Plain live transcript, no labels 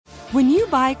When you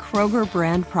buy Kroger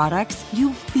brand products,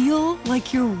 you feel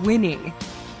like you're winning.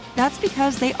 That's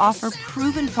because they offer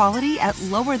proven quality at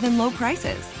lower than low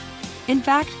prices. In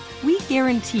fact, we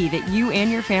guarantee that you and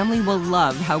your family will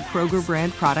love how Kroger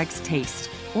brand products taste,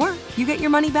 or you get your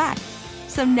money back.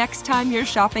 So next time you're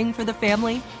shopping for the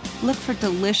family, look for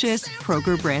delicious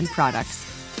Kroger brand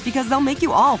products, because they'll make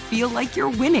you all feel like you're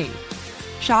winning.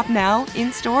 Shop now,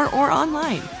 in-store, or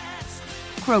online.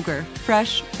 Kroger,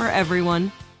 fresh for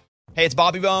everyone. Hey, it's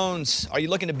Bobby Bones. Are you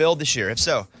looking to build this year? If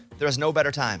so, there is no better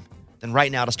time than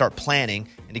right now to start planning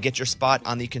and to get your spot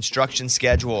on the construction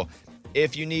schedule.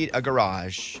 If you need a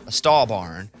garage, a stall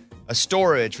barn, a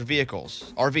storage for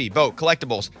vehicles, RV, boat,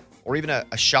 collectibles, or even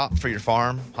a shop for your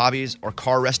farm, hobbies, or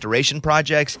car restoration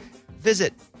projects,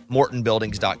 visit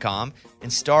MortonBuildings.com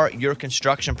and start your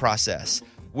construction process.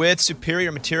 With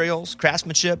superior materials,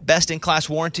 craftsmanship, best-in-class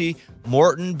warranty,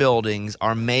 Morton Buildings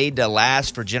are made to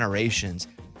last for generations.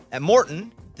 At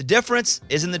Morton, the difference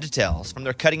is in the details. From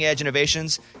their cutting-edge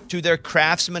innovations to their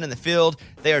craftsmen in the field,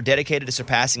 they are dedicated to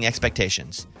surpassing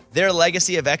expectations. Their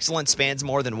legacy of excellence spans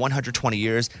more than 120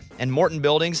 years, and Morton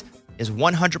Buildings is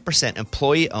 100%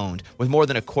 employee-owned with more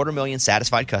than 250,000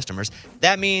 satisfied customers.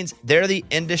 That means they're the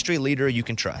industry leader you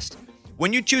can trust.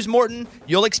 When you choose Morton,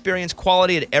 you'll experience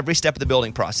quality at every step of the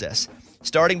building process,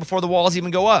 starting before the walls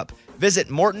even go up. Visit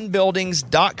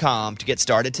MortonBuildings.com to get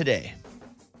started today.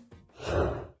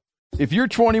 If you're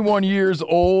 21 years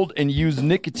old and use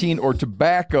nicotine or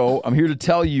tobacco, I'm here to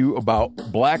tell you about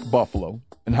Black Buffalo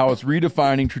and how it's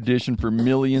redefining tradition for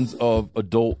millions of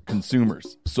adult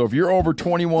consumers. So if you're over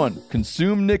 21,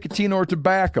 consume nicotine or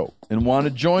tobacco, and want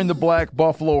to join the Black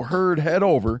Buffalo herd, head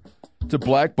over to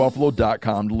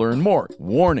blackbuffalo.com to learn more.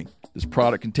 Warning, this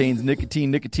product contains nicotine.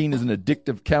 Nicotine is an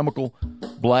addictive chemical.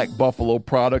 Black Buffalo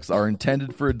products are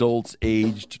intended for adults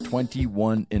aged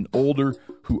 21 and older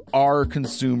who are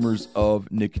consumers of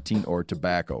nicotine or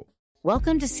tobacco.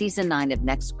 Welcome to Season 9 of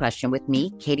Next Question with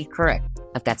me, Katie Couric.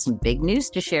 I've got some big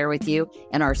news to share with you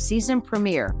in our season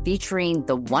premiere featuring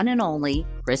the one and only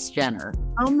Kris Jenner.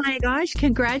 Oh my gosh,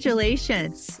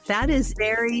 congratulations. That is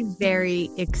very, very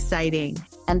exciting.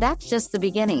 And that's just the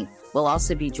beginning. We'll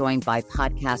also be joined by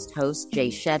podcast host Jay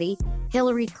Shetty,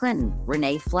 Hillary Clinton,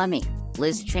 Renee Fleming,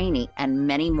 Liz Cheney, and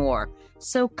many more.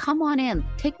 So come on in,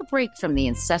 take a break from the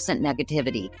incessant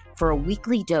negativity for a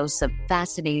weekly dose of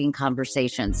fascinating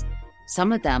conversations.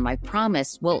 Some of them, I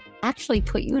promise, will actually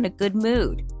put you in a good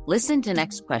mood. Listen to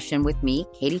Next Question with me,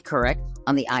 Katie Couric,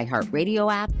 on the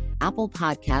iHeartRadio app, Apple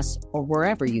Podcasts, or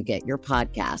wherever you get your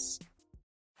podcasts.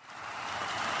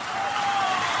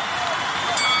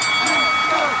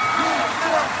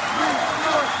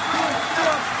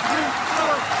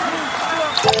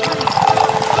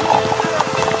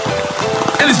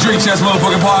 And it's Drink Champs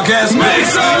Motherfucking Podcast. Make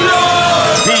some noise!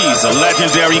 He's a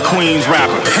legendary Queens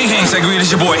rapper. Hey, Sangria, this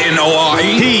your boy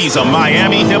N.O.R.E. He's a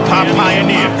Miami hip-hop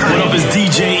pioneer. What up, is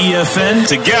DJ EFN?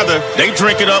 Together, they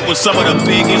drink it up with some of the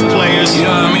biggest players, you know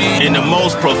what I mean, in the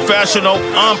most professional,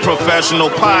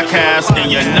 unprofessional podcast, and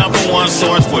your number one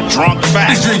source for drunk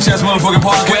facts. It's Drink Champs Motherfucking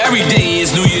Podcast, where every day is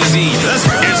New Year's Eve.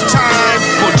 It's time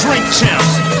for Drink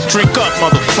Champs. Drink up,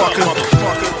 motherfucker.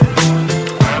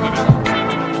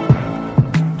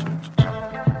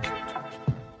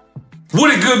 What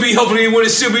it could be, hopefully what it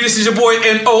should be. This is your boy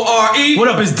N.O.R.E. What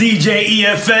up, is DJ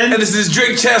EFN? And this is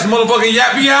Drink Champs Motherfucking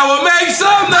Yappy Hour. Make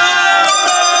some noise!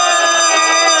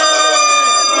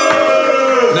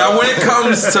 Now, when it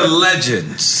comes to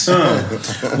legends,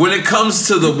 when it comes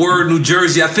to the word New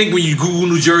Jersey, I think when you Google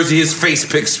New Jersey, his face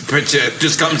picture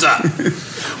just comes up.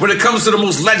 When it comes to the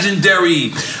most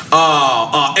legendary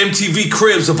MTV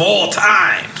cribs of all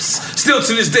times, still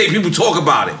to this day, people talk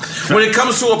about it. When it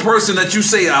comes to a person that you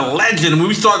say a legend, when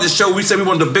we started this show, we said we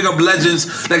wanted to big up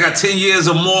legends that got 10 years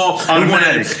or more.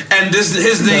 And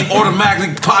his name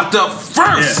automatically popped up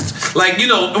first. Yeah. Like, you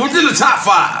know, within the top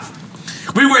 5.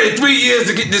 We waited 3 years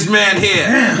to get this man here.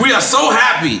 Yeah. We are so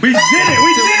happy. We did it.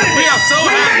 We are so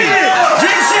happy. We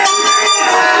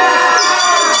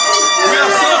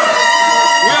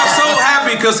are so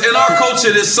happy because in our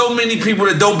culture, there's so many people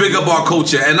that don't big up our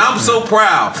culture. And I'm so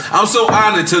proud. I'm so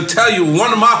honored to tell you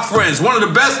one of my friends, one of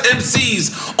the best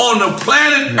MCs on the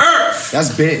planet Earth.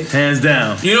 That's big. Hands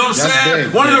down. You know what I'm saying?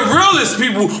 Big. One of the realest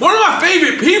people. One of my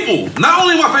favorite people. Not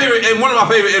only my favorite and one of my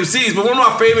favorite MCs, but one of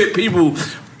my favorite people,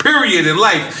 period, in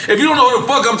life. If you don't know who the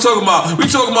fuck I'm talking about, we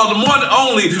talking about the one and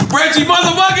only Reggie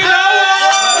motherfucking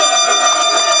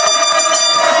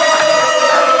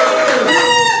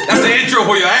That's the intro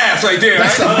for your ass right there.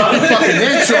 That's a motherfucking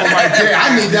intro right there.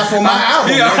 I need that for my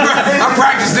album. Yeah, I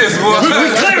practiced this, boy.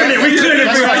 We cleared it for you.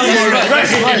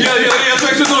 Yeah.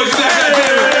 Make some noise.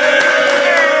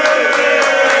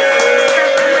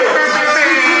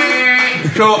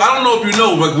 So I don't know if you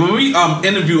know, but when we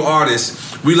interview artists,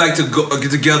 we like to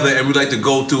get together and we like to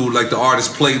go through like the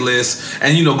artist playlist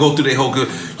and go through their whole good.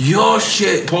 Your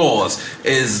shit, pause,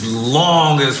 is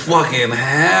long as fucking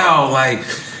hell. Like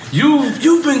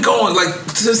you've been going like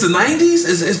since the 90s.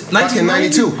 It's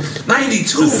 1992. 92.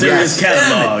 It's a serious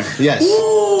catalog. Yes.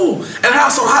 Ooh. And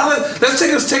let's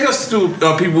take us to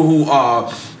people who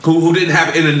didn't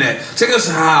have internet. Take us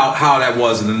how that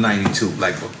was in the 92.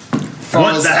 Like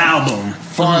what's the album?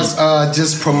 As far as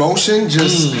just promotion,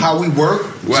 just how we work,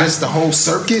 just the whole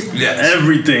circuit. Yeah,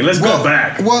 everything. Let's go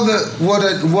back. Well,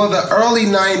 the early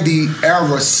 '90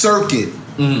 era circuit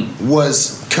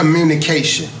was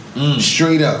communication,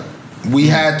 straight up.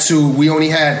 We only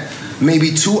had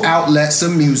maybe 2 outlets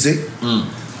of music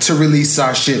to release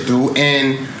our shit through,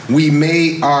 and we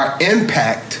made our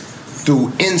impact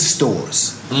through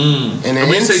in-stores. And when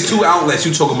you say 2 outlets,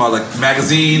 you talking about like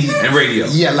magazine and radio?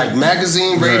 Yeah, like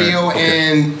magazine, radio,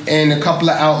 and a couple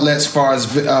of outlets as far as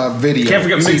video. Can't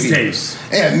forget mixtapes.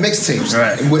 Yeah, mixtapes.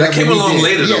 Right. That came along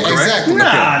later, though, correct? Exactly.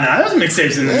 Nah, that was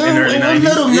mixtapes in the early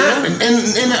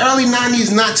 90s. In the early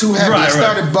 90s, not too heavy. It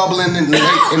started bubbling in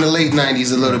the late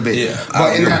 90s a little bit. Yeah,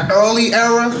 but in that early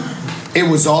era, it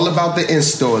was all about the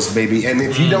in-stores, baby. And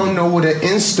if you don't know what an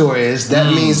in-store is,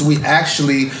 that means we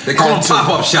actually... They call them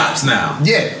pop-up shops now.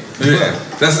 Yeah.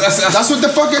 That's what the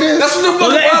fuck it is. That's what the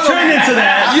fuck it turned into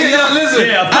that. Yeah, listen.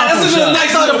 Yeah, a pop-up shop. I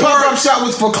thought a pop-up shop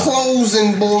was for clothes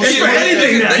and bullshit. For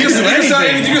anything now. You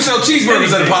can sell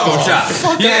cheeseburgers at a pop-up shop.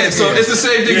 Yeah, so it's the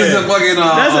same thing as a fucking...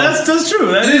 That's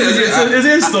true. It's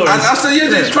in-stores. I said,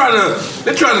 they're trying to...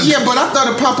 Yeah, but I thought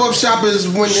a pop-up shop is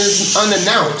when it's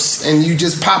unannounced and you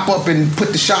just pop up and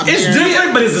put the shop It's there.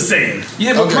 different, but it's the same.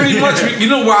 Yeah, but pretty much, you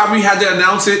know why we had to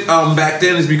announce it back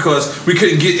then is because we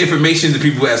couldn't get information to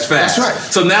people as fast. That's right.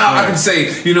 So now I can say,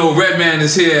 Redman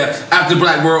is here after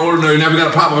Black World Ordinary. Now we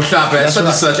got a pop-up shop at such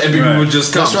and such, and people would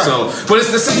just come. That's right. So, but it's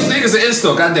the same thing as an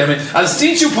in-store. God damn it! I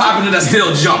seen you popping and I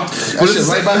still jumped. That shit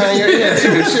right behind your ear.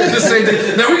 The same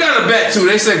thing. Now we got a bet too.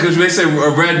 They say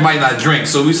Red might not drink,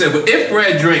 so we said, but if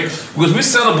Red drinks, because we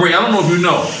celebrate. I don't know if you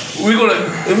know,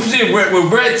 if we see will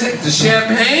Red take the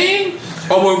champagne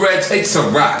or will Red take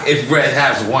some rock if Red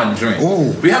has one drink?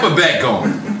 Ooh. We have a bet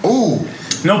going. Ooh.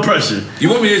 No pressure. You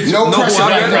want me to No pressure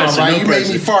right now, right? You made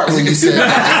me fart when you said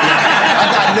that. I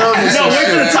got nervous. No,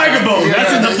 wait for the tiger bone. Yeah,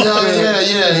 That's in the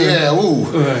yeah. Ooh.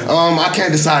 I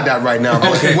can't decide that right now.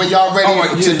 But when y'all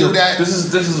ready to do that, this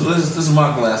is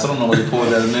my glass. I don't know why you poured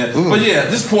that in there. But yeah,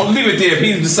 just leave it there. If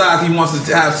he decides he wants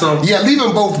to have some. Yeah, leave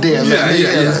them both there.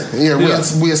 Yeah. We'll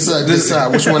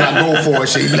decide which one I go for.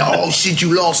 Shit, be like, oh shit,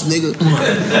 you lost, nigga.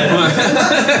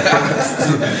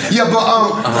 Yeah,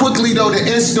 but quickly though, the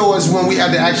in-store is when we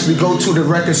had to actually go to the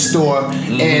record store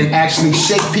and actually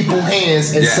shake people's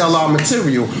hands and sell our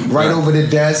material right over the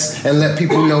desk and let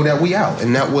people know that we out.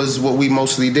 And that was what we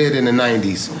mostly did in the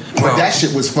 90s. But that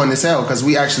shit was fun as hell because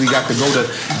we actually got to go to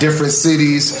different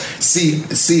cities, see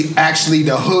actually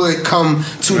the hood come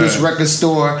to this record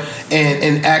store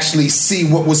and actually see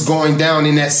what was going down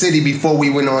in that city before we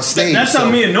went on stage. That's how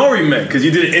me and Nori met, because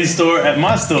you did an in-store at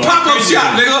my store. Pop-up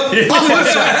shop, nigga. Pop-up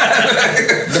shop.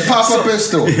 The pop-up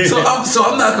in-store. So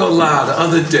I'm not gonna lie. The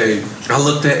other day, I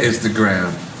looked at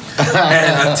Instagram.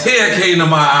 And a tear came to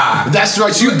my eye. That's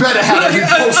right. You better have him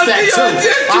repost that too.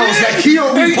 I was like, he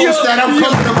don't repost that. I'm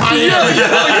coming to Miami.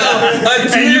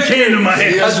 And you came to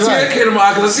Miami. A tear came to my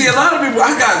eye. Because I see a lot of people.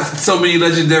 I got so many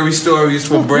legendary stories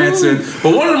from Branson,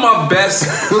 but one of my best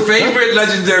favorite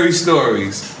legendary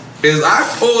stories is I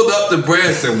pulled up to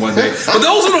Branson one day. For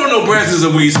those who don't know, Branson's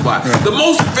a weed spot. The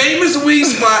most famous weed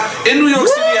spot in New York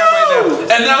City right now.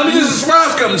 And now let me just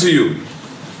describe something to you.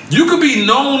 You could be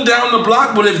known down the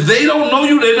block, but if they don't know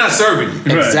you, they're not serving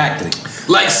you. Exactly.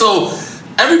 Like, so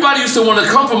everybody used to want to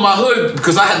come from my hood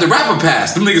because I had the rapper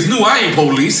pass. Them niggas knew I ain't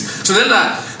police. So they're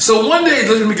not. So one day,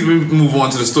 let me move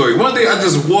on to the story. One day I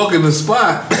just walk in the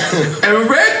spot and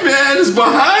Redman is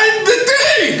behind the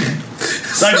thing.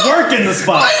 Like working the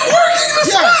spot. Like working the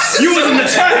spot. You was in the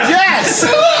trap. Yes.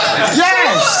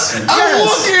 I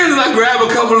walk in and I grab a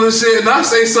couple of the shit and I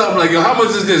say something like, yo, how much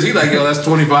is this? He like, yo, that's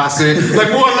 25 cents.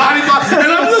 Like, more 95.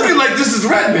 And I'm looking like this is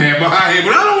Redman behind him,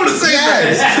 but I don't want to say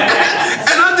that.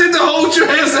 And I did the whole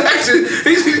transaction.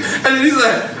 And he's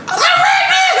like, I'm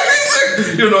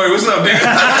Redman. He's like, what's up, man? I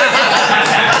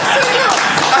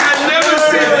had never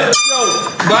seen that.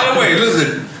 By the way,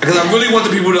 listen, because I really want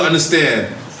the people to understand,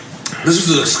 this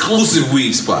was an exclusive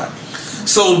weed spot.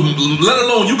 So, let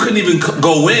alone, you couldn't even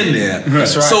go in there.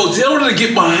 That's right. So, in order to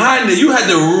get behind it, you had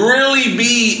to really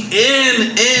be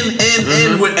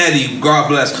in with Eddie. God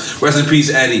bless. Rest in peace,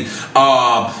 Eddie.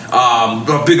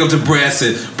 Big up to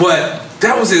Branson. But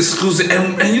That was exclusive.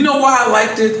 And you know why I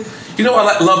liked it? You know why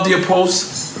I loved your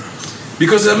post?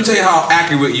 Because let me tell you how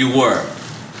accurate you were.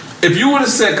 If you would have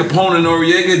said Capone and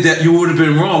Noriega, that you would have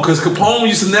been wrong. Because Capone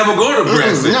used to never go to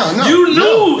Branson. You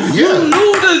knew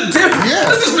the difference. Yeah.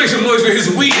 Let's just make some noise for his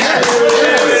weed. I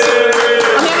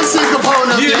never seen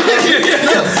Capone up there.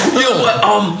 Yeah, but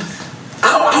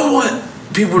I want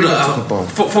people to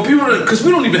for people to, because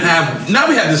we don't even have, now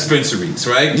we have dispensaries,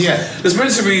 right? Yeah,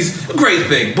 dispensaries, a great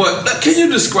thing. But can you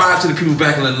describe to the people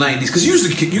back in the 90s? Because you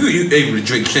able to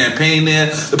drink champagne there.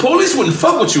 The police wouldn't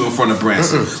fuck with you in front of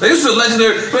Branson. Like, this is a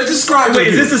legendary. But describe. Wait,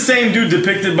 is this the same dude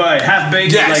depicted by Half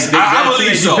Baked? Yes, like, I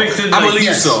believe so.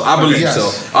 I believe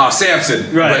so. Samson.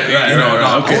 Right. Okay.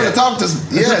 I want to talk to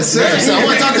Samson. I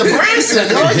want to talk to Branson.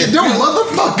 How you doing,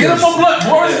 motherfucker? Get him a blunt,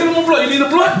 boys. Get him a blunt. You need a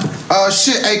blunt?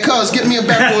 Shit. Hey, cuz, get me a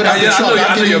backwood out the truck.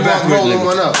 I'll give you one rolling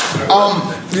one up.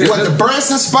 What, the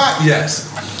Branson spot? Yes.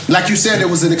 Like you said, it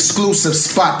was an exclusive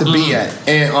spot to be at,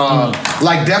 and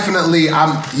like definitely,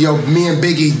 me and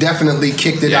Biggie definitely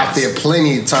kicked it out there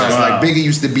plenty of times. Wow. Like Biggie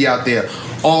used to be out there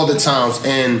all the times,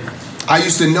 and I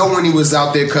used to know when he was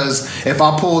out there because if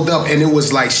I pulled up and it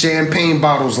was like champagne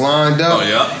bottles lined up,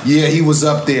 yeah, he was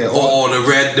up there. Oh, the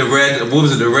red, what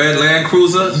was it? The red Land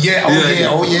Cruiser? Yeah,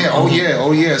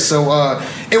 oh yeah. So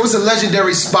it was a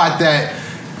legendary spot that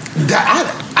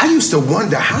I used to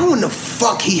wonder how in the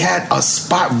fuck he had a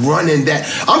spot running that.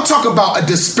 I'm talking about a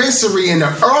dispensary in the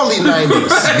early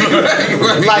 90s.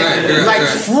 Like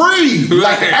free.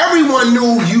 Like everyone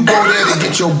knew you go there to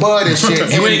get your bud and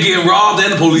shit. You ain't getting robbed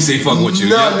and the police ain't fucking with you.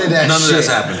 None of that's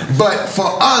happening. But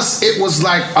for us, it was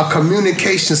like a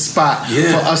communication spot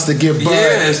for us to get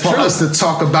bud, for us to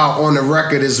talk about on the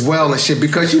record as well and shit.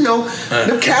 Because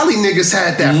the Cali niggas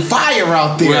had that fire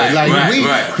out there.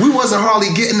 We wasn't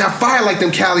hardly getting that fire like them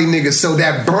Cali niggas. So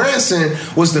that Branson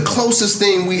was the closest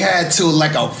thing we had to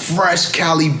like a fresh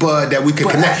Cali bud that we could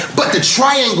connect. But the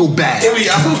triangle bag. I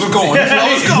thought we were going.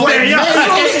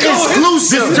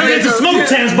 Exclusive. This turned into smoke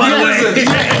tents, by the way.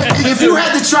 If you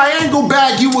had the triangle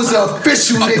bag, you was an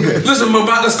official nigga. Listen,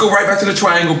 let's go right back to the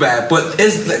triangle bag. But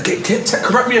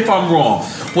correct me if I'm wrong.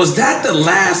 Was that the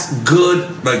last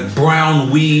good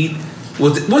brown weed?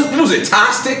 Was it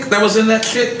Tostic that was in that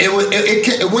shit? It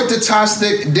went to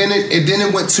Tostic, then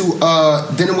it went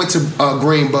to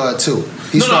Green Bud too.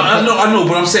 I know,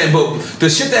 but I'm saying, the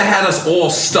shit that had us all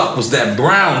stuck was that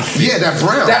brown shit. Yeah, that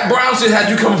brown. That brown shit had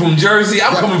you coming from Jersey.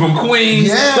 I'm coming from Queens.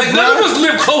 Yeah, none of us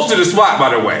live close to the spot, by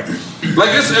the way.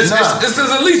 Like it's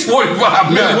at least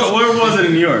 45 minutes. Where was it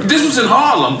in New York? This was in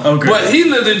Harlem, but he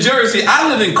lived in Jersey. I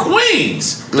live in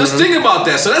Queens. Let's think about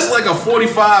that. So that's like a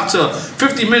 45 to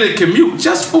 50-minute commute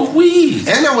just for weed.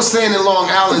 And I was staying in Long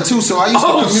Island too, so I used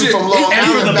to commute from Long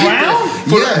Island back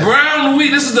there. The brown weed.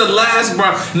 This is the last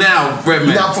brown. Now,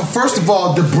 Redman. Now, first of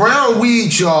all, the brown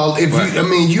weed, y'all.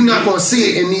 You're not gonna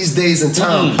see it in these days and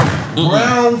time.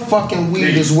 Brown fucking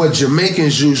weed is what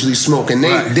Jamaicans usually smoke, and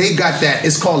they got that.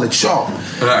 It's called a chalk.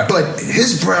 But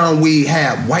his brown weed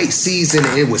had white seeds in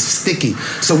it. It was sticky.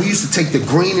 So we used to take the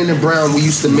green and the brown. We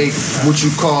used to make what you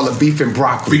call a beef and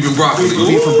broccoli. Beef and broccoli.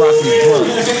 Beef and broccoli.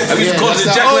 We used to call it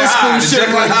the Jekyll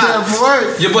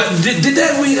High. Yeah, but did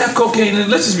that weed have cocaine in it?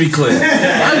 Let's just be clear.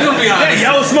 I'm gonna be honest.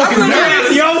 Y'all was smoking.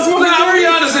 I'll be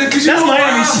honest, because you know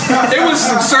it was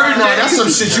certain. No, that's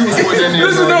some shit you was putting in there.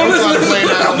 Listen.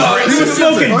 You was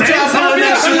smoking. There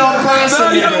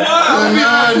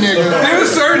were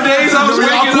certain days I was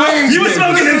waking up. You were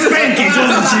smoking in Spankies,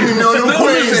 wasn't you?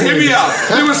 Hear me out.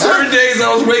 There were certain days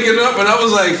I was waking up and I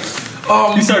was like,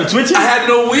 you started twitching? I had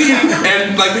no weed,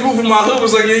 and people from my hood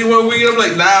was like, "Yeah, you want weed?" I'm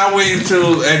like, "Nah, I'll wait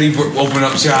until Eddie open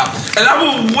up shop," and I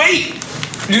would wait.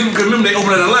 You remember they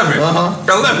opened at 11.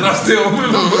 11. I still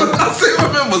remember.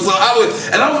 So I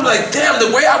was like, damn,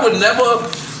 the way I would never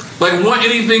want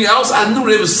anything else. I knew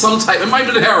there was some type. It might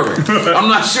be the heroin. I'm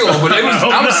not sure, but I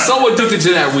was so addicted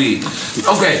to that weed.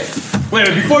 Okay. Wait,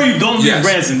 before you don't leave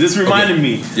Branson, this reminded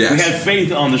me. Yes. We had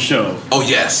Faith on the show. Oh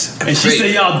yes. And she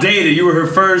said y'all dated. You were her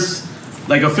first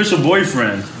official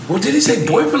boyfriend. Well, did he say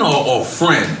boyfriend or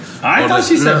friend? I thought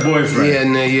she said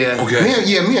boyfriend. Yeah. Okay.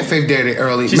 Me and Faith dated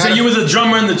early. She said you was a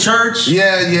drummer in the church.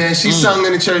 Yeah. She sung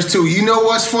in the church too. You know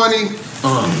what's funny?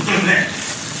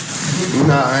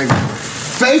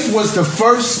 Faith was the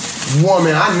first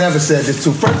woman. I never said this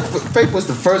too. Faith was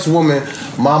the first woman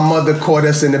my mother caught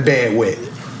us in the bed with.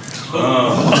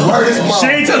 Word is mom. She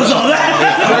ain't tell us all that.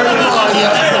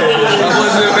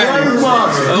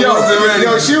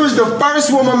 Yo, she was the first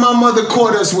woman my mother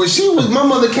caught us with. My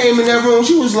mother came in that room.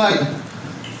 She was like,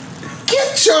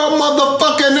 "Get Get your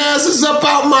motherfucking asses up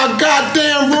out my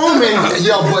goddamn room. And,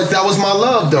 yo, but that was my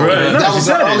love, though. Right. That was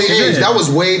an early age. That was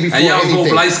way before and y'all anything.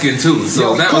 both light skinned too,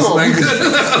 so that was like,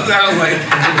 that was like.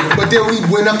 But then we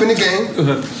went up in the game,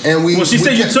 and we. Well, she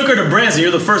said you took her to Branson.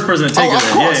 You're the first person to take her. Of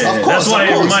course, of course. That's why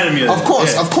it reminded me of that.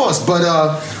 Of course. But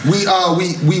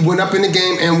we went up in the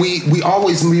game, and we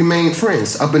always remained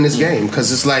friends up in this game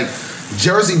because it's like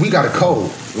Jersey. We got a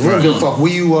code. We don't give a fuck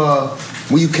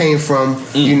where you came from.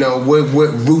 You know what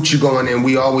route you going in.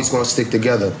 We always gonna stick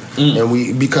together,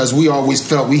 and because we always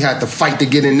felt we had to fight to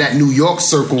get in that New York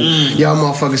circle. Y'all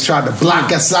motherfuckers tried to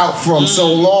block us out from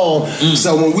so long.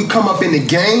 So when we come up in the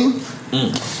game.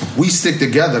 We stick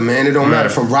together, man. It don't matter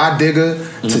from Rod Digger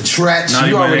to Tretch.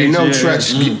 You already know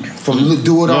Tretch from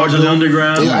Do It All. Larger Than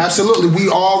Underground. Yeah, absolutely. We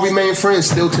all remain friends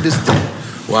still to this day.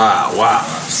 Wow.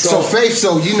 So Faith,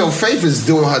 Faith is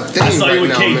doing her thing. I saw right you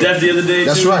with now, Kate man. Def the other day.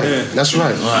 That's too. right. Yeah. That's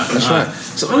right. That's right.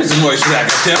 So let me some more shit I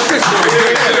can tell.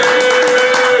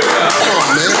 Come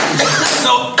on, man.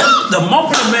 So the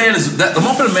Mumford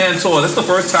and Man tour. That's the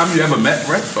first time you ever met,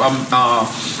 right?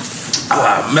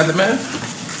 Method Man.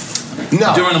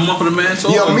 No. During the Mumford and Man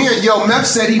tour? Meth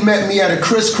said he met me at a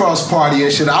crisscross party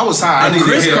and shit. I was high. I didn't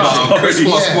hear about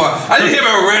crisscross party. I didn't hear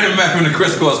about random Meth from the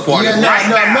crisscross party. Yeah,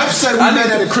 Meth said we met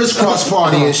at a crisscross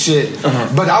party and shit.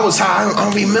 But I was high. I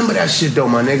don't remember that shit though,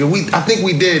 my nigga. I think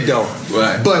we did though.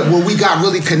 Right. But when we got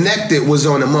really connected was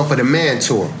on the Mumford and Man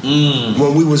tour.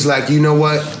 When we was like, you know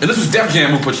what? And this was Def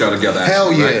Jam who put y'all together.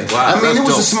 Hell yeah. Right? Wow, I mean, it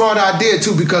was dope. a smart idea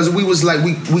too because we was like,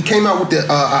 we came out with the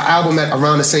album at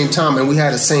around the same time and we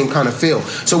had the same kind of feel.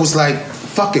 So it was like,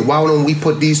 fuck it, why don't we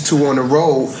put these two on the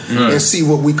road and see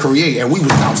what we create? And we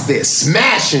was out there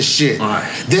smashing shit. Right.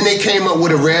 Then they came up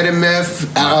with a Red and Meth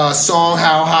song,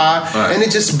 How High, and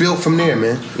it just built from there,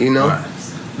 man. You know? Right.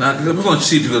 Now, we're going to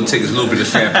see if you're going to take us a little bit of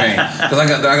champagne. Because I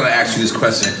got to ask you this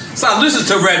question. So listen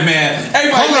to Redman.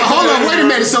 Hold on, wait a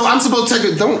minute. So I'm supposed to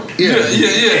take a,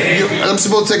 Yeah. I'm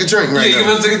supposed to take a drink right now. You're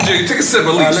supposed to take a drink. Take a sip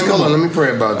at least. Hold on, let me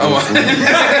pray about this.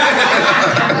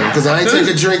 Because I ain't taken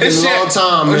a drink in a long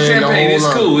time, man. It's champagne. It's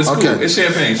cool. It's okay. cool. It's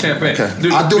champagne. Okay.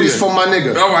 I do this for my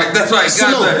nigga. All right, that's right.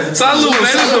 Salute. Salute,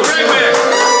 man. Salute.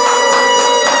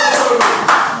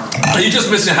 You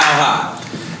just mentioned How High.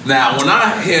 Now, when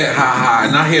I hear How High,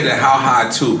 and I hear that How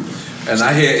High too, and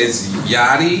I hear it's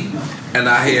Yachty, and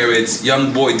I hear it's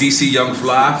Young Boy, DC Young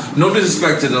Fly, no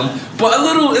disrespect to them, but a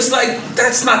little, it's like,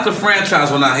 that's not the franchise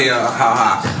when I hear How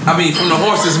High. I mean, from the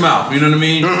horse's mouth, you know what I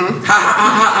mean?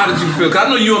 How did you feel? Because I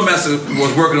know you and Messer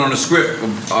was working on a script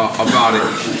about it,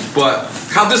 but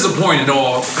how disappointed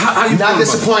or how you feel? Not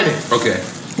disappointed. Okay.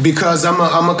 Because I'm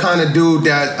a kind of dude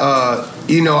that,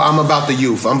 I'm about the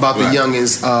youth. I'm about the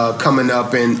youngins coming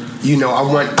up, and I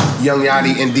want Young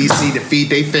Yachty and DC to feed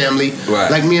their family,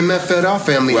 like me and Meth fed our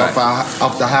family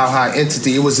off the How High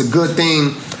entity. It was a good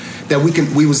thing that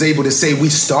we was able to say we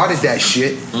started that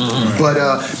shit, but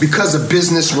because of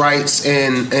business rights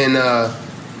and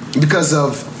because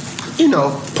of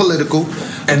political.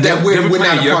 And that we're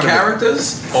not a your part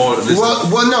characters? Of it.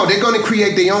 Well, no, they're going to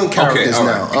create their own characters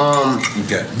now.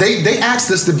 They asked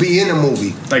us to be in a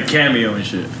movie, like cameo and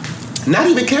shit. Not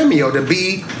even cameo, to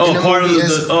be in a movie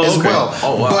as well.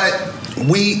 Oh, wow. But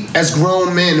we, as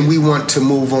grown men, we want to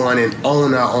move on and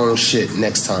own our own shit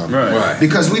next time, Right.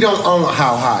 Because we don't own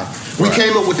How High. We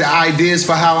came up with the ideas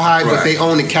for How High, but they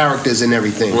own the characters and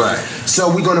everything. Right. So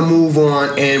we're gonna move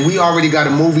on, and we already got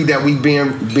a movie that we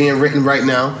being written right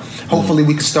now. Hopefully,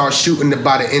 we can start shooting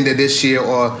by the end of this year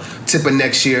or tip of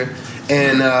next year,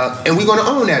 and we're gonna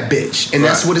own that bitch, and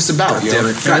that's what it's about.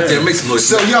 God damn, make some noise.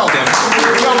 So big up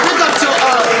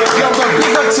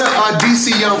to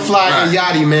DC Young Fly and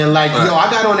Yachty, man. Like, I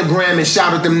got on the gram and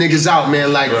shouted them niggas out,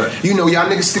 man. Like, y'all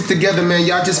niggas stick together, man.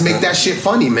 Y'all just make that shit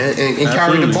funny, man, and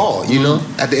carry the ball,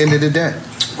 at the end of the day.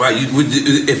 Right.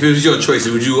 If it was your choice,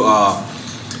 would you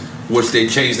wish they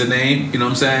changed the name? You know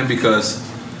what I'm saying? Because,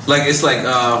 it's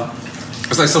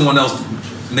like someone else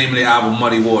naming the album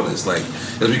Muddy Waters. Like,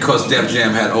 it's because Def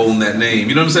Jam had owned that name.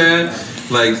 You know what I'm saying?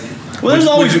 Like, well, there's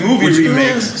always movie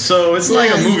remakes, so it's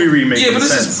like a movie remake. Yeah, but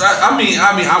this is. I mean,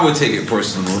 I would take it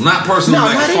personal, not personal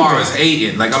as far as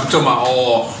hating. Like, I'm talking about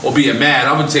or being mad.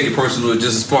 I would take it personal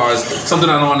just as far as something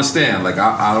I don't understand. Like,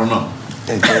 I don't know.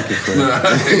 Thank you for that.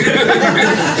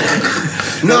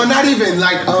 No, not even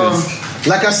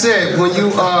like I said, when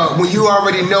you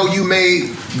already know you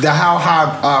made the How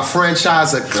High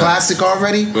franchise a classic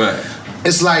already. Right.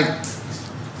 It's like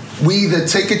we either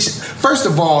take it. First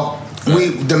of all,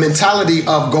 the mentality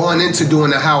of going into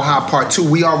doing the How High Part 2,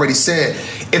 we already said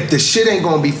if the shit ain't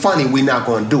gonna be funny, we not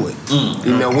gonna do it.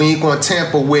 We ain't gonna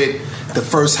tamper with the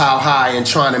first How High and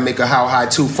trying to make a How High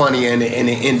 2 funny and it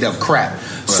end up crap.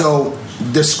 Right. So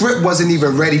the script wasn't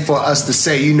even ready for us to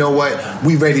say, you know what,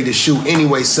 we ready to shoot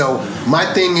anyway. So my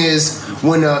thing is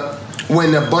when another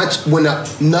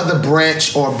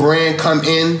branch or brand come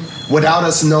in without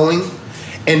us knowing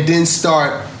and then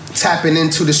start tapping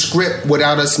into the script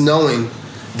without us knowing,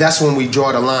 that's when we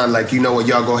draw the line, like, you know what,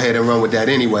 y'all go ahead and run with that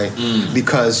anyway,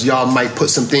 because y'all might put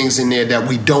some things in there that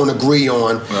we don't agree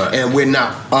on, right. And we're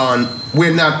not on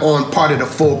part of the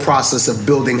full process of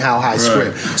building How High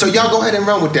script. So y'all go ahead and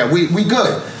run with that. We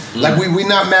good. Like we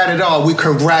not mad at all. We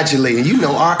congratulate, and you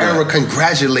know our era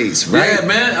congratulates, right? Yeah,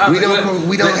 man. We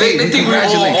don't hate. They think we're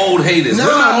all old haters. No,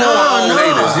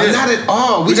 haters. Not at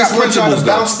all. We just want y'all to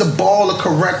bounce the ball the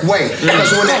correct way.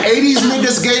 Because when the '80s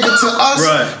niggas gave it to us,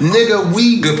 nigga,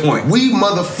 good point. We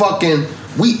motherfucking.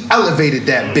 We elevated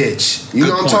that bitch. You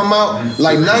know what I'm talking about?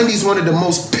 Like, 90s, one of the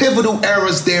most pivotal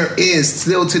eras there is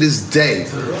still to this day,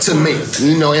 to me.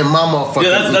 You know, in my motherfucking...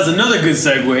 Yeah, that's another good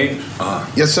segue.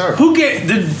 Yes, sir.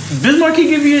 Did Biz Markie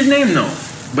give you his name? No.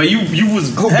 But you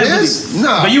was heavily... Biz?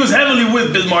 No. But you was heavily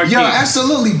with Biz Markie. Yo,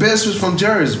 absolutely. Biz was from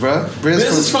Jersey, bro. Biz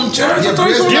is from Jersey? Yeah, give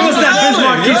us that Biz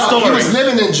Markie story. He was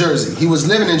living in Jersey. He was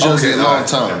living in Jersey a long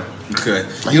time. Okay.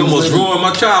 You almost ruined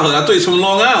my childhood. I thought he was from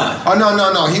Long Island. Oh,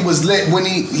 no. He was lit when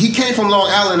he came from Long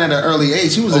Island at an early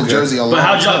age. He was in Jersey a long time. But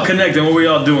how'd y'all connect and what were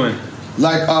y'all doing?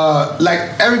 Like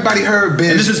everybody heard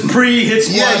Biz. And this is pre-Hit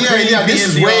Squad. Yeah. This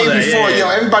is way before. Yo,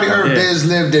 everybody heard Biz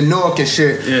lived in Newark and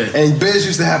shit. Yeah. And Biz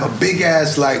used to have a big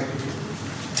ass like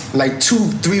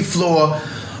 2-3 floor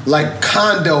like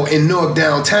condo in Newark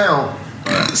downtown.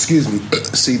 Excuse me.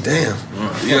 See, damn.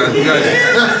 You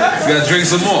gotta drink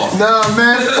some more. Nah,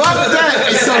 man, fuck that.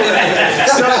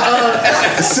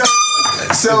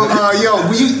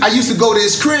 I used to go to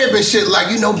his crib and shit. Like,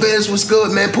 you know, Biz was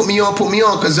good, man. Put me on.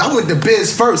 Cause I went to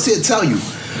Biz first. He'll tell you,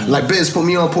 like, Biz, put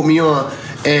me on.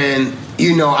 And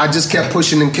you know, I just kept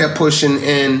pushing, and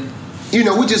you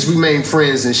know, we just remained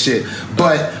friends and shit.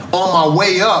 But on my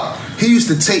way up, he used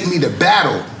to take me to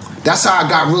battle. That's how I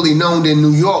got really known in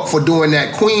New York for doing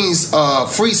that Queens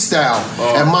freestyle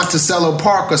at Monticello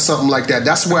Park or something like that.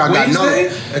 That's where I got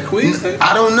known. At Queens?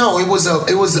 I don't know. I was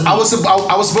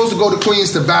supposed to go to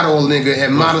Queens to battle a nigga at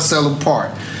Monticello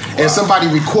Park. And somebody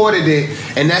recorded it,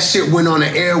 and that shit went on the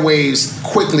airwaves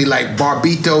quickly, like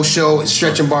Barbito show,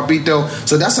 Stretching Barbito.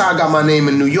 So that's how I got my name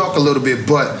in New York a little bit.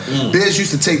 But Biz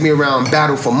used to take me around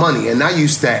battle for money, and I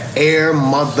used to air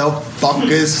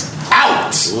motherfuckers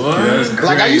out.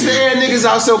 Like, I used to air niggas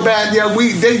out so bad. Yeah,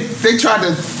 they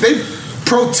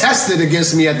protested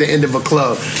against me at the end of a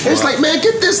club. It's like, man,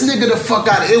 get this nigga the fuck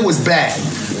out of it. It was bad.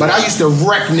 But I used to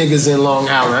wreck niggas in Long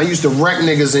Island. I used to wreck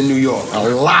niggas in New York a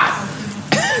lot.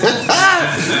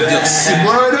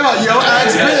 Word up, yo,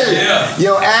 Axe Biz.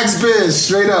 Yo, Axe Biz,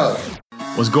 straight up.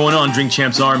 What's going on, Drink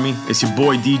Champs Army? It's your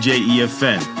boy DJ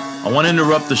EFN. I want to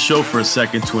interrupt the show for a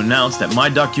second to announce that my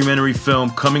documentary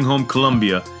film, Coming Home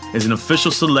Columbia, is an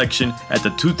official selection at the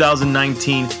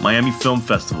 2019 Miami Film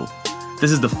Festival.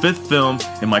 This is the 5th film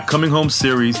in my Coming Home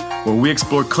series where we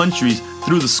explore countries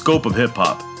through the scope of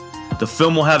hip-hop. The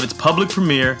film will have its public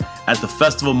premiere at the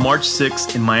festival March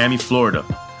 6th in Miami, Florida.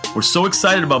 We're so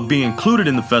excited about being included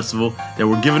in the festival that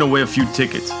we're giving away a few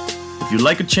tickets. If you'd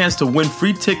like a chance to win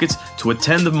free tickets to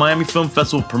attend the Miami Film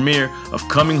Festival premiere of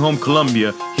Coming Home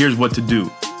Columbia, here's what to do.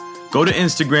 Go to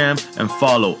Instagram and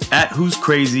follow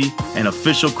 @Who'sCrazy and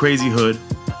Official Crazy Hood.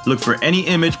 Look for any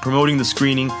image promoting the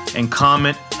screening and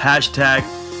comment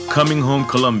 #Coming Home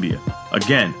Columbia.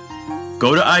 Again,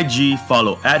 go to IG,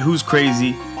 follow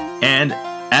 @Who'sCrazy and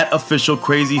 @Official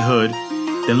Crazy Hood.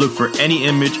 Then look for any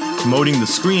image promoting the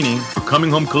screening for Coming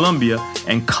Home Columbia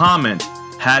and comment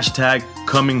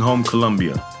 #Coming Home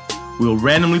Columbia. We will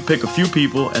randomly pick a few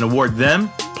people and award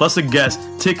them, plus a guest,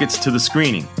 tickets to the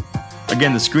screening.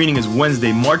 Again, the screening is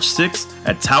Wednesday, March 6th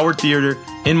at Tower Theater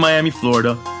in Miami,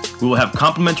 Florida. We will have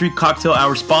complimentary cocktail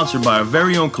hour sponsored by our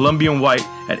very own Colombian White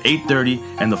at 8:30,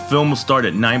 and the film will start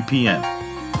at 9 p.m.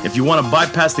 If you want to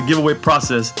bypass the giveaway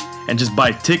process and just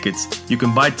buy tickets, you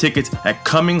can buy tickets at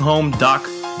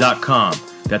ComingHomeDoc.com.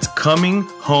 That's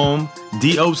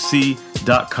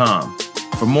ComingHomeDoc.com.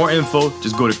 For more info,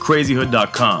 just go to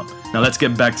crazyhood.com. Now let's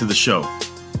get back to the show.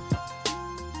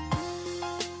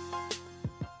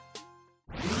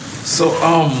 So,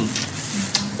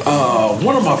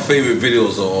 one of my favorite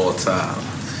videos of all time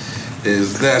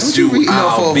is That's You,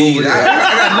 I'll Be. I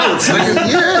got notes, nigga.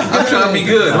 Yeah, I'm trying to be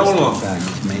good. Hold on.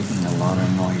 It's making a lot of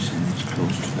noise and it's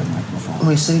close to the microphone.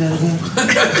 Wait, say that again?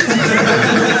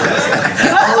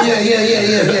 Oh,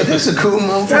 yeah. That's a cool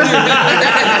motherfucker.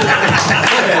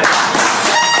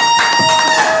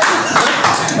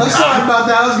 I'm sorry about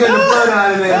that. I was getting the burn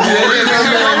out of there.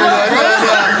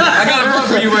 I got a book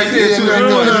for you right there, too. I'm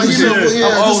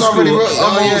old school.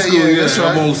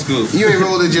 I'm old school. You ain't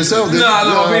rolled it yourself, did you?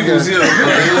 No, people's,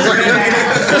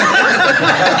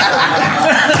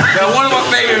 Now, one of my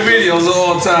favorite videos of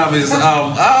all time is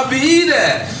I'll Be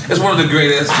That. It's one of the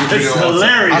greatest videos. It's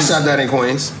hilarious. I shot that in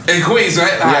Queens. In Queens,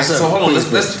 right? All right, so hold on.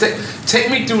 Let's take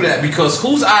me through that, because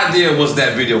whose idea was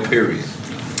that video, period?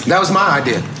 That was my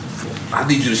idea. I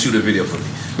need you to shoot a video for me.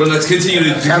 But let's continue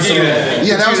to Absolutely.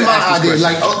 Yeah, that was my idea.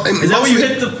 Like, is that when you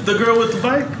hit the girl with the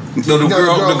bike? No, the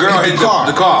girl hit the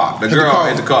car. The girl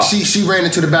hit the car. She ran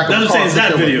into the back of the car. That's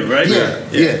that video, right?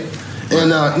 Yeah. And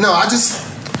no, I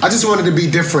just wanted to be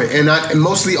different, and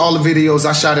mostly all the videos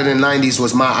I shot in the '90s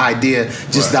was my idea.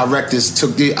 Just directors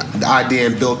took the idea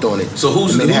and built on it. So who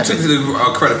took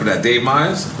the credit for that? Dave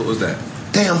Myers? What was that?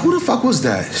 Damn, who the fuck was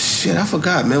that? Shit, I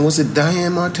forgot, man. Was it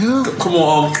Diane Martell? Come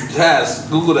on, Taz,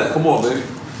 Google that. Come on, baby.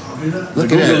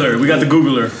 Look at Googler. We got the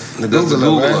Googler. The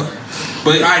Googler. Right?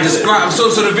 But all right, describe. So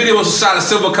the video was shot at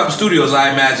Silver Cup Studios, I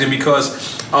imagine,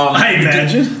 because I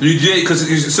imagine you did, because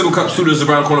Silver Cup Studios is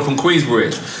around the corner from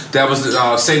Queensbridge. That was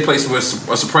the same place where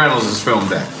Sopranos is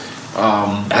filmed at.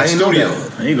 That studio.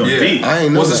 I ain't gonna beat. I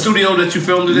ain't know was that. the studio that you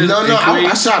filmed it in? No,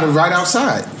 I shot it right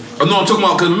outside. Oh, no, I'm talking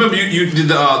about, because remember you did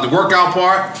the workout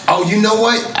part. Oh, you know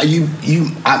what?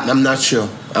 I'm not sure.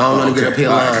 I don't want to get up here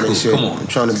lying and shit. Come on. I'm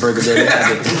trying to break a dirty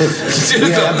habit.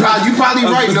 You probably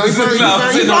right. No, you probably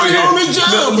on the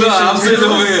job. No, I'm sitting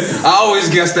over here. I always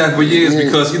guessed that for years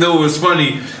because, what was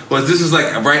funny was this is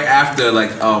like right after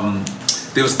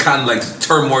there was kind of like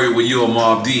turmoil with you and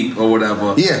Mobb Deep or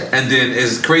whatever. Yeah. And then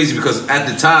it's crazy because at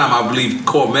the time, I believe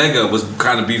Cormega was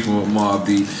kind of beefing with Mobb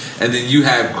Deep. And then you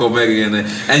had Cormega in there.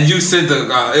 And you sent the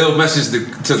ill message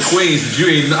to Queens.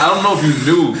 But I don't know if you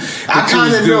knew. I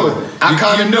kind of knew. I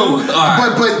kind of knew.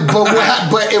 Right.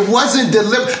 But it wasn't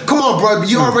delivered. Come on, bro.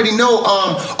 You already know.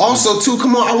 Also, too,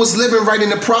 come on. I was living right in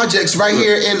the projects right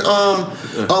here in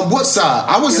Woodside.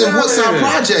 I was in Woodside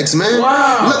Projects, man.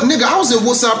 Wow. Look, nigga, I was in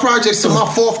Woodside Projects to my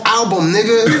 4th album, nigga.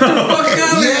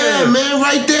 Yeah, man,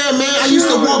 right there, man. I used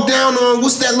to walk down on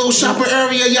what's that little shopping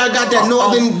area? Y'all got that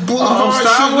Northern Boulevard.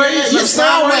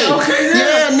 Styleway. Okay,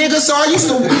 yeah, nigga. So I used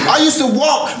to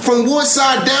walk from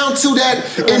Woodside down to that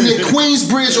in the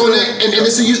Queensbridge and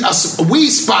it's a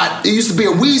weed spot. It used to be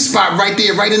a weed spot right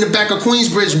there, right in the back of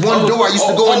Queensbridge. One door. I used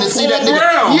to go in and see that nigga.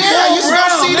 Yeah, I used to go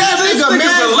see that nigga, man.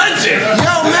 This nigga's a legend.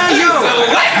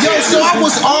 Yo, so I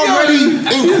was already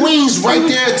in Queens right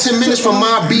there 10 minutes from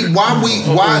my beat.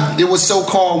 Why it was so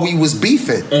called we was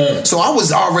beefing. So I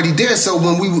was already there. So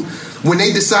when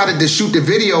they decided to shoot the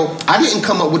video, I didn't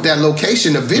come up with that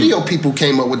location. The video people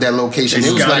came up with that location.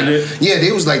 It was like,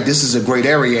 they was like, this is a great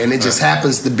area, and it just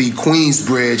happens to be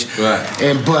Queensbridge.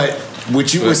 Right. But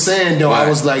what you were saying though, I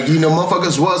was like,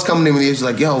 motherfuckers was coming in and he was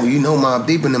like, yo, Mobb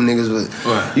Deep and them niggas was,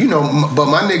 but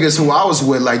my niggas who I was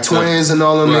with, like Twins and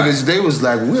all them niggas, they was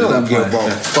like, we don't give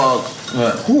a fuck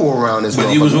who around this.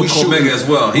 But you was with Cormega as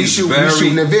well. We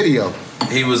shooting a video.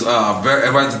 He was at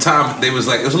the time. They was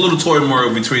like it was a little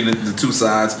turmoil between the two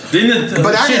sides. But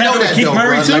I didn't know that though,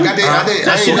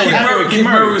 bro. Keith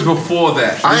Murray was before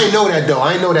that. I didn't know that though.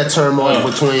 I didn't know that turmoil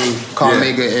between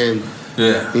Cormega and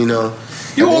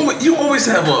You always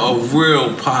have a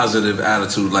real positive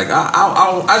attitude. Like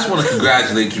I just want to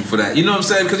congratulate you for that. You know what I'm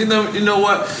saying? Because you know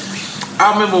what?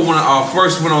 I remember when I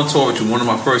first went on tour with you. One of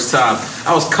my first times,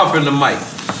 I was cuffing the mic.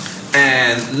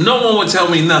 And no one would tell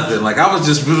me nothing. Like, I was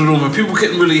just visiting and people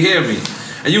couldn't really hear me.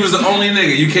 And you was the only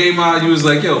nigga. You came out, you was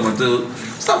like, yo, my dude,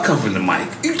 stop covering the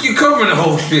mic. You covering the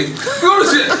whole shit. Go to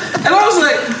shit. And I was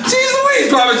like, geez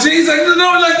Louise, Papa G. He's like,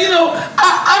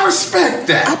 I respect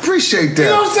that. I appreciate that.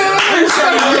 You know what I'm saying? I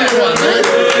respect that.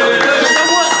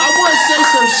 I want to say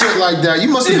some shit like that. You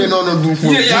must have been on the booth.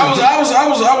 Yeah, I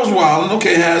was wilding.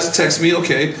 Okay, Has, text me,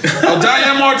 okay.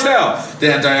 Diane Martell.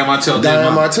 Diane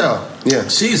Martell. Yeah,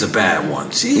 she's a bad one.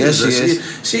 She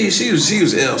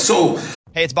was ill. So,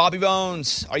 hey, it's Bobby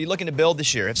Bones. Are you looking to build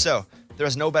this year? If so, there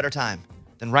is no better time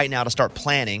than right now to start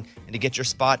planning and to get your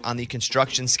spot on the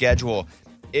construction schedule.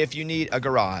 If you need a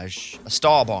garage, a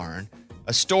stall barn,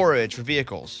 a storage for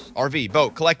vehicles, RV,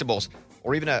 boat, collectibles,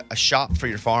 or even a shop for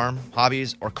your farm,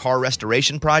 hobbies, or car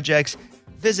restoration projects,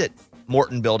 visit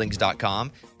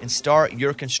MortonBuildings.com and start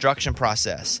your construction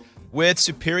process. With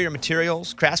superior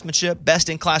materials, craftsmanship,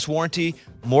 best-in-class warranty,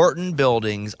 Morton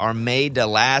Buildings are made to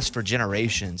last for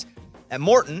generations. At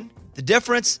Morton, the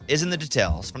difference is in the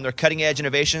details. From their cutting-edge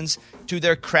innovations to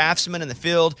their craftsmen in the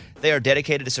field, they are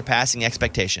dedicated to surpassing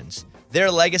expectations. Their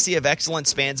legacy of excellence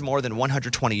spans more than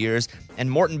 120 years,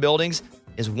 and Morton Buildings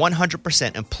is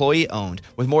 100% employee-owned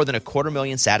with more than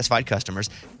 250,000 satisfied customers.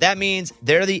 That means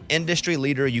they're the industry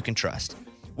leader you can trust.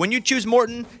 When you choose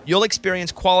Morton, you'll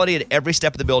experience quality at every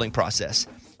step of the building process,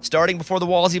 starting before the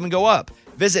walls even go up.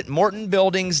 Visit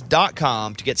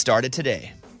mortonbuildings.com to get started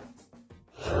today.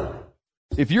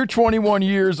 If you're 21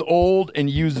 years old and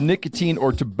use nicotine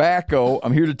or tobacco,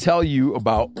 I'm here to tell you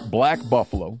about Black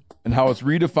Buffalo and how it's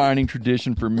redefining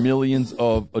tradition for millions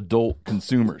of adult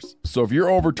consumers. So if you're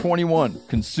over 21,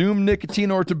 consume nicotine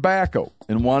or tobacco,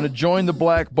 and want to join the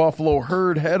Black Buffalo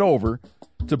herd, head over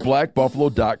to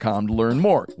blackbuffalo.com to learn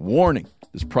more. Warning,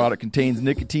 this product contains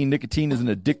nicotine. Nicotine is an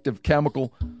addictive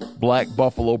chemical. Black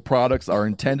Buffalo products are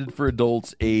intended for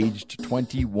adults aged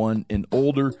 21 and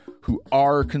older who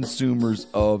are consumers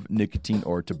of nicotine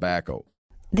or tobacco.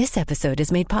 This episode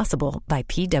is made possible by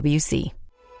PwC.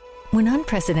 When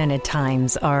unprecedented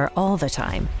times are all the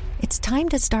time, it's time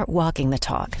to start walking the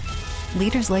talk.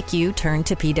 Leaders like you turn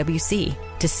to PwC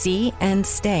to see and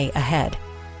stay ahead.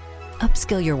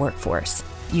 Upskill your workforce,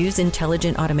 use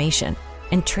intelligent automation,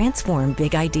 and transform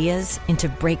big ideas into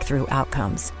breakthrough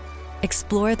outcomes.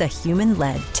 Explore the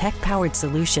human-led, tech-powered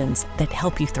solutions that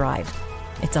help you thrive.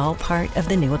 It's all part of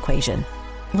The New Equation.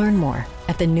 Learn more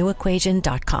at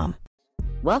thenewequation.com.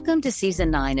 Welcome to Season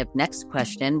 9 of Next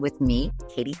Question with me,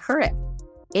 Katie Couric.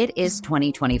 It is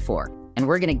 2024, and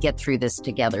we're going to get through this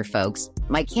together, folks.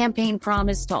 My campaign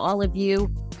promise to all of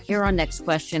you here on Next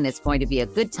Question is going to be a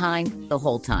good time the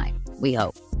whole time, we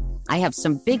hope. I have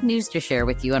some big news to share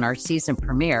with you in our season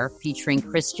premiere featuring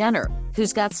Kris Jenner,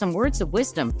 who's got some words of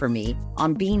wisdom for me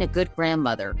on being a good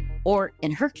grandmother, or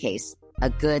in her case, a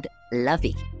good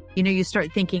lovey. You know, you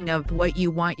start thinking of what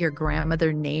you want your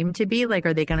grandmother name to be. Like,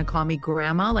 are they going to call me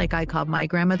grandma like I called my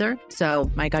grandmother? So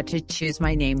I got to choose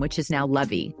my name, which is now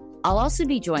Lovey. I'll also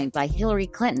be joined by Hillary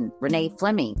Clinton, Renee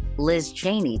Fleming, Liz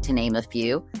Cheney, to name a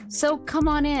few. So come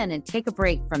on in and take a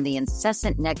break from the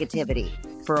incessant negativity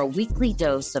for a weekly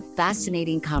dose of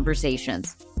fascinating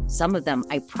conversations. Some of them,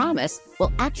 I promise,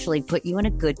 will actually put you in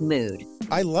a good mood.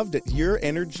 I loved it. Your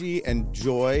energy and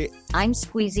joy. I'm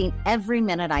squeezing every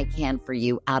minute I can for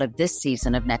you out of this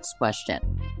season of Next Question.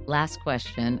 Last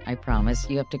question, I promise.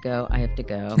 You have to go, I have to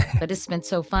go. But it's been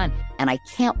so fun, and I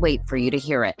can't wait for you to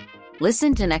hear it.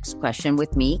 Listen to Next Question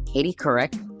with me, Katie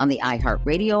Couric, on the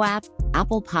iHeartRadio app,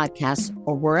 Apple Podcasts,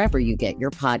 or wherever you get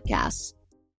your podcasts.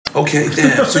 Okay,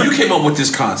 damn. So you came up with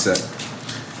this concept.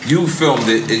 You filmed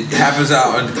it. It happens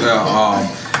out,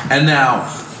 and now.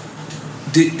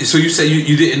 So you say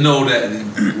you didn't know that,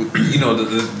 you know,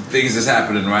 the things that's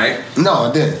happening, right? No,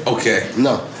 I didn't. Okay.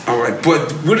 No. All right,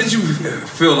 but what did you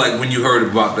feel like when you heard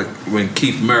about when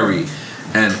Keith Murray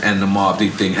and the Mobb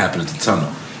Deep thing happened at the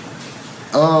tunnel?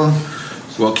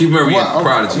 Well, Keith Murray and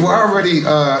Prodigy. Well, already.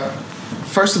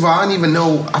 First of all, I didn't even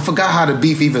know. I forgot how the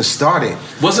beef even started.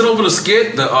 Was it over the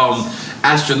skit? The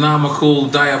astronomical,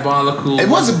 diabolical. It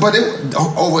wasn't, but it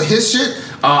over his shit.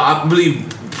 I believe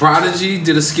Prodigy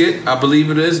did a skit. I believe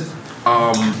it is,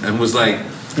 and was like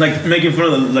making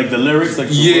fun of the lyrics. Like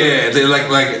they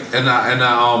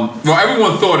well,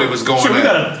 everyone thought it was going. Sure, we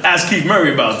gotta ask Keith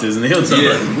Murray about this, and he'll tell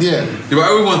us. Yeah. Well,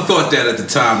 everyone thought that at the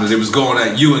time that it was going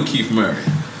at you and Keith Murray.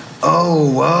 Oh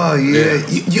wow, yeah.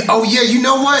 You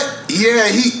know what?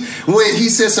 Yeah, when he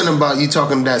said something about you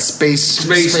talking that space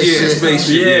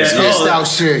out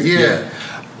shit.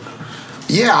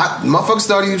 Yeah, motherfuckers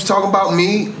thought he was talking about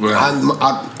me. Right.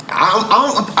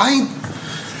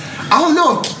 I don't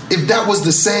know if that was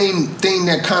the same thing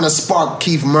that kind of sparked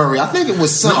Keith Murray. I think it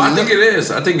was something. No, I think it is.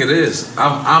 I'm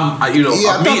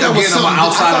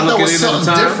outside looking in all the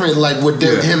time. Different, like with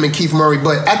him and Keith Murray.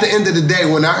 But at the end of the day,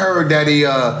 when I heard that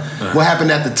what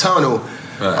happened at the tunnel,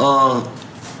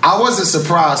 I wasn't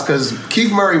surprised because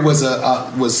Keith Murray was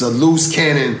a loose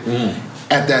cannon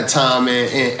at that time,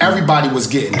 and everybody was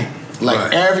getting it.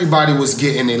 Like everybody was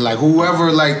getting it. Like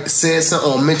whoever said something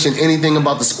or mentioned anything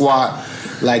about the squad.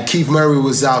 Like Keith Murray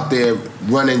was out there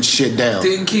running shit down.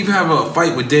 Didn't Keith have a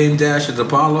fight with Dame Dash at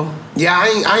Apollo? Yeah,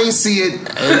 I ain't see it.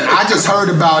 I just heard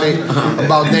about it,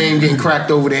 about Dame getting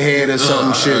cracked over the head or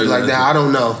something shit like that. I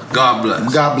don't know. God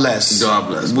bless. God bless. God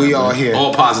bless. We all here.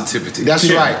 All positivity. That's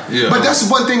right. Yeah. But that's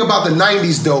one thing about the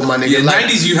 90s though, my nigga. Yeah,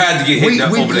 90s you had to get hit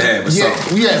over the head with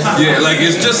something. Yeah, like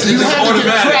it's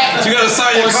automatic. You gotta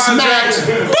sign your contract.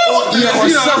 Or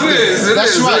something.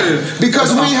 That's right.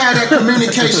 Because we had that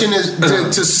communication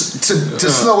to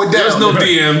slow it down. There's no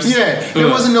DMs. Yeah, there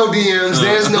wasn't no DMs.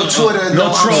 There's no Twitter.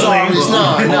 No trolling.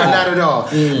 No, not at all.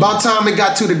 By the time it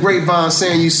got to the grapevine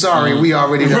saying you sorry, we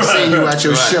already done seen you at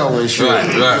your show and shit. Right.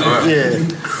 Yeah.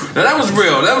 Now that was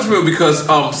real. That was real because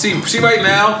see right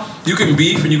now You can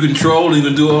beef and you can troll and you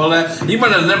can do all that. You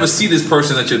might not never see this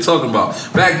person that you're talking about.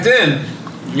 Back then,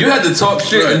 you had to talk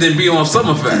shit and then be on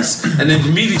Summerfest and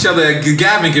then meet each other at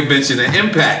Gavin Convention and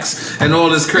Impacts and all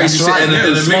this crazy shit and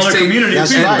the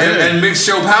mixtape and Mixed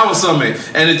Show Power Summit.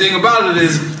 And the thing about it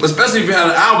is, especially if you had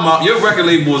an album out, your record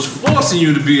label was forcing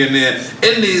you to be in there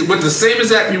with the same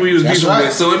exact people you was beefing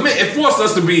with. So it forced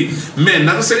us to be men.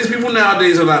 Not to say these people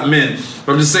nowadays are not men,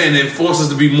 but I'm just saying it forced us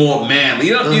to be more manly.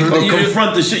 You know, you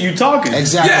confront the shit you talking.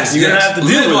 Exactly. Yes, you're gonna have to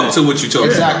live up to what you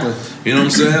talking about. Exactly. You know what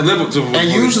I'm saying? Live up to what.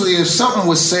 And usually, if something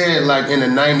was said like in the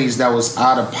 '90s that was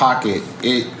out of pocket,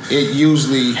 it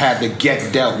usually had to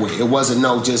get dealt with. It wasn't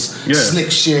just slick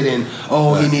shit and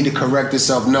he need to correct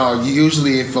himself. No,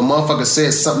 usually if a motherfucker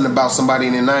said something about somebody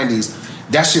in the '90s,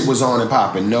 that shit was on and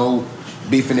popping. No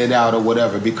beefing it out or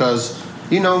whatever, because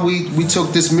we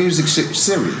took this music shit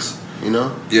serious.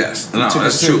 Yes, we took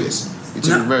that's it serious. true. We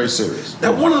took it very serious.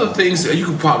 Now, one of the things you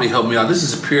could probably help me out. This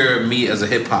is pure me as a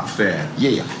hip hop fan.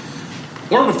 Yeah.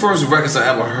 One of the first records I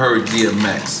ever heard,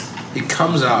 DMX. He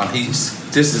comes out.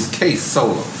 This is K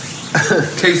Solo.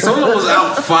 K Solo was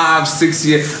out 5-6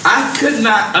 years. I could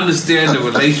not understand the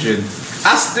relation.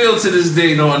 I still to this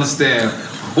day don't understand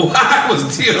why was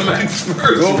DMX's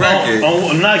first record.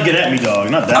 Oh, not get at me, dog.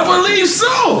 Not that. I believe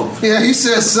so. Yeah, he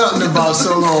said something about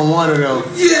Solo on one of them.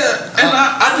 Yeah, and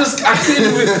I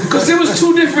couldn't even, because there was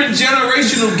two different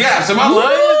generational gaps. Am I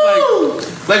lying?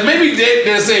 Like maybe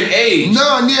they're the same age.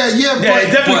 No, yeah, they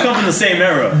definitely come from the same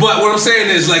era. But what I'm saying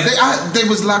is, like, they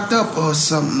was locked up or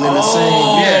something in the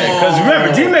same. Yeah, because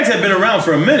remember, DMX had been around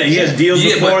for a minute. He had deals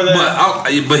before that.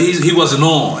 But he wasn't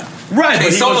on. Right,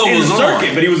 but he was in the circuit.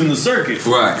 on. But he was in the circuit.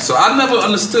 Right. So I never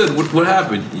understood what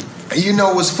happened. You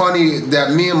know what's funny?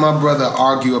 That me and my brother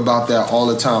argue about that all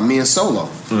the time. Me and Solo.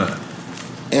 Right.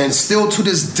 And still to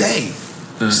this day,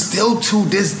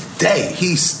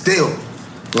 he's still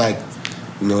like,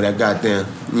 that goddamn,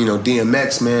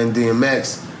 DMX, man,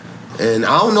 DMX. And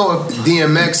I don't know if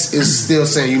DMX is still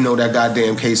saying, that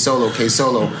goddamn K Solo.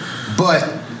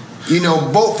 But,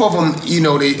 both of them,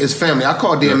 is family. I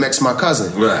call DMX my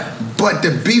cousin. Right. But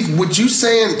the beef, what you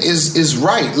saying is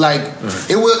right. Like,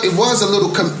 it was a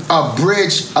little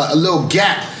bridge, a little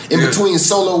gap in between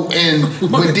Solo and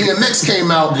when DMX came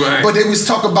out, but they was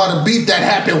talking about a beef that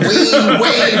happened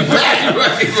way back,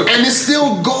 and it's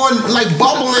still going like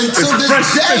bubbling to this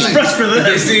day. It's fresh for them.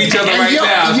 They see each other right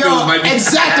now.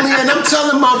 Exactly, and I'm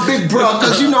telling my big bro,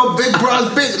 because big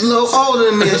bro's a little older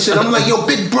than me and shit. I'm like, yo,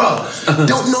 big bro,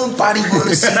 don't nobody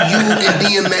want to see you and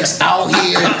DMX out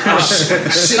here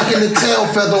shaking the tail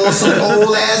feather on some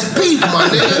old ass beef,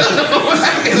 my nigga.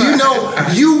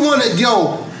 You want to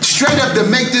straight up to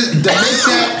make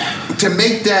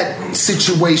that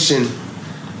situation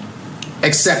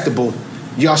acceptable,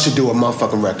 y'all should do a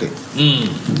motherfucking record.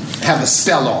 Have a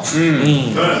spell off. Oh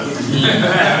yeah,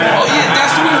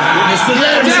 that's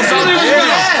what it was.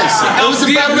 It was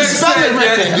about the spelling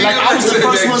record. Like I was the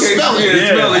first one spelling.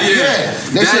 Yeah.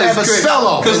 They should have a spell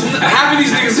off. Because half of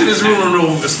these niggas in this room don't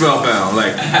know spellbound.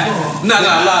 Like,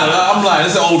 I'm lying.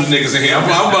 There's some older niggas in here.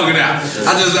 I'm bugging out. I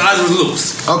was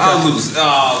loose. Okay. I was loose.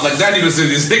 Like 90% of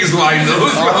these niggas lying though.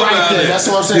 Right there. That's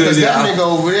what I'm saying. Because that nigga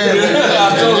over there,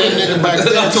 I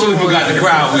totally forgot the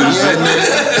crowd we was in.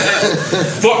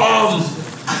 But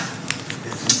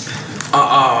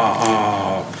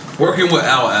working with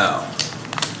LL.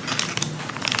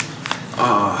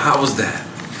 How was that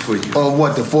for you? Oh,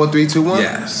 what, the 4, 3, 2, 1?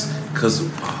 Yes, because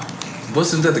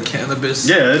wasn't that the cannabis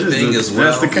thing as well?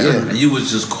 That's the cannabis. And you was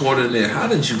just caught in there. How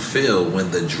did you feel when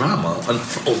the drama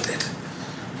unfolded?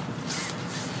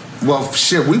 Well,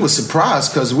 shit, we were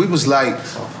surprised because we was like,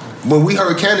 when we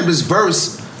heard Cannabis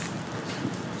verse,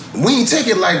 we didn't take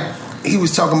it like he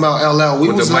was talking about LL. We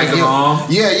With was the like, mic on?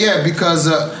 yeah, because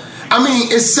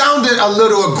it sounded a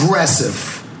little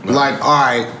aggressive. Right. Like, all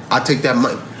right, I'll take that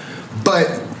money.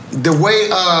 But the way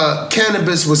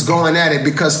Cannabis was going at it,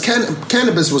 because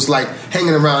Cannabis was like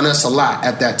hanging around us a lot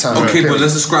at that time. Okay, but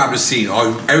let's describe the scene.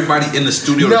 Are everybody in the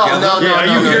studio together? Are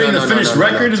you hearing the finished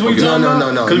record? Is what you're talking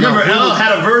about? No. Because remember, LL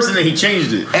had a verse and then he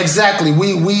changed it. Exactly.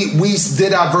 We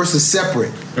did our verses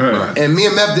separate, right. And me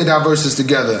and Meth did our verses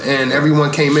together, and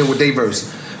everyone came in with their verse.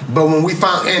 But when we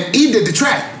found, and E did the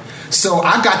track. So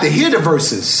I got to hear the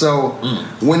verses. So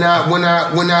when I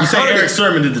you say Eric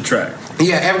Sermon did the track.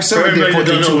 Yeah, Eric Sermon did 4,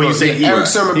 3, 2, 1. Eric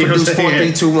Sermon produced 4,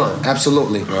 3, 2, 1.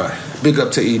 Absolutely. Right. Big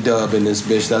up to E-Dub and this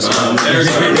bitch. That's what I'm Eric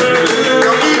saying. Yo,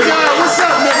 E-Dub, what's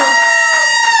up, nigga?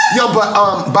 Yo, but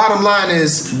bottom line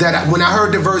is that when I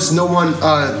heard the verse, no one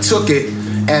took it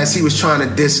as he was trying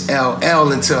to diss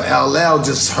LL until LL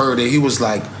just heard it. He was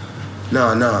like,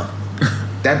 nah,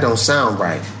 that don't sound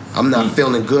right. I'm not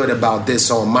feeling good about this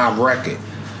on my record.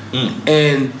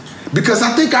 And because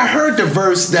I think I heard the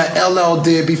verse that LL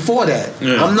did before that.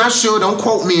 I'm not sure, don't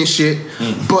quote me and shit,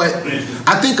 but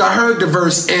I think I heard the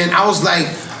verse and I was like,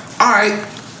 all right,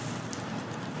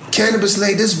 Cannabis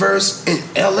laid this verse and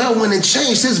LL went and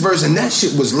changed his verse and that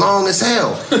shit was long as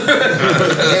hell.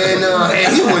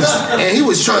 and he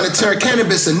was trying to tear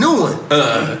Cannabis a new one.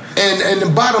 And the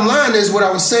bottom line is, what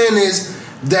I was saying is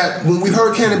that when we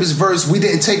heard Cannabis verse, we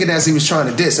didn't take it as he was trying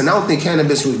to diss. And I don't think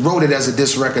Cannabis wrote it as a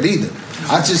diss record either.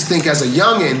 I just think as a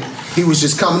youngin', he was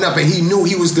just coming up and he knew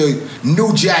he was the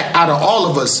new jack out of all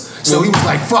of us. So he was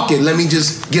like, fuck it, let me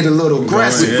just get a little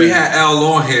aggressive. We had L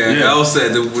on here. L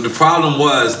said the problem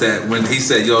was that when he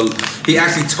said, yo, he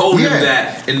actually told him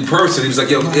that in person. He was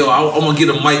like, yo, I'm gonna get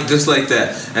a mic just like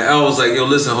that. And L was like, yo,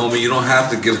 listen, homie, you don't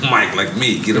have to get a mic like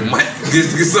me. Get a mic, get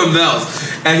something else.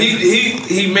 And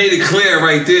he made it clear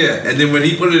right there. And then when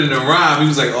he put it in the rhyme, he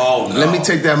was like, oh no. Let me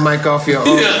take that mic off your own.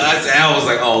 Al was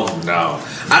like, oh no.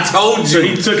 I told you. So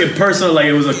he took it personal, like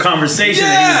it was a conversation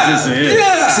that he was dissing him.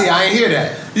 See, I ain't hear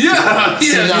that. See,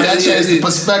 now that changed the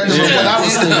perspective of what I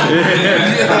was thinking.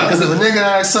 Because if a nigga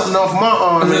had something off my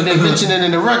arm and they mentioned it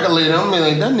in the record later, I'm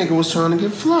like, that nigga was trying to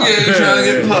get fly. Yeah, he trying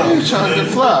to get fly. He was trying to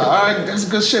get fly. All right, that's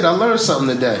good shit. I learned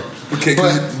something today. Okay,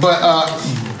 but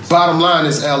bottom line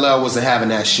is LL wasn't having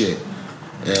that shit.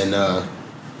 And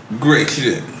great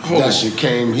shit. That shit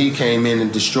he came in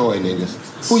and destroyed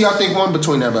niggas. Who y'all think won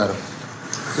between that battle?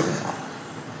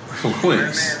 From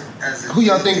Queens. Who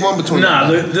y'all think won between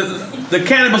the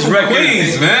Cannabis record?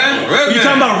 Queens, man. You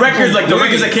talking about records like the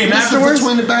records that came afterwards?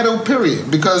 Between the battle period,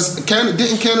 because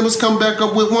didn't Cannabis come back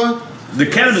up with one? The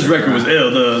Cannabis record was ill.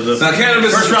 The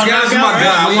Cannabis first round Cannabis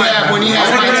knockout, my guy. When he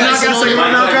had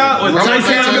knockout with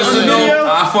Tyson on the video.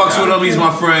 I fucks with him. He's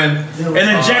my friend. And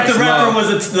then Jack the Rapper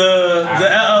was the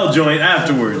LL joint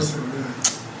afterwards.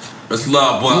 It's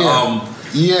love, but I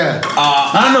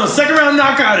don't know. Second round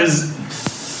knockout is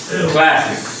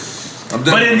classic.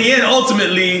 But in the end,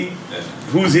 ultimately,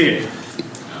 who's here?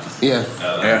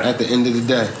 At the end of the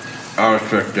day, I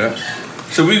respect that.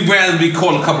 So we randomly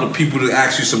call a couple of people to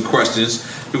ask you some questions.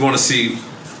 We want to see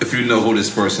if you know who this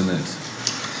person is.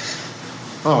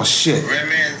 Oh shit!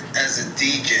 Redman as a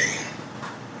DJ.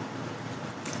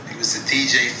 He was a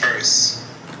DJ first.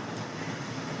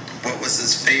 What was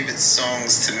his favorite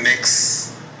songs to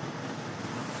mix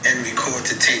and record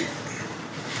to tape?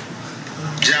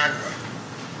 Genre.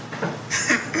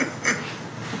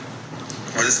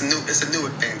 Well, it's a newer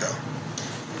thing though.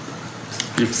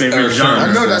 Your favorite genre?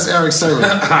 I know that's Eric Sermon.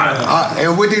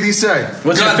 And what did he say?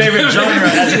 What's your favorite genre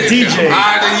as a DJ?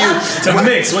 To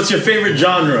mix. What's your favorite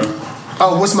genre?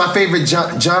 Oh, what's my favorite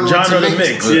genre to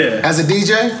mix? Yeah. As a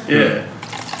DJ? Yeah.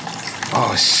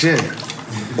 Oh shit.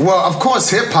 Well, of course,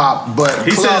 hip hop, but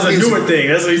he said it's a newer thing.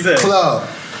 That's what he said. Club.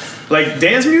 Like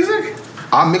dance music?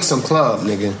 I'll mix some club,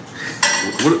 nigga.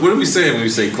 What are we saying when we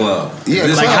say club? Yeah,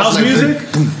 like house music?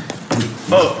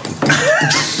 Oh.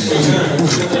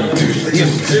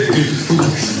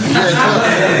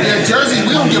 Yeah, Jersey,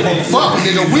 we don't give a fuck,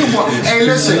 nigga. Hey,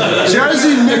 listen,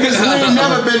 Jersey niggas, we ain't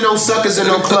never been no suckers in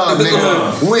no club,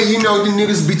 nigga. The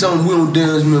niggas be talking, we don't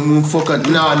dance, man, we don't fuck up.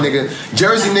 Nah, nigga.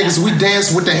 Jersey niggas, we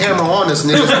dance with the hammer on us,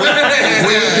 niggas.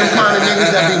 We ain't them kind of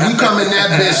niggas that we come in that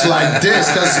bitch like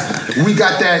this, cause we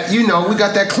got that, we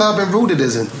got that club and rooted in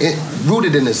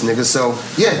this, nigga. So,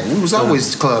 yeah, we was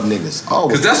always club niggas.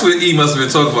 Always. Because that's what E must have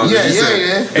been talking about. Yeah.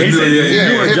 He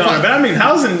said newer genre. But I mean,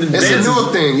 housing it's a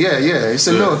newer thing. Yeah. It's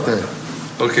a newer thing.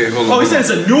 Okay, hold on. Oh, he said it's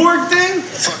a newer thing?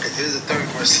 Fuck it. Here's the third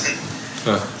question.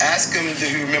 Ask him, do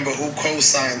you remember who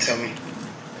co-signed him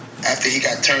after he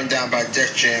got turned down by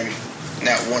Def Jam,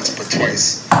 not once but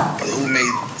twice, but who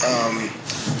made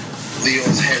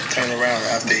Leo's head turn around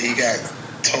after he got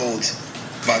told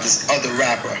by this other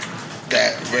rapper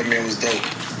that Redman was dope?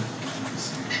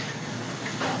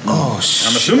 Oh shit!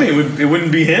 I'm assuming it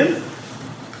wouldn't be him.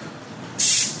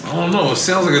 I don't know. It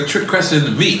sounds like a trick question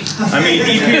to me. I mean,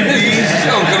 EPMD.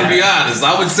 I'm gonna be honest.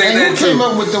 I would say that who came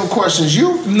up with them questions?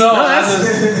 You? No,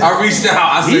 I reached out.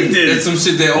 I said that's some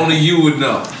shit that only you would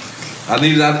know.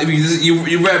 You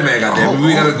Redman, goddamn.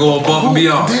 We gotta go above and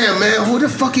beyond. Damn, man. Who the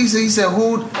fuck he said?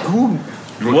 Who?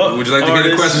 What? Would you like to get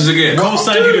the questions again?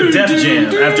 Co-signed you to Def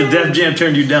Jam after Def Jam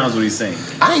turned you down is what he's saying.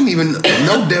 I ain't even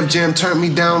know Def Jam turned me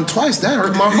down twice. That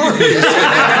hurt my heart.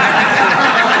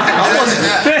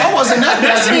 I wasn't that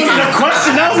bad. That wasn't a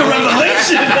question. That was a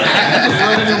revelation.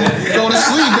 Go to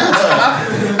sleep.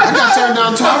 I got turned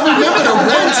down twice. I remember the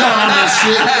one time and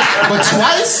shit, but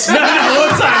twice? No,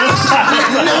 one time.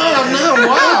 No,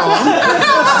 wow.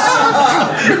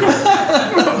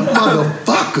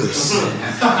 Motherfuckers.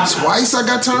 Twice I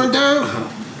got turned down?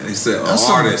 He said, That's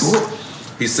an artist. some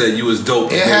He said you was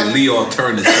dope. And then Leo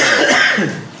turned his head.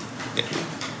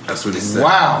 That's what he said.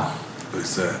 Wow. What he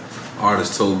said.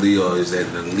 Artist told Leo is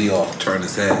that then Leo turned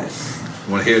his head.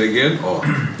 Want to hear it again? Or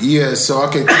Yeah, so I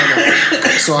can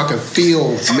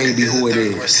feel maybe who it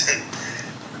is.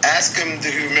 Ask him, do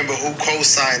you remember who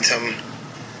co-signed him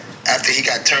after he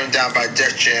got turned down by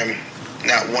Def Jam?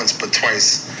 Not once, but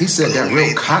twice. He said that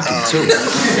real cocky too.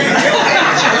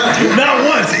 Not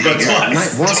once, but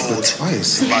twice. Not once, but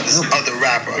twice. About this other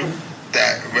rapper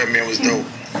that Redman was dope.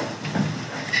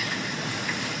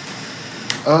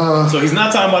 So he's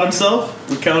not talking about himself?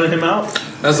 We counted him out?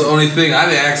 that's the only thing. I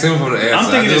didn't ask him for the answer. I'm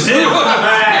thinking it's him.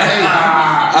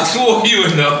 I swore you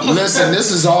would know. Listen,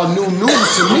 this is all new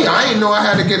news to me. I didn't know I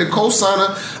had to get a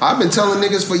cosigner. I've been telling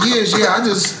niggas for years, I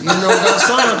just, got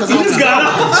signed because I was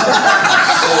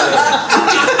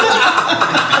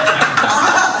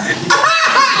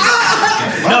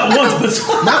Not once, but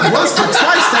twice. Not once, but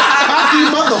twice. That cocky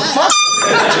motherfucker.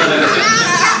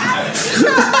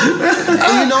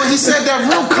 And he said that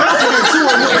real confident too.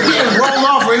 And it didn't roll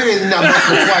off or anything. Not once,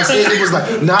 but twice. It was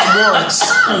like, not once,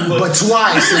 but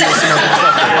twice in this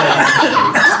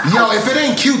motherfucker. Yo, if it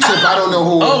ain't Q-Tip, I don't know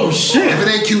who. Oh, shit. If it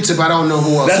ain't Q-Tip, I don't know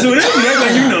who else. That's who it is. That's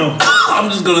what you know. I'm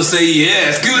just going to say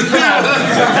yes.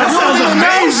 That sounds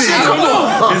amazing. Come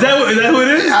on. Is that who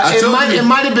it is? It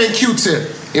might have been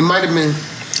Q-Tip. It might have been.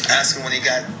 Ask him when he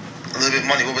got a little bit of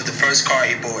money, what was the first car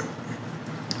he bought?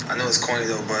 I know it's corny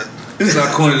though, but It's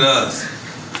not corny to us.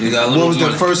 You got a little What was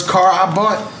money. the first car I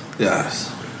bought? Yes.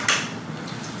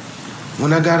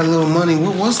 When I got a little money,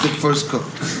 what was the first car I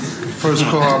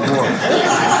bought?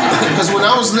 Because when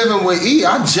I was living with E,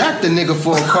 I jacked a nigga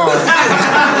for a car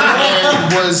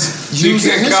and was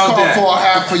using his car for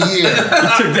half a year. You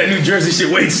took that New Jersey shit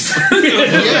way too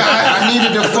I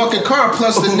needed a fucking car.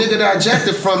 Plus the nigga that I jacked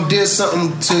it from did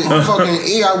something to fucking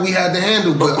E we had to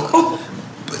handle.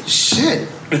 But shit.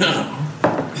 It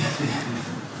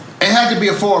had to be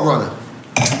a 4Runner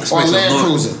or a Land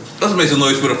Cruiser. Let's make some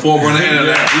noise for the 4Runner and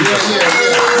that.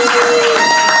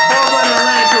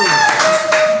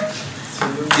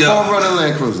 Yeah. 4Runner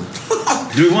Land Cruiser.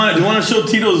 Do you want to show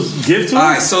Tito's gift to us? All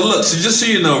right, so look, just so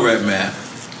you know, Red Man,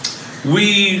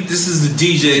 this is the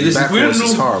DJ. This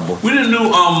is horrible. We didn't know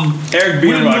Eric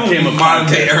B. and Rakim. Modern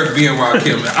day Eric B. and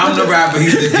Rakim. I'm the rapper.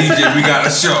 He's the DJ. We got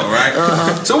a show, right?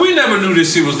 So we never knew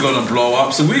this shit was gonna blow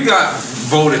up. So we got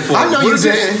voted for. I know you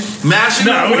didn't.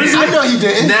 National. What is it? I know you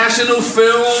didn't. National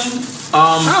Film.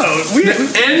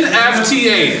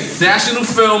 NFTA, National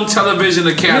Film Television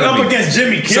Academy. We're up against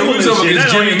Jimmy Kimmel. So we're up against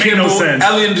Jimmy Kimmel,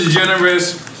 Ellen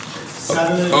DeGeneres,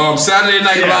 Saturday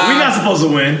Night Live. We're not supposed to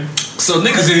win. So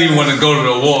niggas didn't even want to go to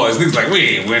the awards. Niggas like, we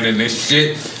ain't winning this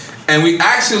shit. And we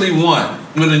actually won.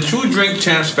 But in true Drink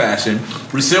Champs fashion,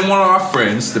 we sent one of our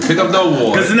friends to pick up the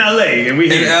award. Because in LA, and we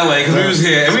here. In LA, because we was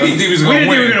here, and we didn't think we was going to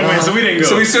win. We didn't think we were going to win, so we didn't go.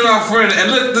 So we sent our friend,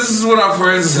 and look, this is what our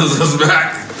friend sends us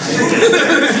back.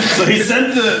 So he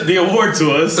sent the award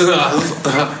to us.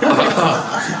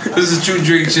 This is true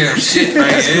Drink Champs shit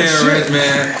right here, right,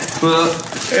 man. Look,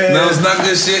 no, it's not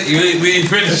good shit. We ain't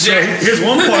finished yet. Here's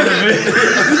one part of it.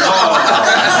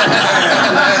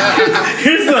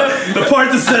 Here's the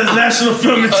part that says National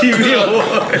Film and TV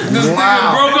Award. This nigga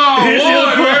broke our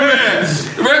award,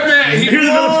 Redman. Here's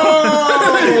another part.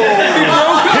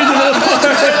 Here's another part.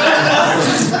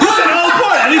 He said all the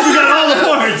part. At least we got all the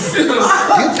parts. Get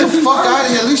the fuck out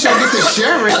of here. At least y'all get to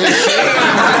share it and shit.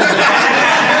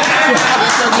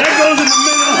 That goes in the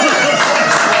middle.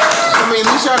 I mean,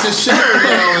 at least y'all can share it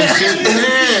now and shit.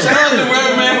 Damn. Shout out to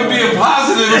Redman for being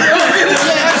positive.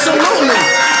 Yeah, absolutely.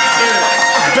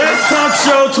 Best Talk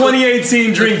Show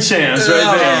 2018 Drink Champs right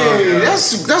there. Hey,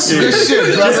 that's good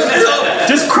shit, brother.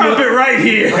 Just crop it right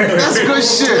here. That's good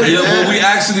shit. Yeah, but we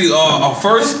actually our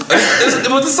first.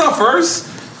 Was this our first?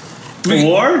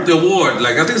 Award? The award.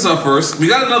 Like, I think it's our first. We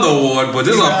got another award, but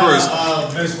this is our first.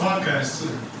 Best podcast too.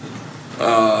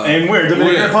 And where?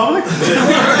 Dominican Republic?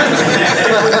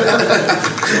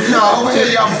 No, over here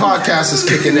y'all podcast is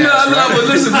kicking ass. No, but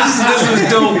listen, this was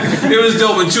dope. It was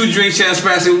dope. With True Drink Champs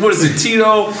fashion. What is it?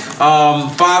 Tito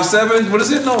 57. What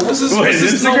is it? No, what's this? What's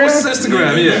his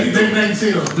Instagram? Yeah. Nickname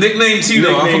Tito. Nickname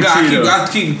Tito. I forgot. Tito. I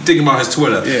keep thinking about his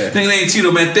Twitter. Yeah. Nickname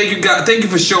Tito, man. Thank you, God. Thank you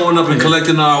for showing up and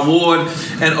collecting our award,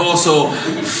 and also,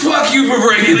 fuck you for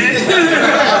breaking it.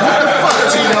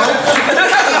 Fuck Tito.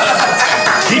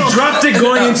 He dropped it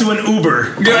going into an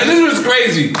Uber. Yeah, this was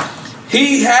crazy.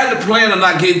 He had the plan of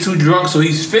not getting too drunk, so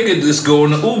he figured this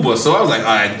going to Uber. So I was like,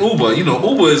 all right, Uber. You know,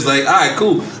 Uber is like, all right,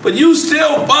 cool. But you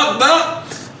still fucked up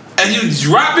and you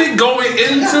drop it going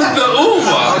into the Uber.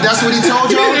 Oh, that's what he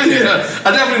told you? Yeah,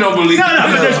 I definitely don't believe No,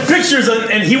 but there's pictures of,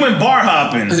 and he went bar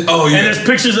hopping. Oh, yeah. And there's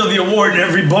pictures of the award in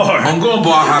every bar. I'm going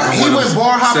bar hopping. He went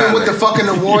bar hopping with the fucking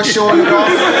award showing it off.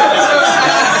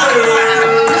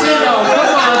 Tino,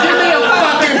 come on, give me a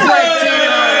fucking break,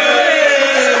 Tino.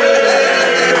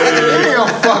 Give me a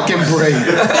fucking break.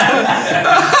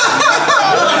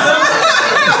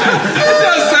 It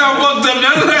does sound fucked up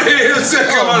now that I hear him say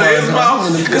come out of his mouth.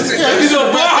 You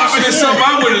know, bar hopping is something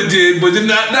I would have did, but then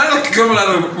not coming out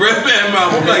of Redman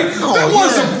mouth. I'm like, that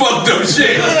was some fucked up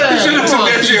shit. You should have took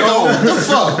that shit home. What the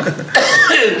fuck?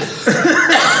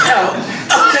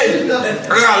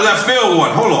 I got a left field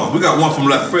one. Hold on. We got one from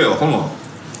left field. Hold on.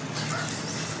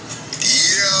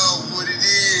 What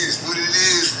it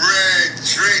is, Red,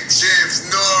 Drake, Champs,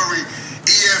 Nori,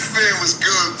 EFN was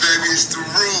good, baby. It's the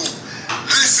rule.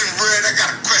 Listen, Red, I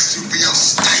got a question for your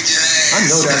stinking ass. I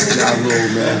know that's Ja Rule,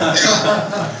 man. Yo,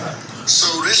 so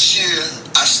this year,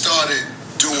 I started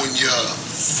doing your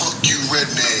fuck you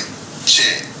Redman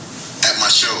chant at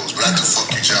my shows, but I do fuck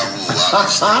you Ja Rule,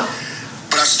 obviously.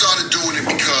 But I started doing it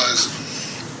because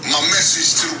my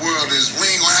message to the world is we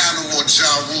ain't gonna have no more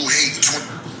Ja Rule hating.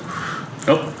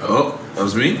 Oh, that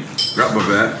was me. Drop my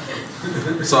bad.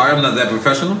 Sorry, I'm not that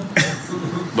professional,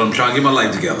 but I'm trying to get my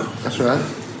life together. That's right.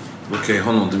 Okay,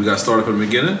 hold on. Do we got to start from the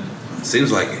beginning?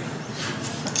 Seems like it.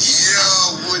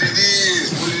 What it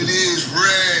is,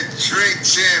 Red, Drake,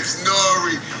 Champs,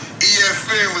 Nori,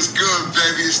 EFN was good,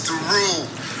 baby. It's the rule.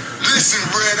 Listen,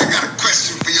 Red, I got a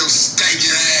question for your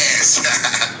stinking ass.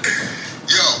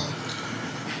 Yo,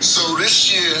 so this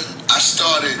year I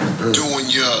started doing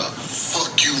your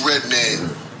fuck you Redman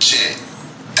chant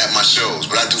at my shows,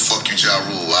 but I do fuck you Ja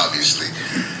Rule, obviously.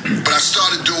 But I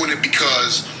started doing it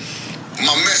because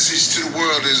my message to the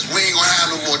world is we ain't gonna have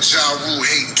no more Ja Rule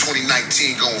hating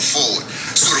 2019 going forward.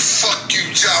 So the fuck you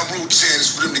Ja Rule chant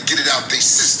is for them to get it out their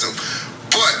system.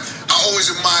 But I always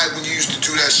admired when you used to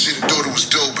do that shit and thought it was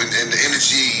dope, and the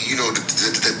energy, you know, the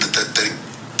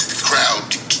crowd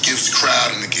gives the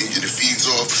crowd and it feeds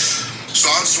off.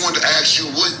 So I just wanted to ask you,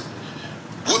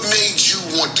 what made you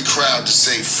want the crowd to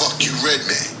say fuck you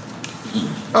Redman?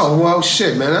 Oh, well,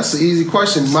 shit, man. That's an easy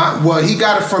question. Well, he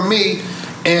got it from me.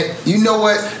 And you know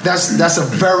what? That's a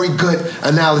very good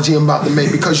analogy I'm about to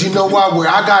make, because you know why? Where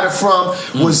I got it from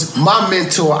was my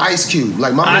mentor, Ice Cube.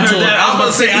 Like my mentor. I was about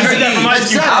to say, I heard that from Ice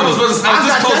Cube. I was just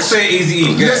supposed to say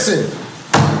Eazy-E. Listen.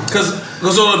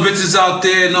 Because all the bitches out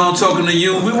there, no, I'm talking to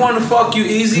you. We want to fuck you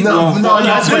easy. No, it's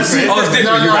different. Oh, it's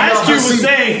different. Ice Cube was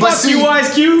saying, "Fuck you,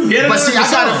 Ice Cube." But see, I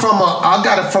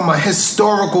got it from a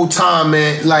historical time,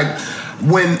 man. Like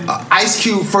when Ice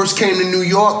Cube first came to New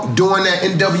York doing that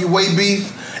NWA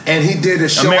beef. And he did a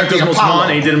show America's at the Most Apollo.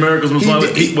 Wanted. He did America's Most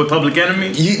Wanted with Public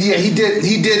Enemy. He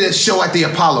did a show at the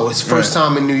Apollo. His first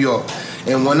time in New York.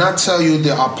 And when I tell you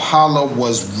the Apollo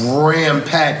was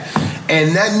ram-packed,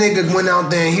 and that nigga went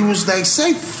out there and he was like,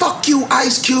 say fuck you,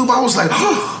 Ice Cube. I was like,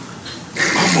 oh,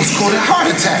 I almost caught a heart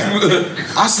attack.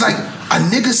 I was like, a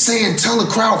nigga saying tell the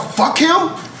crowd fuck him?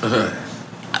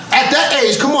 At that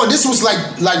age, come on, this was like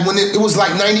when it was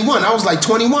like 91. I was like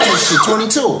 21 and shit,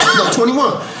 22. No,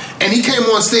 21. And he came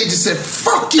on stage and said,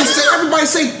 fuck you. Everybody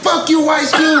say, fuck you,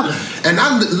 Ice Cube. And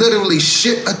I literally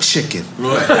shit a chicken.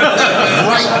 Right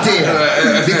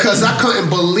there. Because I couldn't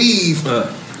believe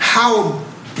how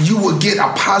you would get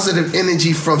a positive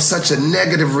energy from such a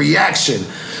negative reaction.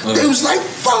 They was like,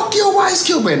 fuck you, Ice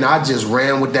Cube. And I just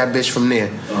ran with that bitch from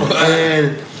there.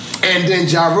 And then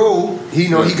Ja Rule, he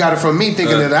got it from me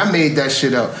thinking that I made that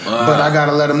shit up. But I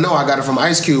gotta let him know I got it from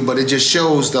Ice Cube. But it just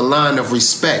shows the line of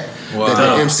respect that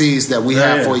the MCs that we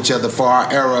have for each other, for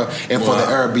our era, and for the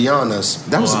era beyond us.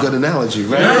 That was a good analogy,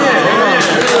 right?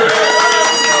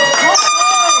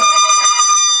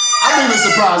 I'm even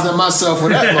surprised at myself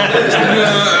with that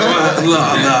motherfucker.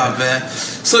 Nah, man.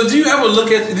 So do you ever look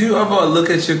at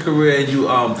your career and you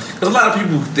because a lot of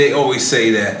people, they always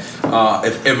say that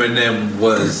if Eminem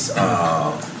was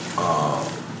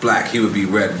black, he would be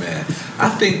Redman. I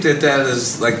think that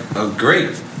is like a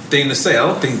great thing to say. I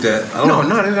don't think that. No,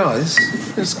 not at all. It's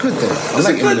a good thing. I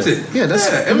like Eminem. Thing. Yeah, that's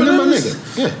Eminem, my nigga.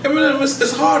 Yeah, Eminem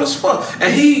is hard as fuck,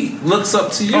 and he looks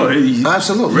up to you. Oh,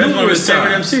 absolutely. Redman was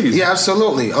taking MCs. Yeah,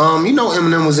 absolutely. You know,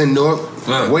 Eminem was in Newark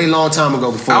way long time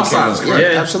ago before outside. He came out.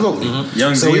 Yeah, absolutely. Mm-hmm.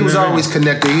 Young so he was always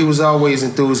connected. He was always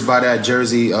enthused by that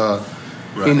Jersey,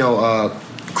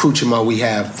 accoutrement we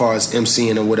have as far as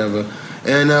MCing or whatever.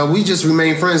 And we just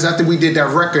remained friends after we did that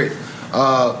record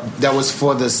that was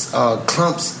for this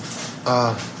Clump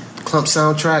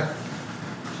soundtrack.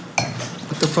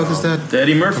 What the fuck is that? The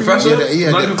Eddie Murphy? Professor?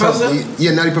 Nutty Professor?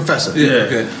 Yeah, Nutty Professor. Yeah,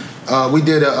 okay. We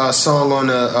did a song on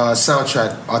the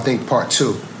soundtrack, I think part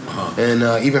 2. And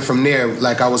even from there,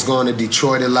 like I was going to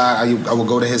Detroit a lot. I would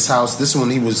go to his house. This one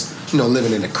he was,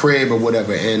 living in a crib or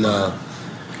whatever. And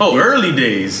early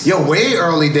days. Yo, way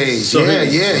early days. So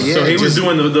yeah. So he was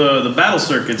doing the battle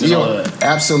circuits and all that.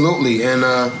 Absolutely. And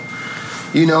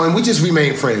and we just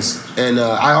remained friends. And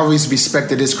I always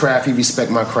respected his craft. He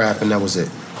respected my craft, and that was it.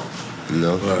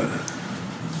 Right.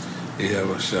 He have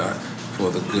a shot for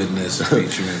the goodness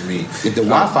featuring me. If the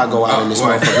Wi-Fi go out in this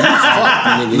motherfucker, fuck,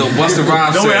 nigga. No, Busta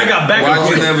Rhymes Don't said, worry, I got backup. why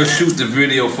you never shoot the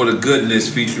video for the goodness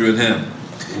featuring him?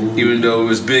 Even though it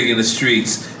was big in the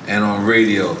streets and on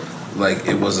radio, like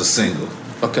it was a single.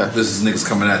 Okay. This is niggas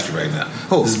coming at you right now.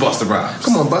 Who? This is Busta Rhymes.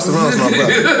 Come on, Busta Rhymes, my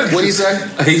brother. What'd he say?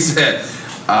 He said,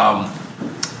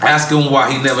 ask him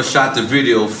why he never shot the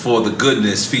video for the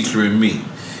goodness featuring me.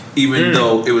 Even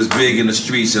though it was big in the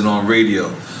streets and on radio,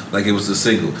 like it was a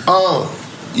single.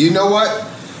 You know what?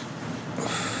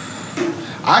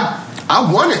 I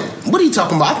wanted. What are you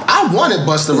talking about? I wanted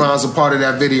Busta Rhymes a part of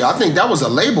that video. I think that was a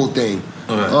label thing.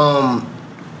 Right.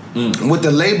 With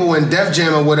the label and Def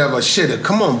Jam or whatever. Shit,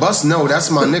 come on, Bust. No, that's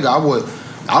my nigga.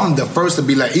 I'm the first to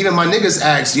be like. Even my niggas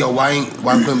asked, yo, why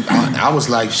couldn't I was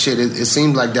like, shit. It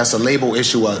seems like that's a label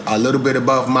issue, a little bit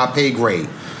above my pay grade.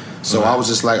 So I was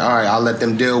just like, all right, I'll let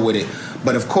them deal with it.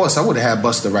 But of course, I would have had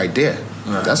Busta right there.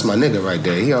 Right. That's my nigga right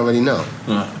there. He already know.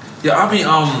 Right. Yeah, I mean,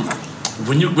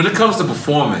 when it comes to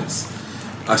performance,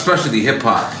 especially hip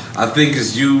hop, I think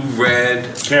it's you,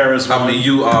 Red, KRS.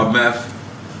 You, Meth,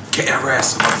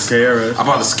 KRS. I'm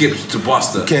about to skip to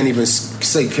Busta. You can't even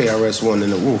say KRS-One in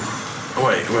the woof.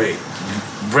 Wait.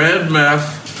 Red,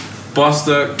 Meth,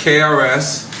 Busta,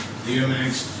 KRS,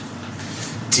 DMX.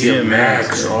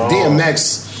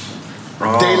 DMX.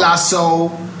 De La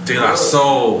Soul. De La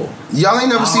Soul. Y'all ain't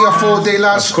never see a full De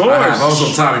La Soul? Of course. I was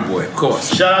on Tommy Boy, of course.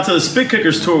 Shout out to the Spit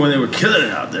Kickers tour when they were killing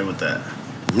it out there with that.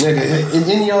 Nigga,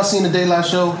 any of y'all seen the De La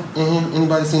show in here?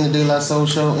 Anybody seen the De La Soul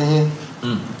show in here?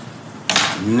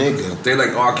 Nigga. They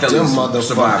like R. Kelly. Them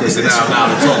motherfuckers.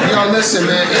 Yo, listen,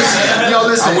 man.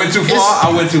 Listen. I went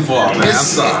too far, man. I'm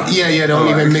sorry. Yeah, don't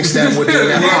even mix that with the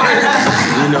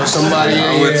pot. Somebody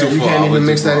you can't even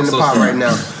mix that in the pot right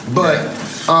now. But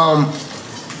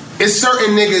it's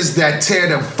certain niggas that tear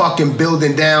the fucking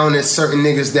building down and certain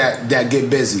niggas that get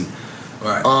busy.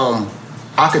 Right.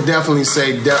 I could definitely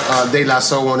say De La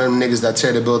Soul, one of them niggas that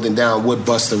tear the building down with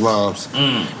Busta Rhymes.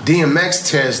 DMX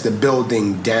tears the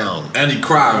building down. And he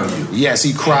cried on you. Yes,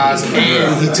 he cries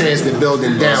and he tears the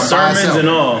building down. Sermons and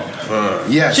all.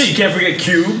 Yes. Shit, you can't forget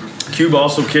Cube. Cube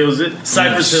also kills it.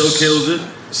 Cypress Hill kills it.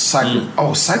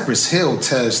 Cypress Hill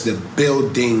tears the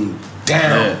building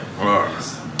down.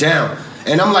 Down.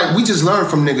 And I'm like, we just learn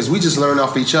from niggas. We just learn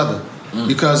off each other.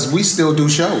 Because we still do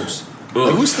shows.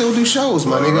 Like, we still do shows,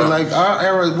 my nigga. Like, our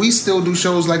era, we still do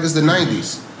shows like it's the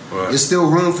 90s. There's still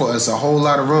room for us, a whole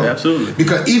lot of room. Absolutely.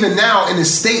 Because even now in the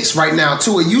States right now,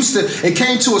 too, it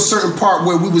came to a certain part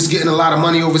where we was getting a lot of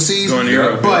money overseas. Going to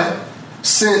Europe. But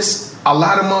since a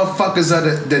lot of motherfuckers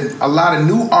a lot of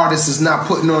new artists is not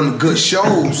putting on good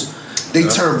shows, they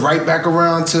turn right back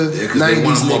around to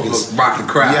 90s niggas. Rocking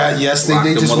crowd. Yeah, yes,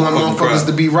 they just want motherfuckers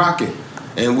to be rocking.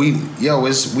 And we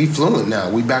fluent now.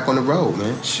 We back on the road,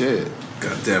 man. Shit.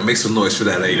 Goddamn, make some noise for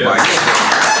that, everybody.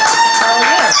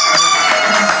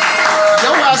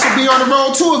 Your ass would be on the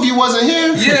road too if you wasn't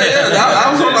here. Yeah.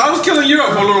 I was killing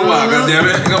Europe for a little while,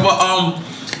 goddammit. But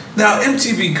now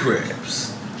MTV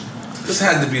Cribs. This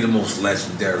had to be the most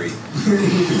legendary.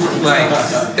 Like,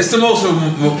 it's the most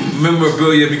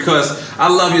memorabilia because I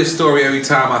love your story every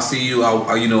time I see you.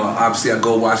 Obviously I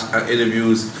go watch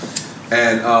interviews,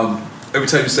 and every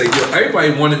time you say, yo,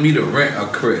 everybody wanted me to rent a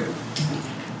crib.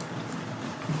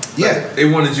 Yeah, they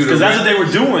wanted you to. Because that's what they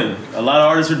were doing. A lot of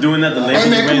artists were doing that. Hey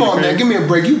man, come on, man, give me a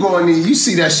break. You go in there, you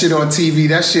see that shit on TV.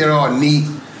 That shit all neat.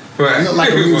 Right. Look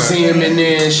like a museum in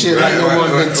there and shit. Like no one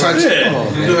been touched. Come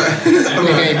on, man.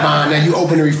 Nigga ain't buying that. You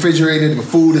open the refrigerator, the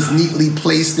food is neatly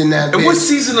placed in that. And what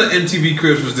season of MTV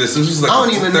Cribs was this? This was like I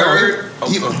don't even third?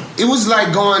 know. It was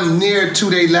like going near to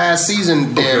their last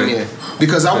season, damn near.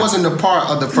 Because I wasn't a part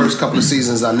of the first couple of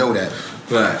seasons. I know that.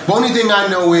 Right. The only thing I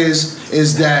know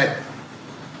is that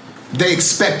they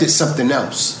expected something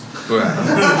else. Right.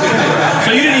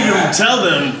 So you didn't even tell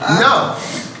them? No.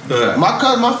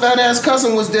 My fat ass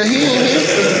cousin was there.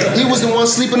 He was the one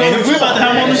sleeping on the floor. We're about to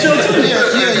have him on the show too.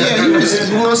 Yeah. He was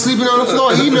the one sleeping on the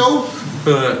floor. He knew.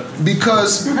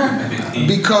 Because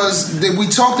we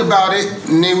talked about it,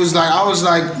 and they was like, I was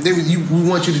like, we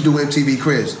want you to do MTV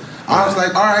Cribs. I was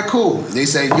like, all right, cool. They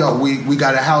say, yo, we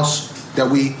got a house that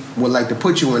we would like to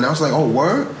put you in. I was like, oh,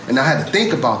 word? And I had to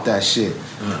think about that shit.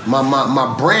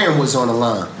 My brand was on the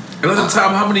line. And at the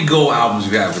time, how many gold albums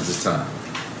you have at the time?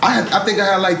 I think I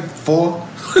had like 4.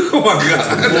 Oh my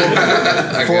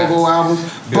God. 4 gold albums.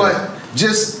 But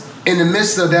just in the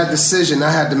midst of that decision, I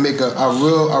had to make a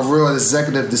real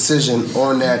executive decision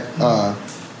on that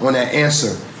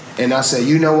answer. And I said,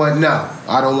 you know what? No,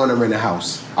 I don't want to rent a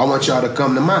house. I want y'all to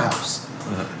come to my house.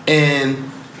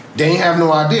 And they ain't have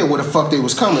no idea where the fuck they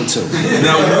was coming to.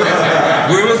 Now,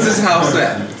 where was this house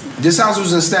at? This house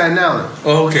was in Staten Island.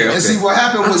 Oh, okay. And see, what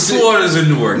happened was... Florida's in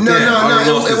Newark. No.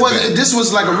 It wasn't. This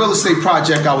was like a real estate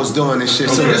project I was doing and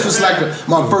shit. So this was like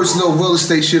my first little real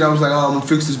estate shit. I was like, oh, I'm going to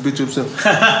fix this bitch up.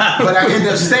 But I ended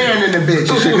up staying in the bitch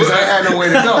and shit because I had nowhere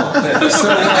to go.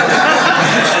 So,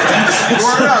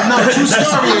 word up. No, true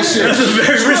story and shit. It's a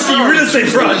very risky real estate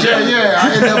project. Yeah.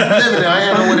 I ended up living there. I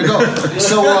had nowhere to go.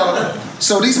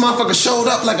 So these motherfuckers showed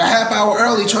up like a half hour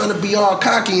early trying to be all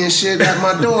cocky and shit at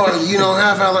my door,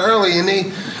 half hour early. And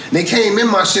they came in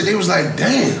my shit. They was like,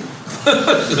 damn,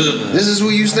 this is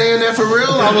where you staying at for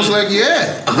real? I was like,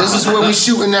 yeah, this is where we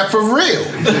shooting at for real.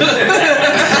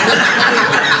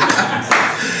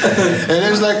 And it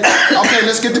was like, okay,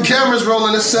 let's get the cameras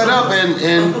rolling, let's set up.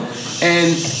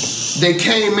 And they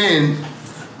came in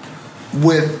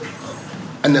with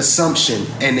an assumption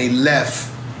and they left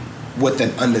with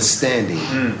an understanding,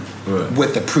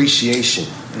 with appreciation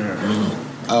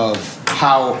of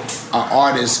how an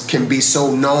artist can be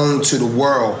so known to the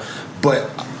world, but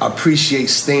appreciate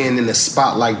staying in a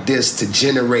spot like this to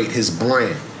generate his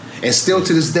brand. And still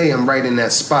to this day, I'm right in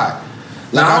that spot.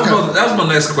 Like that was my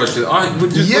next question.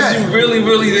 Was you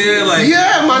really there? Like,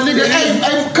 yeah, my nigga. Hey,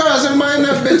 cuz, am I in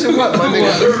that bitch or what, my nigga?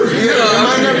 Am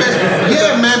I in that bitch?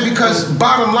 Yeah, man, because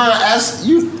bottom line,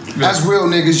 as real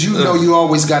niggas, you know you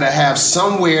always gotta have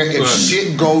somewhere if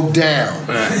shit go down.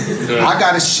 I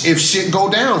got a if shit go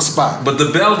down spot. But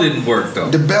the bell didn't work though.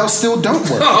 The bell still don't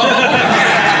work.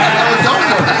 It don't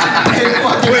work. It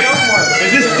fucking don't work.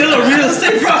 Is this still a real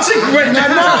estate project right now?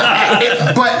 No.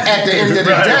 But at the end of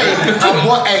the day,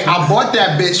 I bought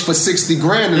that bitch for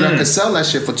 $60,000 and I could sell that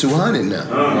shit for $200 now.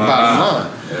 Bottom line.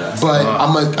 But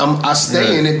I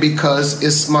stay in it because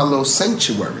it's my little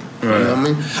sanctuary. You know what I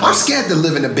mean? I'm scared to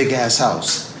live in a big ass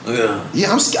house.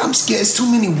 Yeah, I'm scared. It's too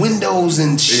many windows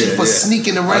and shit for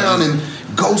sneaking around and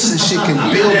ghosts and shit can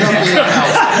build up in the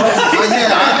house.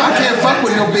 I can't fuck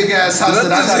with no big ass house that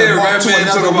I gotta walk to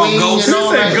another wing and all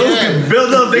that. Ghosts can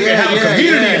build up. They can have a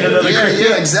community in another community.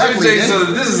 Yeah, exactly. So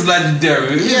this is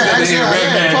legendary. Yeah, I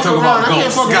can't fuck around. I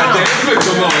can't fuck around.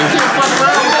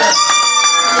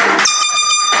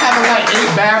 Having like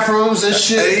 8 bathrooms and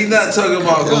shit. He's not talking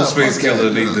about Ghostface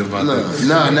Killer or anything about that.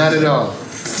 No, not at all.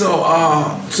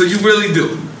 So you really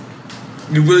do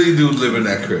live in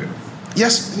that crib.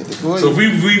 Yes. So if we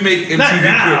remake MTV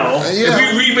Crib, if we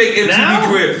remake MTV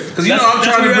Crib, because I'm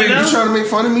trying to bring. You trying to make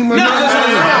fun of me, my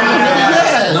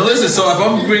nigga? No, listen. So if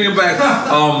I'm bringing back,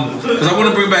 because I want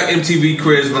to bring back MTV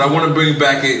Cribs, but I want to bring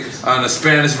back it on a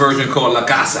Spanish version called La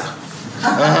Casa.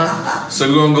 So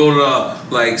we're gonna go to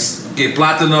get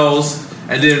Platinos.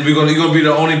 And then you're gonna be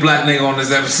the only black nigga on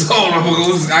this episode.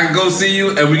 I can go see you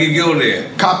and we can go there.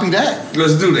 Copy that.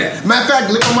 Let's do that. Matter of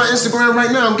fact, look on my Instagram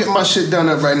right now. I'm getting my shit done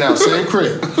up right now. Same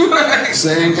crib.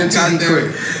 Same MTV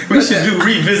crib. We should do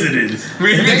Revisited.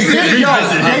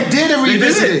 They did a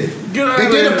Revisited. They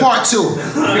did a part 2.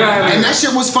 And that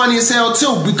shit was funny as hell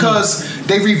too because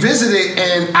they revisited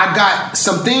and I got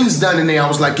some things done in there. I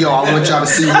was like, yo, I want y'all to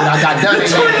see what I got done in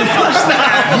there.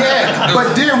 Yeah,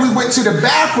 but then we went to the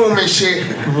bathroom and shit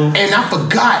and I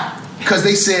forgot because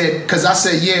I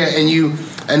said yeah and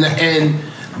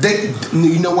they,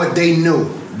 you know what, they knew.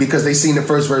 Because they seen the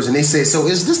first version. They said, so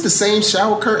is this the same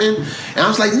shower curtain? And I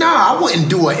was like, nah, I wouldn't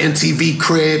do an MTV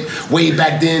crib way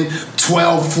back then,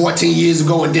 12, 14 years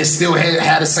ago, and then still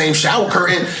had the same shower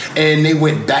curtain. And they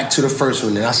went back to the first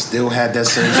one, and I still had that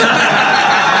same shower curtain.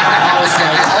 I was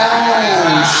like,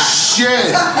 oh,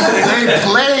 shit. They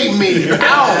played me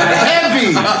out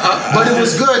heavy. But it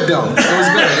was good, though. It was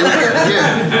good.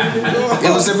 Yeah.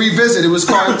 It was a revisit. It was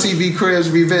called MTV Cribs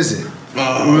Revisit.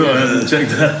 Oh, check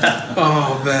that out.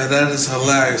 Oh man, that is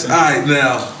hilarious. Alright,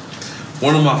 now,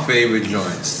 one of my favorite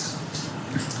joints.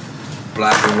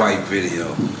 Black and white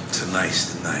video.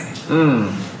 Tonight's the night.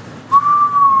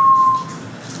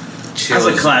 That's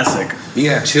a classic.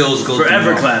 Yeah. Chills go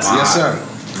forever classic. Yes, sir.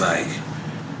 Like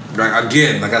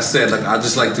again, like I said, like I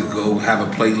just like to go have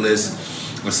a playlist.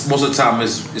 Most of the time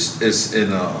it's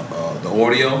in the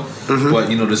audio. But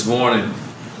this morning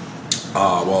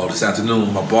this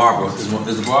afternoon, my barber, is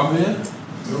the barber here?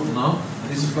 No?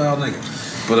 He's a foul nigga.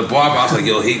 But the barber, I was like,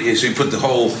 yo, he put the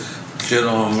whole shit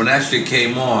on. When that shit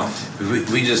came on, he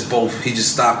just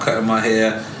stopped cutting my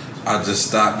hair. I just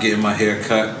stopped getting my hair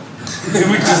cut.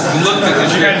 We just looked at the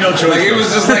shit. You had no choice. Like it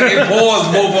was just like it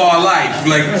paused both our life.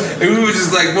 Like and we were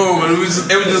just like boom. And it was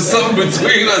just something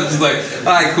between us. Just like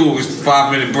all right, cool. It's a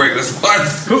 5-minute break. Let's watch.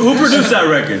 Who produced that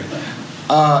record?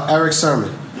 Eric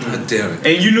Sermon. God damn it.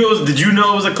 And you knew? Did you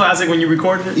know it was a classic when you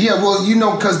recorded it? Yeah, well,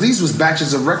 because these was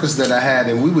batches of records that I had,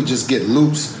 and we would just get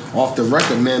loops off the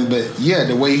record, man. But yeah,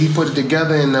 the way he put it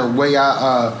together and the way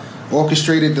I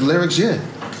orchestrated the lyrics, yeah.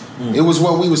 It was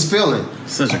what we was feeling.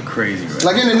 Such a crazy record.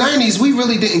 Like in the 90s, we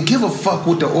really didn't give a fuck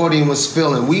what the audience was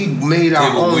feeling. We made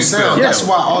our own sound. Yeah. That's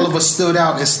why all of us stood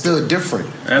out and stood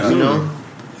different. Absolutely. You know?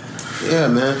 Yeah,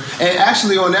 man. And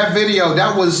actually on that video,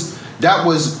 that was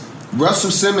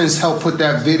Russell Simmons helped put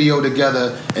that video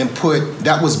together and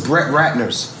that was Brett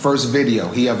Ratner's first video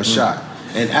he ever shot.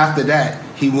 And after that,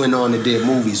 he went on and did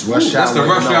movies. Rush Hour. That's the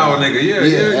Rush Hour nigga.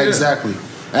 Yeah, exactly.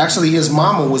 Actually, his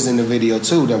mama was in the video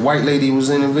too. That white lady was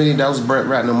in the video. That was Brett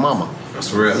Ratner's mama.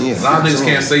 That's real. Yeah, a lot of niggas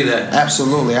can't say that.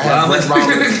 Absolutely. I had Brett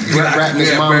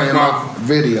Ratner's mama in my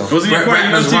video. Was he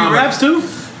recording those TV raps too?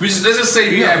 Let's just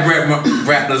say you had Brett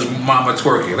Ratner's mama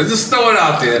twerking. Let's just throw it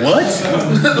out there. What?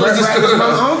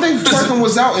 I don't think twerking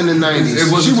was out in the 90s.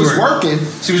 She was working.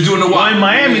 She was doing the Well, in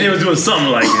Miami, they was doing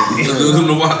something like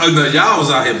it. Y'all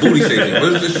was out here booty shaking.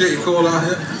 What's this shit called out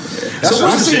here? That's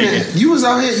what I seen it. You was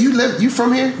out here. You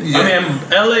from here? Yeah. I mean,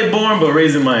 I'm LA born, but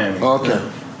raised in Miami. Okay.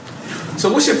 So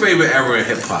what's your favorite era in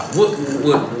hip hop?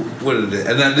 What is it?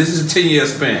 And then this is a 10-year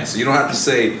span, so you don't have to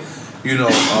say, you know,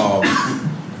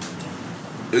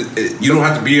 you don't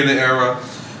have to be in the era.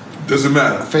 Doesn't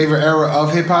matter. Favorite era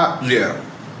of hip hop? Yeah.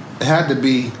 It had to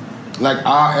be like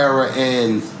our era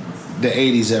and the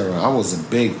 80s era. I was a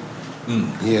big,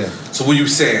 yeah. So what you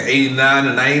saying, 89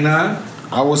 to 99?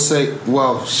 I would say,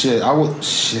 well, Run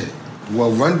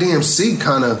DMC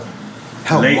kind of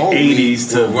helped late mold 80s me.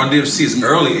 to Run DMC is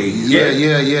early 80s.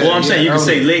 Yeah. Well, I'm saying you could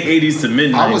say late 80s to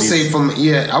mid 90s. I would say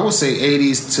I would say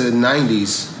 80s to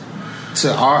 90s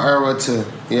to our era to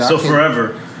So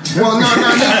forever. Well, no.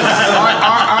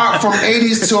 Our from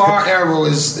 80s to our era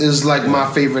is like my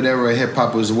favorite era of hip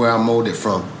hop is where I molded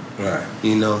from. Right.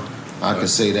 You know, I could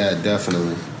say that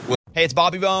definitely. Hey, it's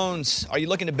Bobby Bones. Are you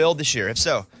looking to build this year? If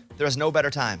so, there is no better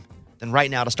time than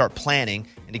right now to start planning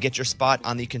and to get your spot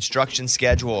on the construction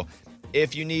schedule.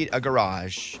 If you need a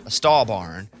garage, a stall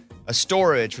barn, a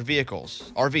storage for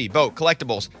vehicles, RV, boat,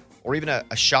 collectibles, or even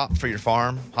a shop for your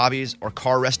farm, hobbies, or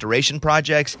car restoration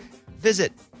projects,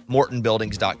 visit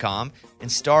MortonBuildings.com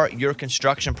and start your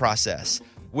construction process.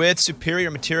 With superior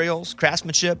materials,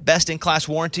 craftsmanship, best-in-class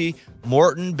warranty,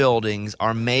 Morton Buildings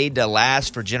are made to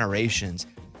last for generations.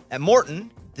 At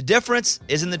Morton, the difference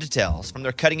is in the details. From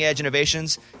their cutting-edge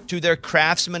innovations to their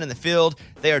craftsmen in the field,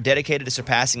 they are dedicated to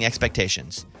surpassing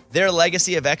expectations. Their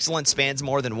legacy of excellence spans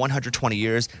more than 120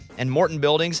 years, and Morton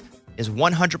Buildings is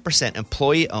 100%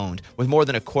 employee-owned with more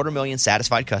than 250,000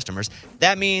 satisfied customers.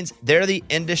 That means they're the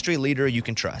industry leader you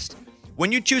can trust.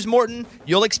 When you choose Morton,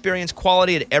 you'll experience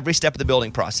quality at every step of the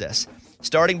building process,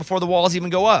 starting before the walls even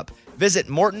go up. Visit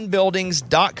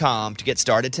MortonBuildings.com to get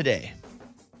started today.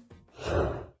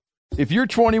 If you're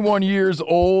 21 years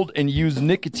old and use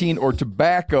nicotine or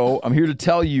tobacco, I'm here to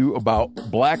tell you about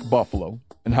Black Buffalo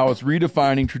and how it's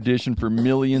redefining tradition for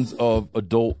millions of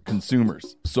adult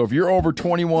consumers. So if you're over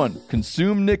 21,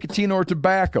 consume nicotine or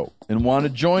tobacco, and want to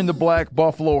join the Black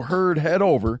Buffalo herd, head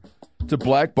over to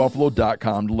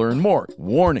blackbuffalo.com to learn more.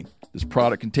 Warning, this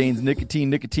product contains nicotine.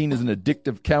 Nicotine is an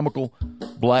addictive chemical.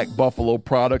 Black Buffalo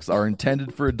products are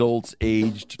intended for adults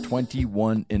aged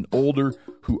 21 and older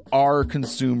who are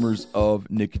consumers of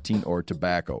nicotine or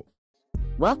tobacco.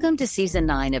 Welcome to Season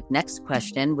 9 of Next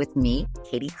Question with me,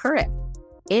 Katie Couric.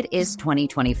 It is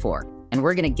 2024, and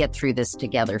we're going to get through this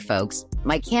together, folks.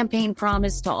 My campaign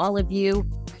promise to all of you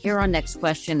here on Next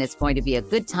Question, it's going to be a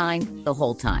good time the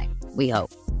whole time, we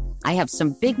hope. I have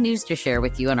some big news to share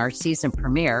with you on our season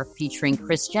premiere featuring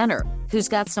Kris Jenner, who's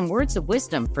got some words of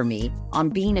wisdom for me on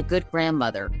being a good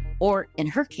grandmother, or in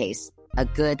her case, a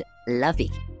good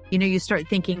lovey. You know, you start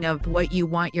thinking of what you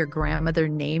want your grandmother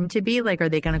name to be. Like, are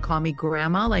they going to call me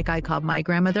grandma like I called my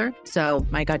grandmother? So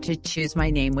I got to choose my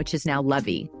name, which is now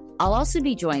Lovey. I'll also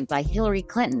be joined by Hillary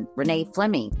Clinton, Renee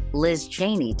Fleming, Liz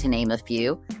Cheney, to name a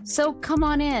few. So come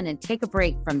on in and take a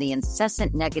break from the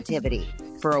incessant negativity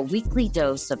for a weekly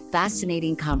dose of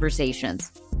fascinating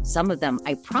conversations. Some of them,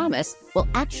 I promise, will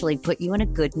actually put you in a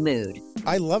good mood.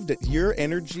 I loved it. Your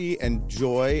energy and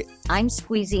joy. I'm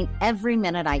squeezing every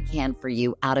minute I can for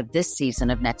you out of this season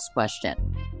of Next Question.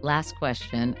 Last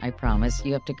question, I promise.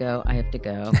 You have to go, I have to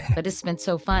go. But it's been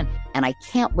so fun, and I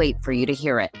can't wait for you to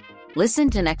hear it. Listen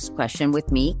to Next Question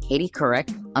with me, Katie Couric,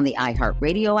 on the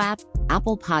iHeartRadio app,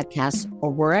 Apple Podcasts,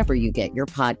 or wherever you get your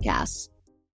podcasts.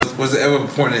 Was there ever a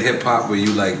point in hip hop where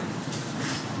you like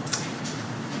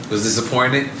was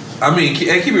disappointed? I mean, keep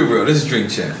it real. This is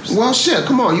Drink Champs. Well, shit,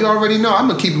 come on. You already know. I'm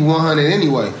gonna keep it 100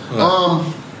 anyway.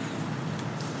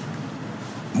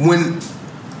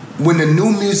 When the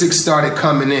new music started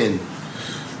coming in,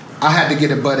 I had to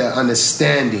get a better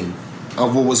understanding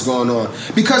of what was going on.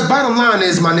 Because bottom line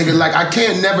is, my nigga, like, I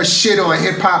can't never shit on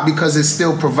hip hop because it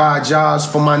still provides jobs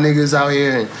for my niggas out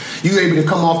here, and you able to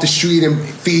come off the street and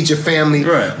feed your family.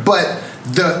 Right. But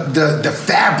the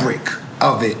fabric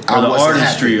of it, or the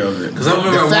artistry of it. Because I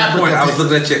remember at one point I was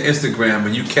looking at your Instagram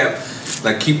and you kept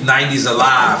like keep 90s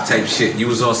alive type shit. You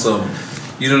was on some,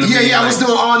 you know what I mean? Yeah, I was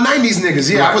doing all 90s niggas.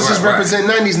 Yeah, I was just representing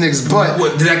 90s niggas. But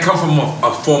did that come from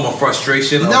a form of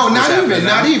frustration? No, not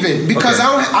even. Because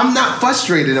I'm not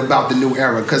frustrated about the new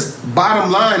era. Because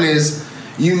bottom line is,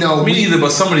 you know, me neither.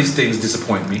 But some of these things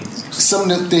disappoint me.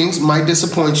 Some of the things might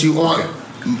disappoint you.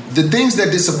 The things that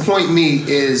disappoint me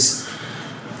is.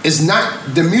 It's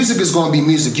not, the music is going to be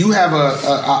music. You have a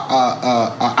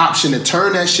option to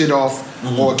turn that shit off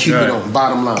or keep it on,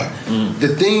 bottom line. The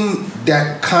thing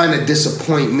that kind of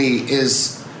disappoint me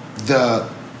is the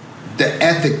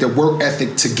ethic, the work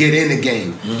ethic to get in the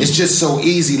game. It's just so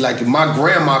easy. Like, my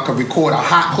grandma could record a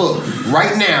hot hook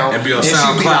right now and be on she'd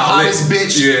be the hottest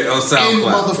bitch in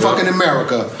motherfucking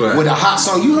America with a hot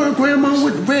song. You heard grandma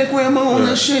with Red Grandma on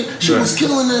that shit? She was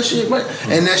killing that shit, right?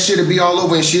 And that shit'd be all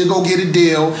over and she'd go get a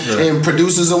deal and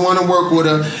producers will want to work with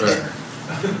her.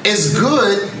 It's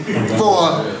good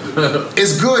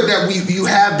that you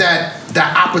have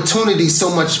that opportunity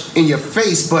so much in your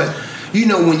face, but you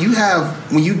know, when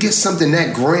you get something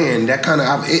that grand, that kind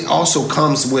of, it also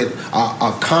comes with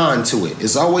a con to it.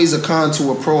 It's always a con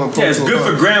to a pro and pro. Yeah, it's good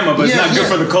for grandma, but it's not good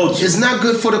for the culture. It's not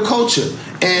good for the culture.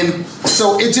 And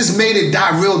so it just made it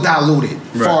real diluted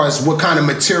as far as what kind of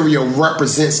material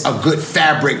represents a good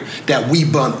fabric that we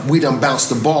done bounced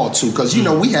the ball to. Because, you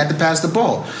know, we had to pass the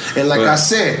ball. And like I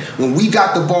said, when we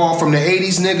got the ball from the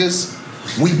 80s niggas,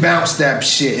 we bounced that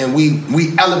shit and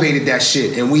we elevated that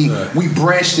shit and we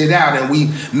branched it out and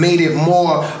we made it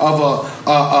more of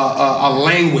a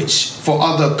language for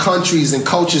other countries and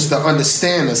cultures to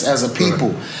understand us as a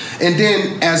people. And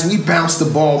then as we bounce the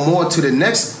ball more to the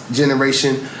next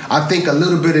generation, I think a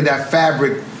little bit of that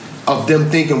fabric of them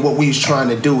thinking what we was trying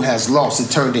to do has lost.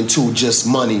 It turned into just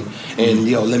money and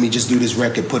let me just do this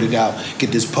record, put it out,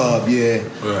 get this pub,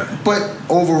 But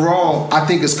overall, I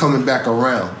think it's coming back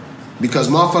around. Because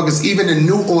motherfuckers, even the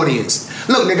new audience.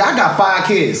 Look, nigga, I got 5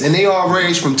 kids, and they all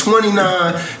range from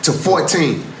 29 to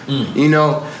 14. You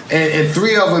know, and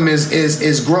 3 of them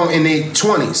is grown in their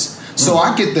 20s. So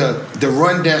I get the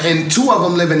rundown, and 2 of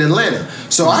them live in Atlanta.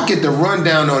 So I get the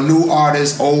rundown on new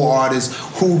artists, old artists,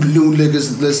 who new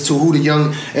niggas listen to, who the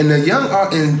young,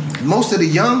 and most of the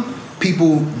young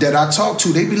people that I talk to,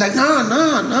 they be like,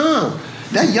 nah.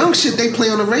 That young shit they play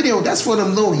on the radio, that's for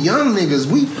them little young niggas.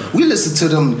 We listen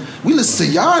to them. We listen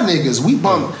to y'all niggas. We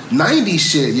bump 90s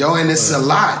shit, yo, and it's a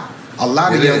lot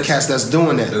of young cats that's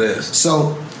doing that. It is.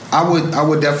 So I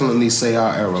would definitely say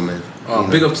our era, man.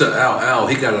 Big up to Al.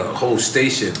 He got a whole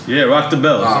station. Yeah, Rock the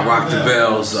Bells. Rock the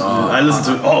Bells. I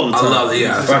listen to it all the time. I love it.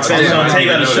 Yeah, Roxanne Shante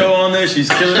got a show on there. She's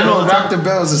killing it. Rock the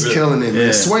Bells is killing it,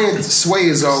 man. Sway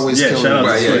is always killing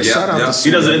it. Shout out to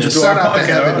Sway. He does an intro to our podcast.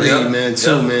 Shout out to Heather B, man,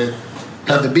 too, man.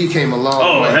 Heather B came a long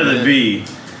way. Oh, Heather B.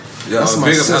 Yeah, that's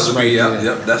my sis Heather B.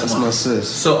 Yep, that's my sis.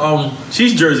 So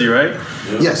she's Jersey, right?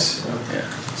 Yes. Yeah.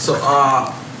 So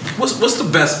what's the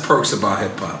best perks about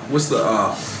hip hop? What's the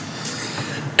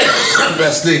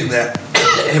best thing that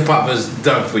hip hop has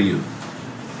done for you?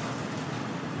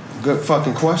 Good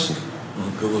fucking question.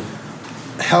 Good look.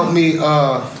 Help me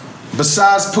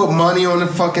besides put money on the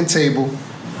fucking table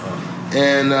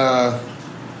and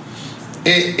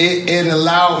it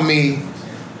allowed me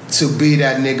to be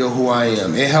that nigga who I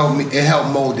am. It helped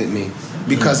molded me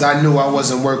because I knew I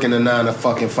wasn't working a 9 to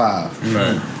fucking 5.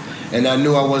 Right. And I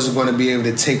knew I wasn't going to be able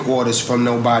to take orders from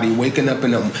nobody. Waking up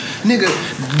in the nigga,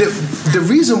 the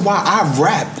reason why I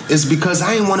rap is because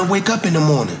I ain't want to wake up in the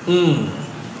morning.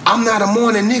 I'm not a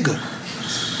morning nigga.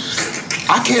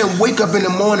 I can't wake up in the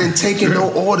morning taking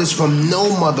no orders from no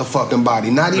motherfucking body,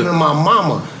 not even my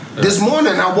mama. This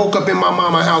morning I woke up in my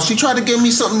mama's house. She tried to give me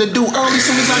something to do early. As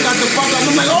soon as I got the fuck up,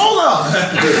 I'm like, hold up,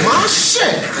 my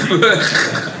shit.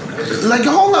 Like,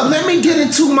 hold up, let me get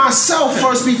into myself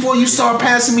first before you start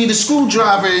passing me the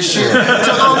screwdriver and shit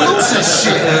to unloose this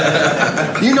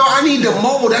shit. You know, I need to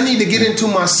mold. I need to get into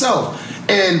myself.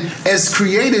 And as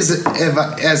creative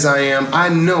as I am, I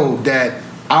know that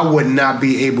I would not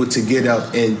be able to get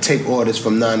up and take orders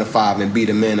from 9 to 5 and be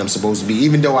the man I'm supposed to be,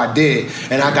 even though I did,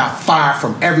 and I got fired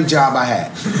from every job I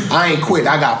had. I ain't quit,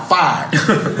 I got fired.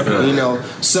 You know?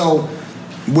 So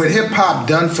what hip hop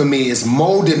done for me is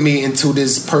molded me into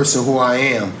this person who I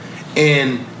am,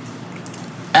 and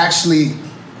actually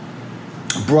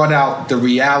brought out the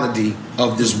reality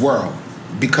of this world,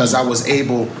 because I was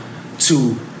able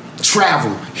to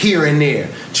travel here and there,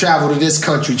 travel to this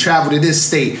country, travel to this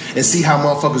state, and see how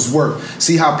motherfuckers work,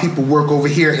 see how people work over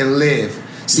here and live,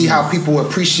 see how people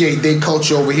appreciate their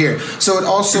culture over here. So it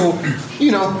also,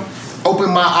 you know,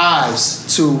 opened my eyes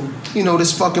to, you know,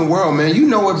 this fucking world, man. You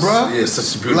know it, bro. Yeah, it's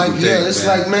such a beautiful thing, yeah, it's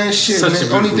man. like, man, shit, Such man. a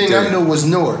The only beautiful thing I thing. knew was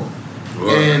Newark.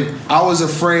 And I was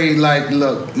afraid, like,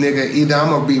 look, nigga, either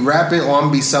I'm gonna be rapping or I'm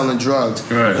gonna be selling drugs,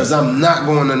 because I'm not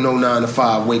going to no 9 to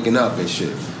 5 waking up and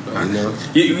shit. You know.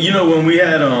 You know, when we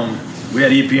had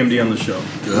EPMD on the show,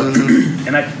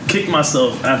 and I kicked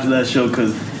myself after that show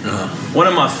because one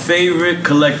of my favorite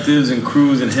collectives and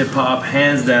crews in hip hop,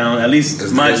 hands down, at least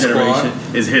my generation,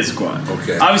 is Hit Squad.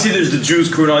 Okay. Obviously, there's the Juice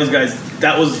Crew and all these guys.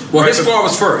 That was Hit Squad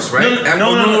was first, right?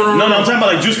 No. I'm talking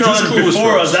about like Juice Crew was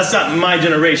before us. That's not my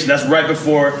generation. That's right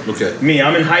before me.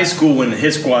 I'm in high school when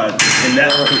Hit Squad and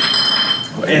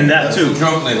that too.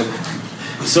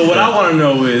 So what I want to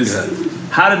know is,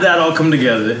 how did that all come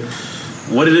together?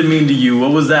 What did it mean to you?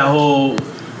 What was that whole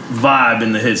vibe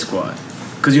in the Hit Squad?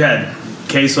 Because you had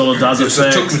K-Solo, Daz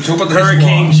Effect,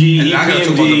 Hurricane G, and I gotta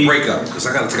talk about the EPMD. breakup because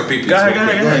I gotta take a peep. Go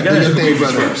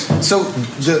ahead. So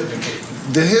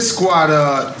the Hit Squad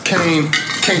came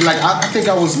like I think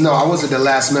I wasn't the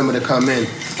last member to come in.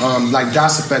 Like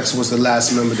Das Effects was the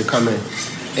last member to come in,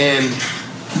 and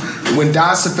when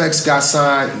Das Effects got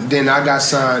signed, then I got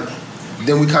signed.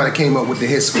 Then we kind of came up with the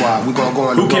Hit Squad. We're gonna go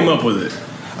on. Who came up with it?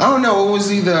 I don't know. It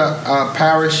was either a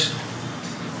Parrish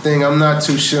thing. I'm not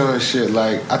too sure and shit.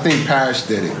 Like, I think Parrish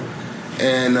did it.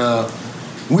 And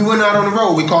we went out on the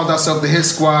road. We called ourselves the Hit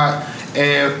Squad.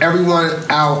 And everyone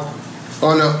out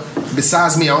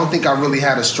besides me, I don't think I really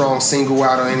had a strong single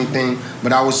out or anything.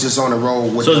 But I was just on the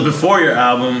road with So it was before your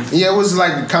album? Yeah, it was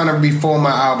like kind of before my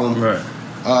album. Right.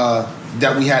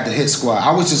 That we had the Hit Squad.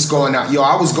 I was just going out.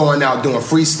 I was going out doing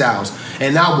freestyles.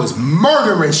 And I was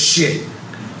murdering shit.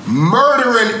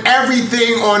 Murdering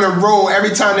everything on the road.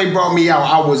 Every time they brought me out,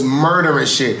 I was murdering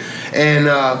shit. And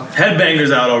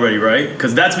Headbangers out already, right?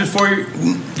 Because that's before you.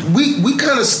 We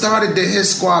kind of started the Hit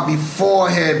Squad before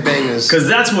Headbangers. Because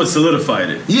that's what solidified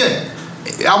it. Yeah,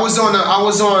 I was on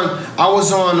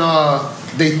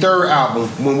their third album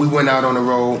when we went out on the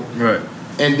road. Right.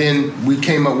 And then we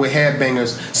came up with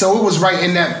Headbangers. So it was right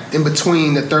in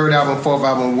between the third album, fourth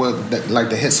album, where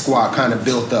the Hit Squad kind of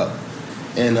built up,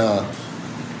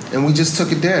 and we just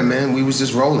took it there, man. We was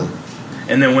just rolling.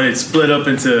 And then when it split up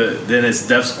into, then it's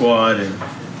Def Squad and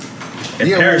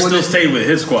Parrish still stayed with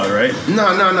Hit Squad, right?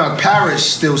 No. Parrish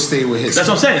still stayed with Hit Squad.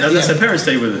 That's what I'm saying. I said Parrish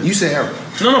stayed with it. You said Eric.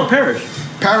 No, Parrish.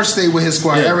 Parrish stayed with His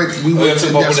Squad. Yeah. Eric, we went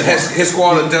to Def Squad. His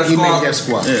Squad and Def Squad? He made Def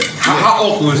Squad. Yeah. How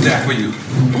awkward was that for you?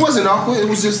 It wasn't awkward. It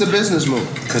was just a business move.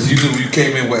 Because you knew you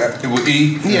came in with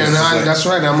E? Yeah, that's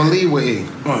right. I'm going to lead with E.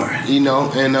 All right. You know,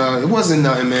 and it wasn't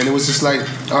nothing, man. It was just like,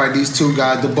 all right, these two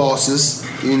guys, the bosses,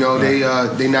 you know,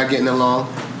 they not getting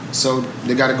along. So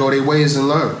they got to go their ways and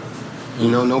learn.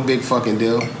 You know, no big fucking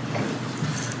deal.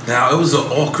 Now, it was an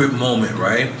awkward moment,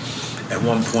 right? At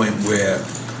one point where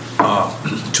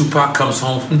Tupac comes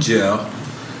home from jail.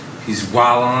 He's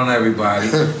wilding on everybody.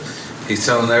 He's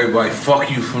telling everybody, fuck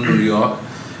you from New York.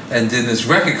 And then this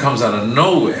record comes out of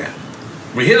nowhere.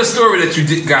 We hear the story that you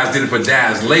guys did it for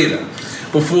Daz later.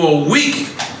 But for a week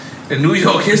in New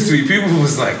York history, people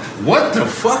was like, what the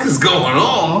fuck is going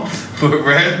on with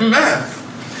Red Meth?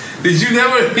 Did you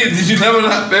never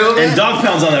not feel that? And Dog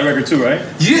Pound's on that record too, right?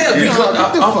 Yeah, get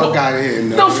the fuck out of here.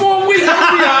 No, for a week.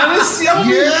 I'll be honest. I'll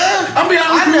be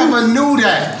honest. I never knew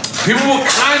that. People were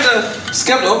kind of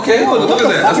skeptical. Okay, look at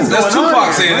that. That's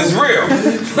Tupac saying it's real.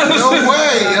 No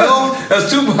way, yo. That's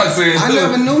Tupac saying. I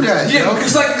never knew that. Yeah, yo.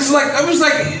 it's like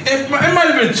it might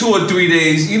have been 2 or 3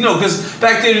 days, you know, because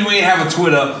back then we didn't have a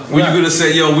Twitter where you could have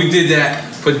said, yo, we did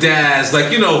that for Daz.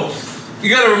 Like, you know, you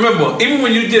gotta remember, even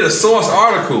when you did a Source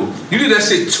article, you did that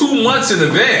shit 2 months in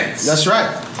advance. That's right.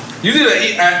 You did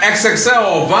an XXL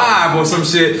or Vibe or some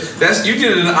shit. You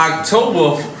did it in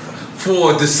October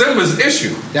for December's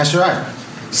issue. That's right.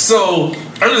 So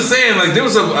I'm just saying, like, there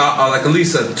was like at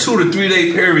least a 2 to 3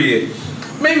 day period,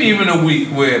 maybe even a week,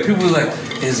 where people were like,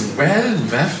 "Is Red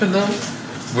and Meth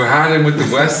enough? We're hiding with the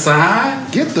West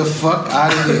Side." Get the fuck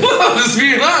out of here. I'm just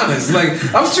being honest. Like,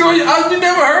 I'm sure you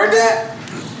never heard that.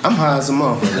 I'm high as a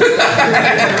motherfucker.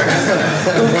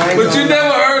 But you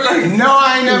never heard like like, no,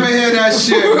 I ain't never hear that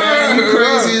shit, man. You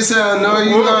crazy as hell. No,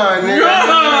 you lying, nigga.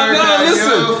 No,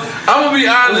 listen. I'm gonna be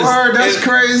honest. Word, that's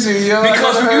crazy, yo.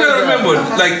 Because you gotta remember,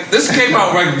 like, this came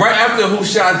out right after Who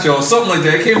Shot Y'all, something like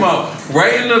that. It came out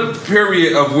right in the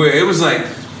period of where it was like,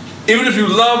 even if you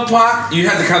love Pac, you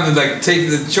had to kind of like take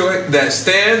the choice, that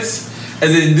stance.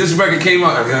 And then this record came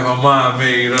out, I got my mind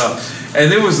made up.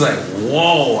 And it was like,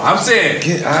 whoa. I'm saying,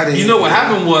 get out of here. You know what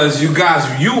happened was, you guys,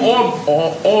 you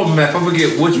or Meth, I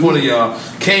forget which one of y'all,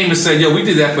 came and said, yo, we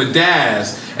did that for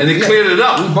Daz. And they cleared it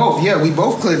up. We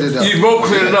both cleared it up. You both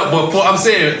cleared it up. But I'm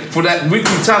saying, for that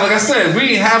weekly time, like I said, we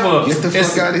didn't have a... Get the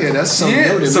fuck out of here. That's something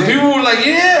new. So people were like,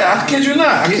 yeah, I kid you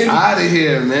not. Get out of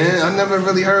here, man. I never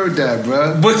really heard that,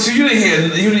 bro. But you didn't hear,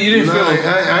 you didn't feel...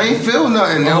 I ain't feel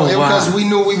nothing. Because we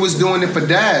knew we was doing it for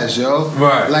Daz, yo.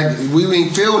 Right. Like, we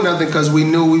didn't feel nothing because we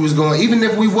knew we was going... Even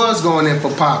if we was going in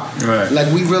for Pac. Right.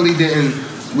 Like, we really didn't...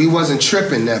 We wasn't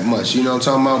tripping that much, you know what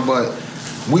I'm talking about? But...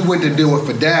 we went to do it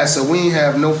for Daz, so we didn't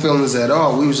have no feelings at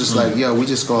all. We was just like, yo, we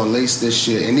just gonna lace this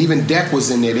shit. And even Deck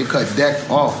was in there. They cut Deck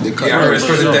off. They cut I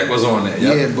heard Deck was on there.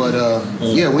 Yep. Yeah, but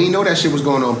yeah, we didn't know that shit was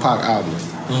going on Pac album.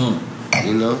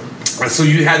 You know. So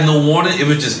you had no warning. It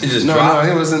just dropped.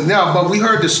 No, it wasn't. No, but we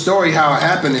heard the story how it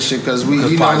happened and shit because we,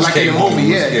 you know, like in the movie,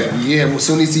 yeah. As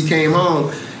soon as he came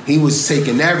home, he was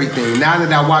taking everything. Now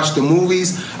that I watched the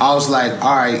movies, I was like,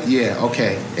 all right, yeah,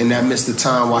 okay. And that missed the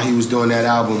time while he was doing that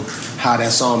album, how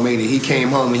that song made it. He came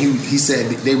home and he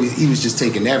said he was just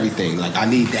taking everything. Like, I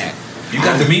need that. You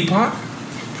got to meet Pac?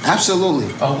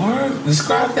 Absolutely. Oh, word?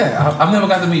 Describe that. I've never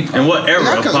got to meet Pac. And what era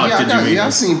of Pac did you meet? Yeah,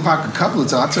 I've seen Pac a couple of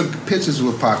times. I took pictures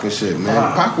with Pac and shit,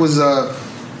 man. Pac was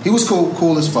he was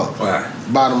cool as fuck. Right.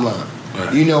 Bottom line.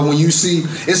 Right. You know, when you see,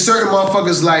 it's certain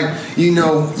motherfuckers like, you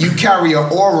know, you carry an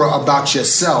aura about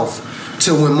yourself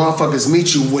to when motherfuckers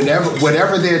meet you,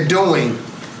 whatever they're doing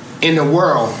in the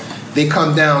world, they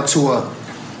come down to a,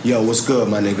 yo, what's good,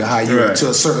 my nigga? How you? Right. To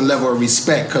a certain level of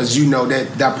respect, because you know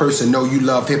that person know you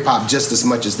love hip hop just as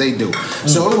much as they do.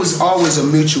 So it was always a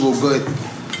mutual good,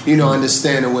 you know,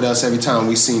 understanding with us every time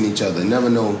we seen each other. Never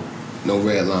no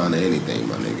red line or anything,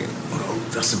 my nigga. Well,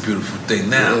 that's a beautiful thing.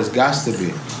 Now it's got to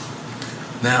be.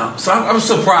 Now, so I'm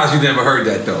surprised you never heard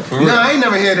that though. For real. No, I ain't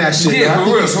never heard that shit. Yeah, I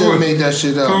think you still made that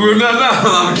shit up. For real, no,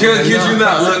 I'm kidding you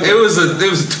not. Look, it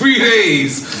was 3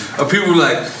 days of people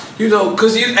like, you know,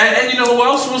 because you and you know who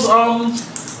else was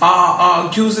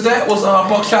accused of that was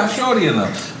Buckshot Shorty and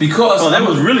them, because that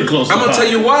was really close. I'm to gonna Pac.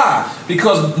 tell you why.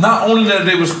 Because not only that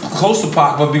they was close to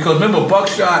Pac, but because remember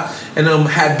Buckshot and them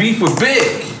had beef with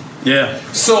Big. Yeah.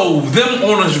 So them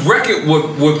on his record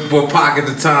with Pac at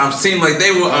the time seemed like they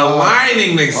were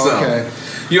aligning themselves. Okay.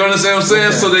 You understand what I'm saying?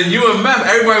 Okay. So then you and Meth,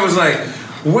 everybody was like,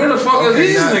 where the fuck are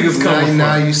these niggas coming from?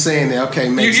 Now you saying that. Okay,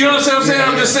 you understand what I'm saying? Yeah,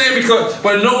 I'm just saying because,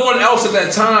 but no one else at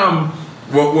that time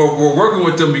were working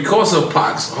with them because of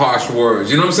Pac's harsh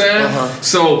words. You know what I'm saying?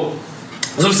 So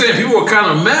I'm saying people were kind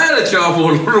of mad at y'all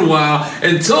for a little while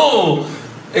until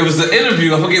it was the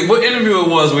interview. I forget what interview it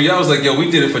was where y'all was like, yo, we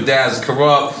did it for Daz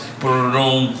Corrupt.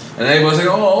 And everybody's like,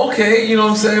 oh, okay, you know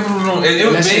what I'm saying? And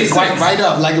it made sense. Right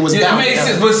up, like it was down. It made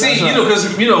sense. But see, you know,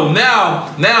 because, you know,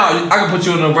 now I can put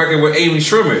you on the record with Amy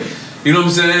Schrimmer. You know what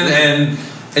I'm saying?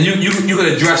 And you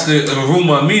could address the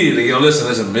rumor immediately. You know,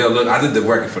 listen, Bill, look, I did the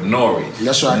record for Nori.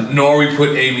 That's right. Nori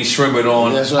put Amy Schrimmer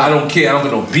on. That's right. I don't care. I don't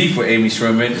get no beef with Amy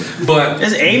Schrimmer. But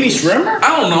is Amy Schrimmer?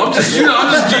 I don't know. I'm just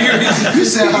you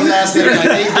said her last name like 8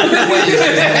 different ways.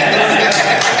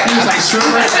 He was like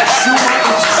Schrimmer,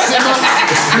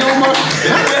 Noma.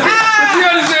 You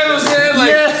understand what I'm saying?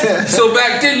 Like, so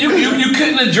back then you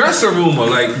couldn't address a rumor.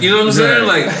 Like, you know what I'm saying?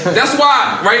 Like, that's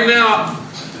why right now,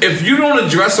 if you don't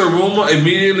address a rumor,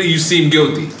 immediately you seem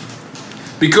guilty.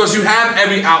 Because you have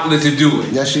every outlet to do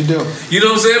it. Yes, you do. You know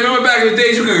what I'm saying? Remember back in the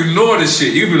days, you could ignore this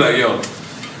shit. You'd be like, yo,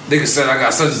 nigga said I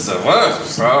got such and such. What?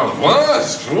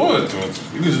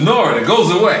 You just ignore it. It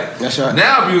goes away. That's right.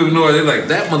 Now if you ignore it, they're like,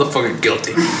 that motherfucker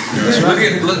guilty. That's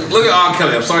right. Look at R.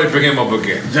 Kelly. I'm sorry to bring him up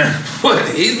again. But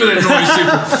he's been ignoring shit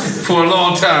for a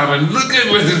long time, and look at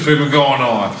what this been going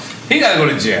on. He gotta go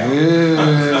to jail.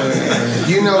 Yeah.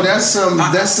 You know, that's some.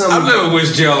 I've never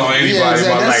wished jail on anybody in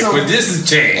my life, but this has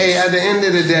changed. Hey, at the end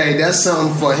of the day, that's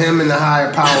something for him and the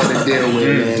higher power to deal with,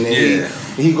 man. And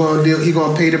he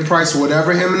gonna pay the price,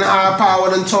 whatever him and the higher power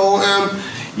done told him.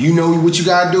 You know what you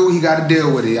gotta do. He gotta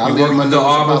deal with it. You worked with the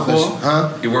R before?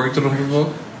 Huh? You worked with him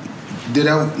before? Did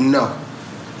I? No.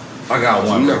 I got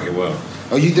one record. Well,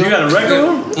 oh, you did? You got a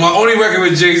record? My only record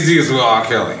with Jay-Z is with R.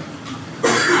 Kelly.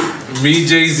 Me,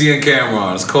 Jay-Z, and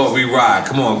Cameron. It's called We Ride.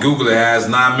 Come on, Google it. It has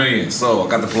 9 million. So I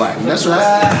got the plaque. That's right.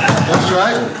 That's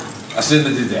right. I shouldn't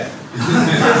have did that.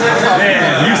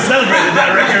 Man, you celebrated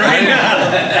that record right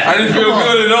now. I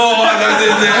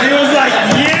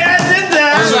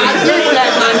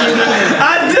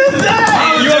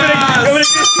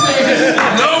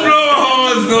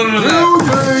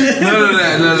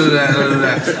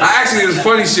The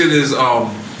funny shit is, I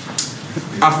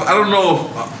don't know,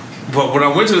 but when I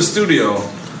went to the studio,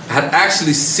 I had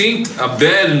actually synced a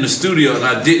bed in the studio and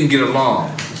I didn't get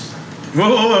along.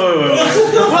 Whoa!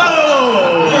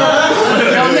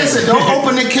 Now listen, don't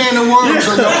open the can of worms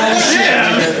on your own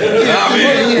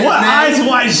shit. What eyes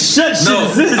wide shut shit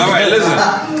is this? All right, listen.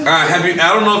 All right,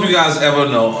 I don't know if you guys ever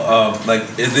know,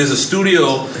 there's a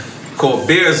studio called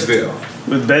Bearsville.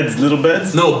 With beds, little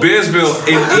beds? No, Bearsville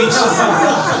in each.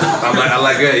 I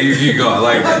like that. You go. I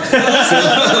like that.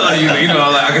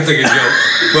 I can take a joke.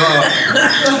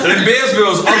 But in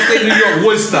Bearsville is upstate New York,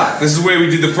 Woodstock. This is where we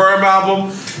did the Firm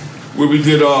album, where we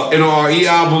did NRE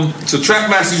album. So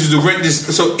Trackmasters used to rent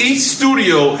this. So each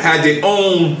studio had their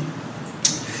own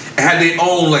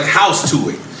like house to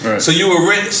it. Right. So you would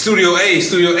rent Studio A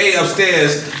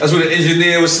upstairs. That's where the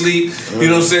engineer would sleep. You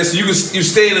know what I'm saying? So you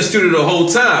stay in the studio the whole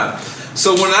time.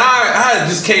 So when I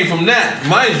just came from that,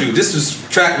 mind you, this was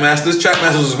Trackmasters.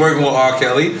 Trackmasters was working with R.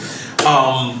 Kelly.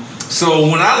 So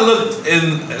when I looked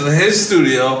in his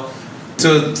studio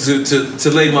to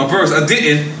lay my verse, I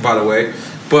didn't, by the way.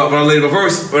 But when I laid my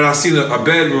verse, when I seen a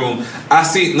bedroom, I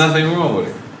see nothing wrong with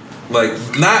it. Like,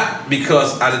 not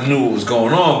because I didn't know what was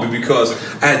going on, but because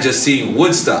I had just seen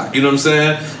Woodstock, you know what I'm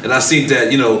saying? And I seen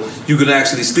that, you can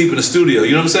actually sleep in the studio,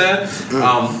 you know what I'm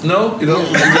saying? No, you don't?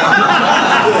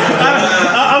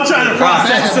 I'm trying to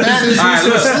process this. All right,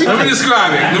 let me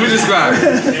describe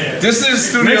it. This is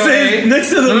Studio A. Next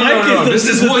to the mic is this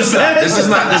is Woodstock. This is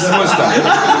Woodstock.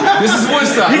 This is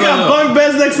Woodstock. You got bunk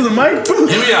beds next to the mic?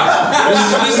 Hear me out.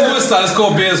 This is Woodstock. It's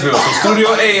called Bearsville. So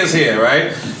Studio A is here,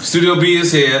 right? Studio B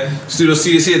is here. Studio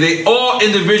C is here. They all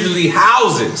individually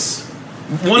houses.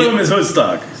 One of them is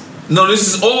Woodstock. No, this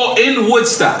is all in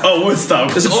Woodstock. Oh,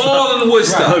 Woodstock. It's all in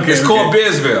Woodstock. Right, it's called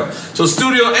Bearsville. So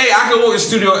Studio A, I can walk in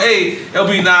Studio A, there'll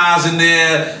be Nas in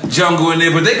there, Jungle in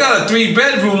there, but they got a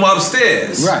 3-bedroom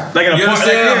upstairs. Right. Like you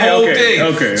understand the whole thing.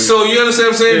 Okay. So you understand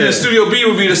what I'm saying? Yeah. Then Studio B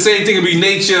would be the same thing. It'd be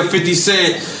Nature, 50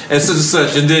 Cent, and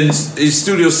such. And then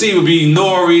Studio C would be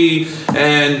Nori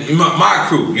and my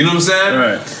crew. You know what I'm saying?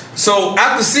 Right. So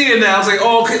after seeing that, I was like,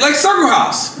 oh, okay, like Circle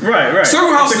House. Right.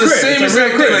 Circle House is the same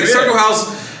exact thing. Like Circle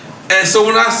House. And so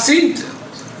when I seen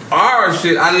our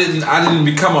shit, I didn't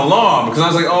become alarmed because I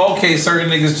was like, oh, okay, certain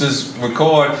niggas just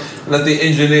record, let the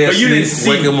engineer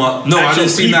wake them up. No, I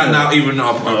didn't see that now, even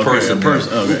a person.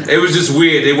 Okay. It was just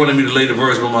weird. They wanted me to lay the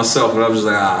verse by myself, and I was just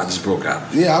like, I just broke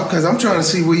out. Yeah, because I'm trying to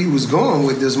see where you was going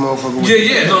with this motherfucker.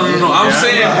 Yeah, no. I'm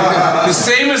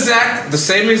saying the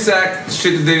same exact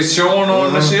shit that they're showing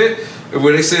on the shit.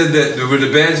 Where they said that where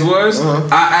the beds was,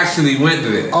 I actually went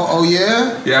there. Oh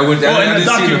yeah? Yeah, I went there. In the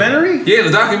documentary? Yeah,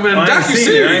 the documentary.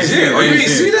 Docu-series. Yeah. Oh, you ain't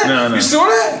see that? No. You saw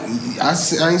that?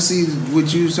 I ain't see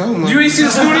what you was talking about. You ain't see the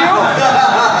studio?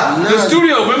 No. The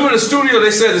studio. Remember the studio?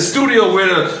 They said the studio where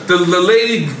the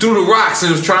lady threw the rocks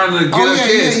and was trying to get her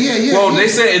kids. Yeah. Well, they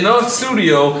said in our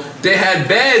studio, they had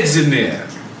beds in there.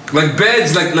 Like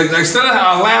beds, like instead of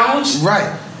a lounge.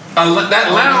 Right.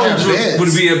 That lounge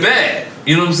would be a bed.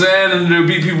 You know what I'm saying? And there'd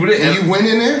be people there. And you went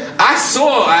in there? I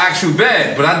saw an actual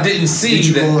bed, but I didn't see Did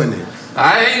you that. go in there?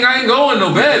 I ain't going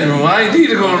no bedroom. I ain't need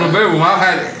to go in no bedroom. I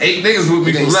had 8 niggas with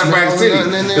me from Left Rack City. It's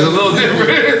a little different.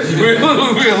 We're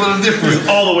a little different. It's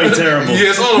all the way terrible.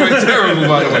 Yeah, it's all the way terrible,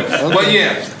 by the way. Okay. But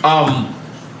yeah,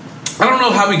 I don't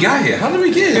know how we got here. How did we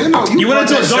get here? You went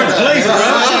into a dark place, bro.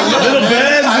 Little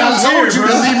beds. I told you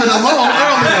to leave it alone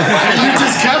earlier. You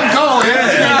just kept going.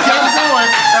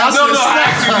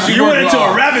 You went into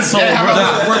a rabbit hole,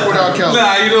 bro. Work with R. Kelly.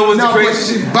 Nah, you know what's the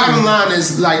crazy? Bottom line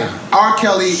is, like, R.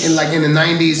 Kelly in the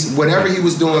 90s, whatever he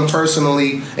was doing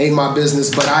personally ain't my business.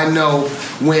 But I know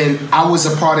when I was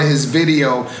a part of his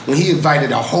video, when he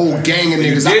invited a whole gang of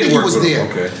niggas, I think he was there.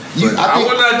 Okay. I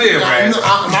was not there, man.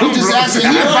 I'm just asking.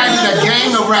 He invited a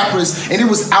gang of rappers, and it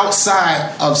was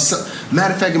outside of.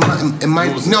 Matter of fact, it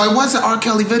wasn't R.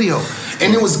 Kelly video.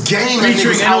 And it was gang of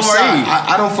niggas outside.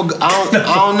 I don't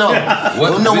know. I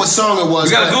don't know what song it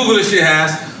was. You gotta Google this shit,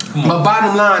 Has. But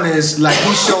bottom line is, like,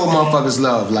 he showed motherfuckers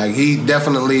love. Like, he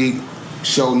definitely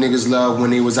showed niggas love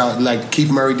when he was out. Like,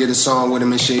 Keith Murray did a song with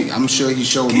him and shit. I'm sure he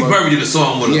showed Keith Murray did a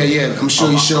song with him. Yeah. I'm sure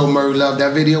he showed Murray love.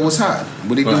 That video was hot.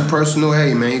 What he do personal,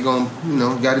 hey, man, he gonna,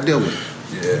 gotta deal with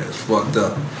it. Yeah, it's fucked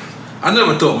up. I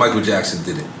never thought Michael Jackson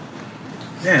did it.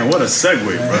 Damn, what a segue,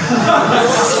 bro.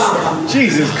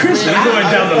 Jesus Christian, you going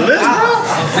down the list, bro?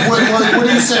 What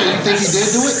do you say? You think he did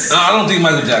do it? No, I don't think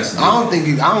Michael Jackson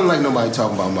did. I don't like nobody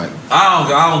talking about Mike.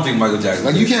 I don't think Michael Jackson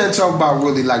did. Like, you can't talk about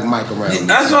really like Mike around me.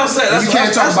 That's what I said. You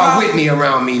can't talk about Whitney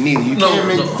around me neither. You can't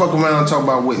make fuck around and talk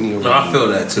about Whitney around me. No, I feel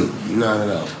that too.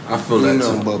 No. I feel that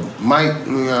too. But Mike,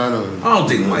 I don't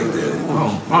think Mike did it.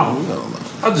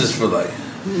 I just feel like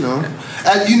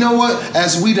You know what?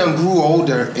 As we done grew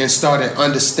older and started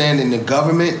understanding the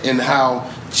government and how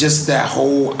just that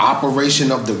whole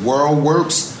operation of the world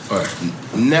works,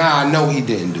 now I know he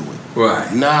didn't do it.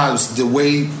 Right. Now it's the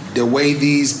way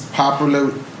these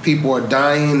popular people are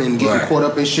dying and getting caught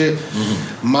up in shit.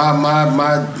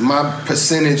 My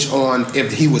percentage on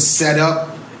if he was set up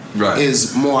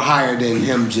is more higher than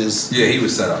him just. Yeah, he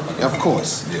was set up. Of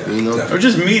course. Yeah, you know. Or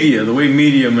just media, the way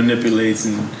media manipulates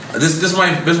and this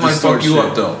might fuck you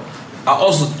up though. I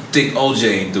also think OJ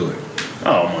ain't do it.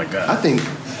 Oh my god. I think.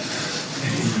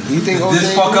 You think OJ?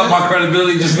 This fuck up my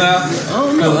credibility just now? I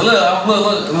don't know. Look,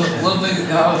 nigga,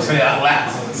 I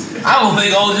don't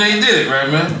think OJ did it, right,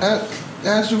 man?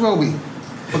 Ask Jarobi.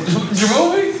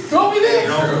 Jarobi did?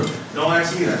 No, don't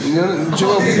ask me that.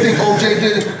 Jarobi, you think OJ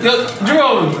did it? Yo,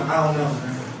 Jarobi. I don't know, man.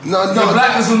 No. The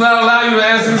blackness will not allow you to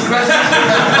answer this question.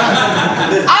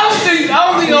 I don't think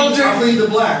OJ. I plead the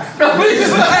black.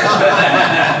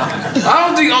 I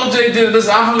don't think OJ did this.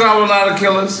 I hung out with a lot of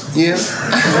killers. Yeah.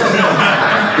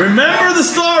 Remember the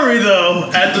story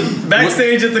though at the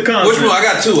backstage at the concert. Which one? I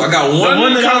got two. I got one. The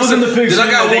one that I was in the picture. Then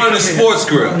I got one in the sports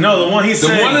grill. No, the one he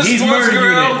said. The one in he's sports murder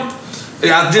grill. unit.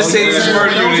 Yeah, I did say he's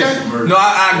murder unit. No,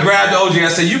 I grabbed OJ. I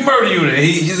said, "You murder unit."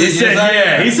 He said,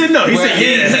 yeah. He said no. He said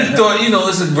yeah. He thought,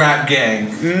 it's a rap gang.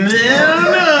 No.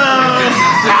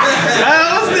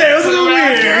 I was there. It was a little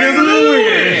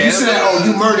weird. You said, "Oh,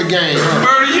 you murder gang." Huh?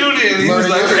 Murder unit. He was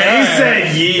like, he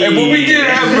said yeah. And when we did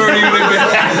have murder unit,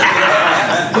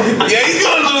 yeah, he's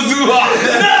going a little too hard.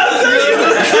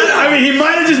 I mean, he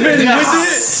might have just been with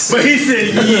it, but he said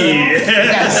yeah.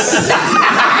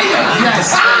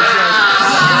 Yes.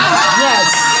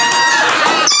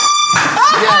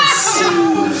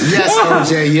 Yes,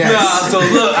 OJ, yes. Nah, so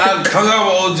look, I hung out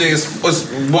with OJ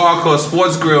at a bar called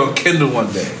Sports Grill in Kendall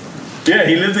one day. Yeah,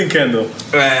 he lived in Kendall.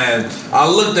 And I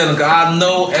looked at him, I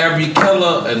know every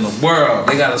killer in the world.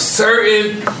 They got a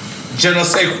certain je ne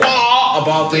sais quoi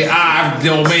about their eye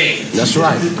domain. That's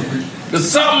right. There's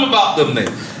something about them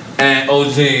niggas. And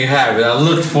OJ ain't have it. I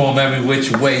looked for him every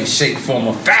which way, shape, form,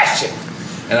 or fashion.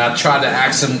 And I tried to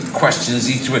ask him questions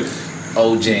each way.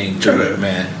 OJ ain't do it,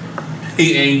 man.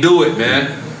 He ain't do it,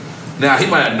 man. Now, he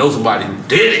might know somebody who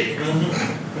did it.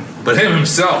 But him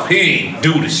himself, he ain't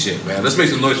do the shit, man. Let's make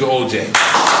some noise for OJ.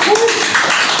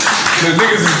 The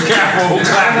niggas is careful.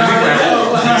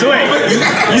 So wait,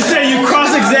 you say you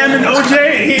cross-examined OJ?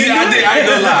 Yeah, I did. I ain't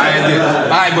gonna lie. I did. All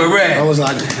right, but Red, I was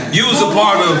like, you was a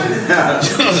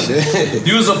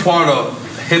part of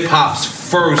hip hop's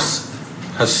first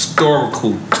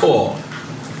historical tour.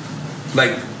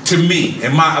 Like, to me, we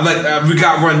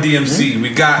got Run DMC, we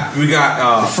got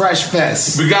Fresh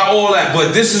Fest, we got all that,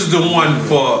 but this is the one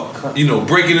for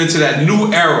breaking into that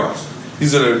new era.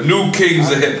 These are the new kings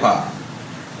of hip hop,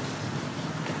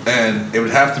 and it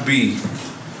would have to be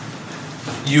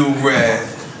you, Red,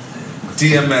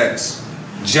 DMX,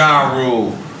 Ja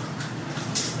Rule,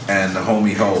 and the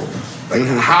homie Ho. Like,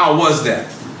 how was that?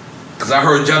 Because I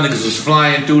heard y'all niggas was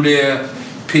flying through there,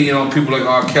 peeing on people like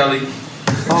R. Kelly.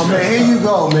 Oh man, here you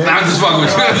go, man. I'm just fucking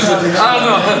with you. I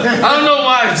don't know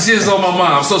why shit's on my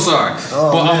mind. I'm so sorry.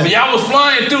 But y'all was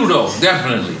flying through though,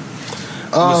 definitely.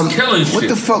 Was killing shit. What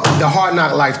the fuck? The Hard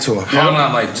Knock Life tour. Hard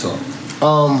Knock Life tour.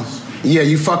 Yeah,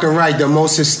 you fucking right. The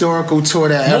most historical tour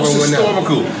that ever went out. Most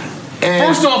historical.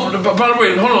 First off, by the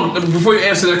way, hold on before you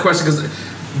answer that question, because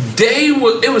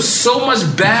it was so much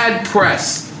bad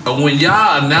press when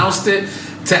y'all announced it,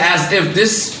 to as if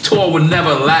this tour would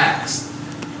never last.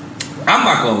 I'm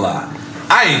not gonna lie,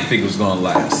 I didn't think it was gonna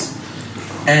last.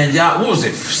 And y'all, what was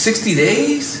it? 60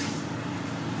 days?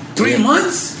 3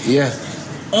 months? Yeah.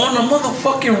 On the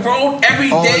motherfucking road,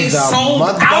 every day sold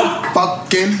out.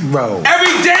 Motherfucking road.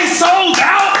 Every day sold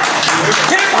out.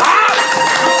 Hip hop.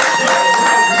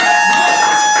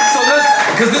 So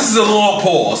because this is a long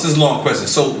pause, this is a long question.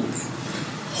 So,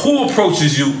 who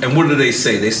approaches you and what do they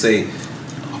say? They say,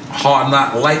 Hard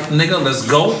Knock Life, nigga, let's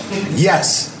go.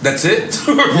 Yes. That's it.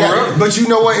 Yeah, but you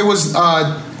know what? It was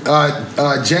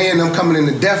Jay and them coming in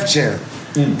the Def Jam,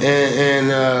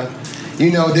 and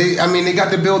they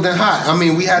got the building hot. I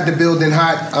mean, we had the building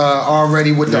hot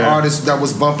already with the artists that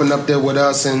was bumping up there with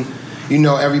us and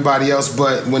everybody else.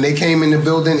 But when they came in the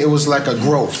building, it was like a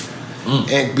growth,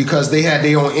 and because they had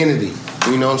their own entity.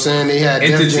 You know what I'm saying? They had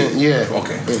entity. Yeah.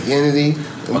 Okay. Entity.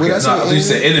 Okay. No, you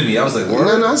said enemy. I was like, what?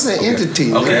 No, I said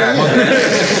entity. Okay.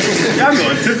 Y'all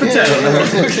going tit for tat.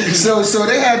 So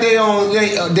they had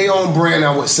their own brand,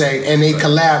 I would say, and they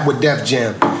collabed with Def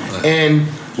Jam. And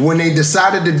when they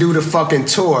decided to do the fucking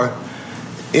tour,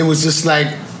 it was just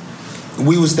like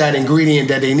we was that ingredient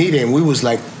that they needed, and we was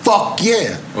like, Fuck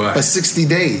yeah. Right. For 60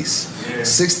 days.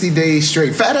 60 days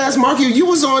straight. Fat ass Marky, you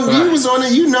was on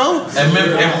it, you know. And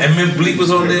Mem Bleak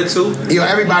was on there too? Yo,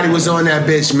 everybody was on that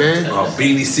bitch, man.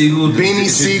 Beanie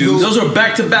Siegel. Those are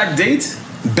back-to-back dates?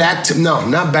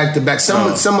 Not back to back.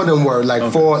 Some of them were like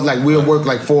we'll work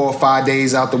like 4 or 5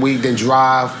 days out the week, then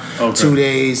drive 2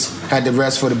 days, had the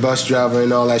rest for the bus driver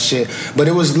and all that shit. But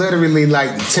it was literally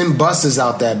like 10 buses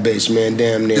out that bitch, man.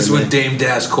 Damn near. This is when Dame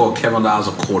Dash called Kevin Lyles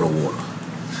a quart of water.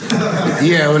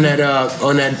 Yeah, on that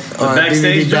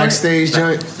backstage DVD backstage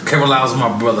joint. Kevin Lyles was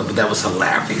my brother, but that was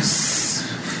hilarious.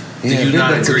 Yeah, Do you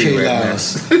not agree, K. man?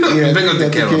 Lyles. Yeah, big up to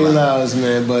K. Lyles,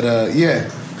 man. But yeah.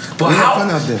 But we had fun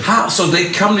out there. how? So they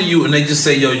come to you and they just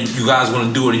say, "Yo, you guys want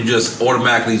to do it?" And you just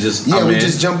automatically just we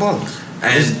just jump on.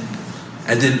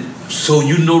 And then so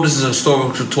you know this is a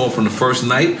historical tour from the first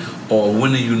night, or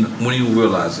when do you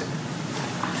realize it?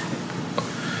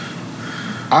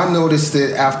 I noticed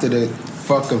it after the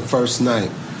fucking first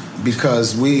night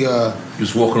because we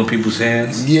just walking on people's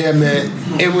hands. Yeah, man.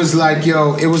 It was like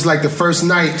the first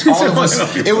night. All of us.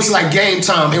 It was like game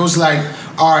time. It was like,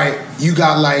 all right, you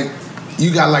got like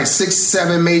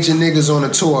 6-7 major niggas on a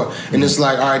tour, and it's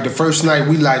like, all right, the first night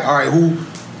we like, all right, who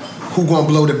gonna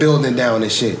blow the building down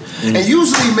and shit. And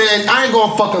usually, man, I ain't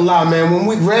gonna fucking lie, man.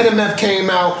 When Red MF came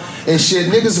out and shit,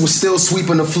 niggas was still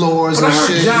sweeping the floors But and I heard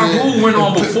shit. Ja Rule went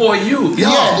on before you.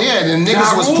 Yeah, the niggas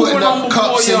Ja was Rule putting went on up before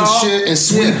cups and y'all. shit and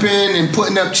sweeping and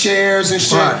putting up chairs and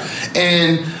shit. Right.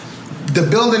 And the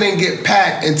building didn't get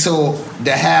packed until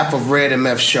the half of Red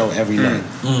MF show every night.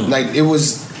 Like it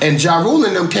was, and Ja Rule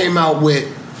and them came out with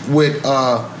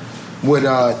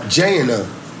Jay and them.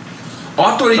 Oh,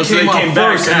 I thought he came out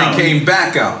first and then came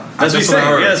back out. That's what he's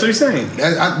saying. Yeah, that's what he's saying.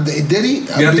 Did he?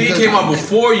 Yeah, I think he came out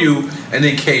before you and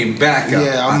then came back out.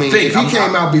 Yeah, I mean, if he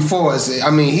came out before us, I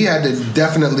mean, he had to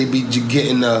definitely be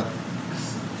getting the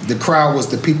crowd was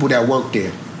the people that worked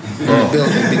there in the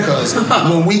building, because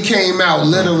when we came out,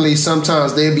 literally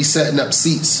sometimes they'd be setting up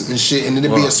seats and shit, and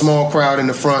it'd be a small crowd in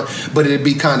the front, but it'd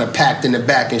be kind of packed in the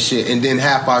back and shit, and then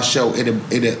half our show it'd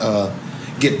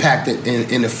get packed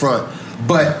in the front.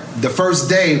 But the first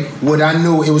day, what I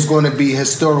knew it was going to be a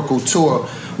historical tour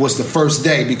was the first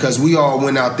day, because we all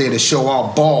went out there to show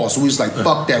our balls. We was like,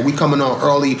 fuck that. We coming on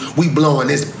early. We blowing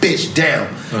this bitch down.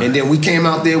 And then we came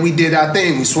out there. We did our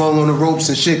thing. We swung on the ropes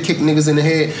and shit, kicked niggas in the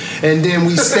head. And then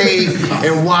we stayed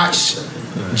and watched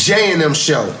Jay and them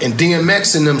show and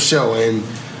DMX and them show. And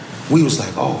we was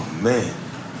like, oh, man.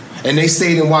 And they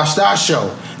stayed and watched our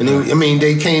show. And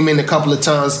they came in a couple of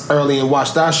times early and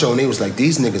watched our show, and they was like,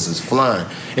 these niggas is flying.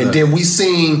 And then we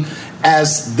seen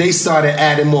as they started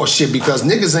adding more shit, because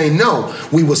niggas ain't know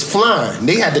we was flying.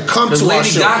 They had to come to our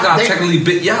show. Lady Gaga technically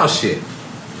bit y'all shit.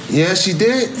 Yeah, she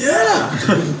did? Yeah.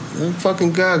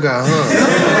 Fucking Gaga, huh?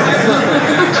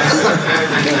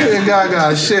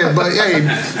 Gaga shit. But hey,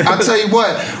 I'll tell you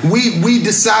what, we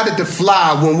decided to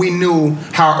fly when we knew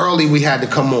how early we had to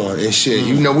come on and shit.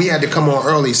 You know, we had to come on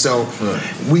early, so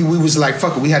we was like,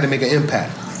 fuck it, we had to make an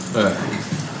impact.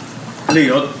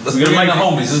 Leo, let's bring in the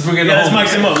homies. Let's bring in the homies. Let's mic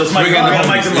them up. Let's mic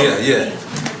them up.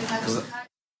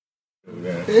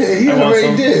 Yeah. He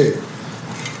already did.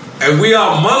 And we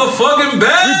are motherfucking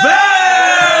back. We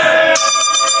back.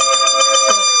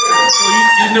 So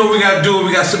you know what we gotta do.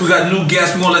 We got new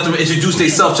guests. We gonna let them introduce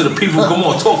themselves to the people. Come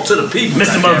on, talk to the people.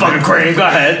 Mr. Motherfucking Crane, go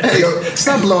ahead. Hey,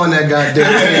 stop blowing that goddamn.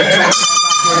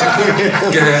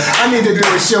 I need to do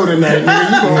a show tonight, nigga.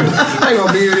 I ain't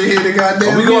gonna be able to hear the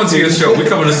goddamn. We going to your show. We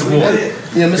coming to some more.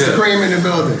 Yeah, Mr. Cream in the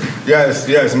building. Yes,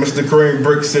 Mr. Cream,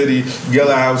 Brick City,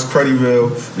 Yellow House,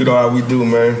 Creddyville. You know how we do,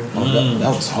 man.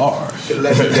 That was hard. The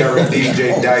legendary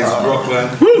DJ Dice Brooklyn.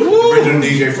 Original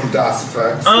DJ from Das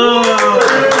Effect. I'll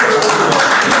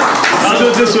do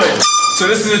it this way. So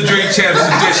this is a Drink Champs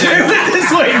edition.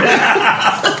 This way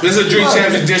now. This is a Drink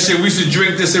Champs edition. We should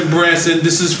drink this in Branson.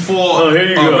 This is for here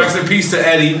you go. rest in peace to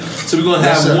Eddie. So we're gonna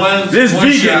have one. This one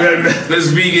vegan, shot. man. This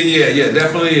vegan, yeah,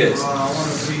 definitely is.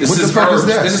 What the fuck is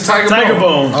that? This is Tiger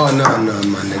Bone. Oh no,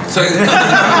 my nigga.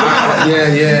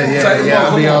 Yeah.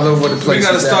 I'll be all over the place. We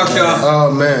gotta start y'all. Oh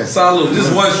man. Salute. This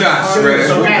is one shot. Come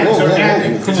on.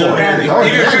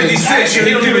 Even 50 Cent,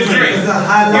 he don't even drink.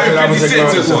 Even 50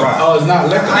 Cent took one. Oh, it's not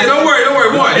liquor. Yeah, don't worry.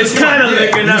 One. It's kind of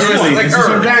liquor, not really. It's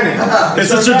organic.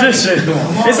 It's a tradition.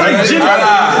 It's like ginger.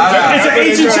 It's an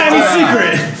ancient Chinese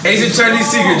secret. Asian Chinese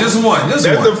secret. Just one. That's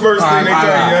the first thing they tell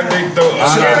you. They throw.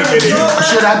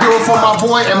 Should I do it for my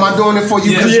boy? Am I doing it for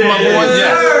you? Because you're my boy.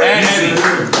 Yeah. And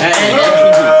Eddie.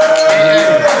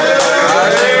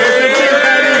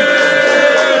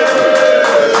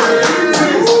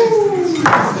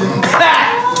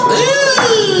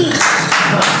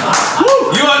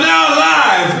 You are now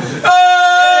live.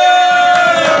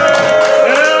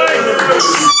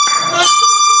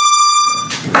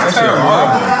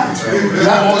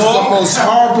 That was the most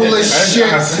horriblest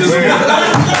shit.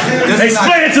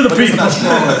 Explain it to the people.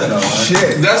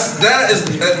 Shit. That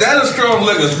is strong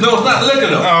liquor. No, it's not liquor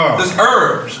though. It's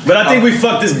herbs. But I think we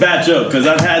fucked this batch up because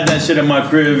I've had that shit in my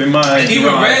crib in my. And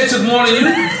even Red took more than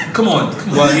you. Come on.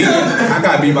 Well, I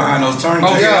gotta be behind those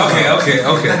turntables. Okay.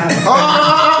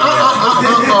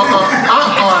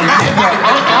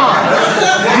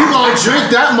 You gonna drink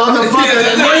that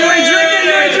motherfucker? No, you ain't drinking.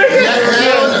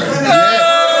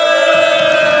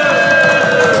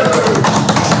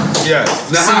 Yeah.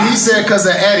 See, he said because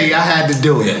of Eddie, I had to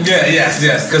do it. Yes.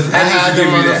 Because I had to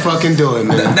motherfucking do it,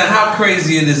 man. Now, how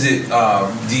crazy is it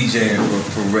DJing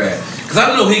for Red? Because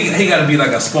I know he got to be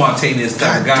like a spontaneous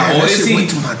type of guy, or is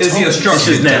he a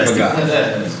structured type of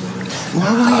guy? Why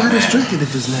you gotta drink it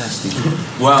if it's nasty?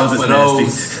 Well, for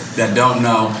those that don't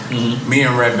know, me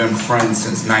and Red been friends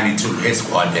since '92, Hit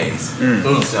Squad days.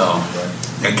 So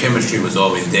that chemistry was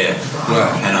always there.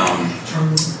 And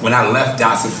when I left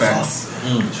DOS Effects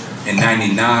in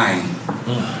 '99,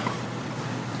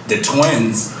 the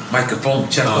Twins, microphone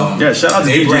check. Yeah, shout out to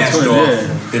they DJ branched Twins, off.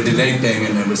 yeah. They did their thing,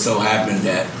 and it was so happened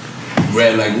that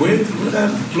Red like, where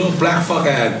that little black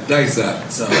fucker had Dice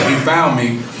at? So he found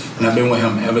me. And I've been with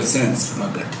him ever since,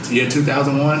 like the year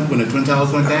 2001 when the Twin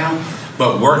Towers went down.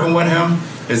 But working with him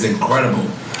is incredible.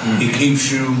 He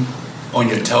keeps you on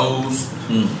your toes.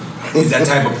 He's that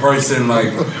type of person,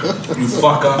 like, you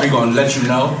fuck up, he gonna let you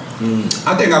know.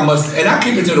 I think I must, and I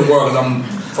keep it to the world because I'm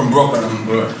from Brooklyn.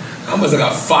 I must have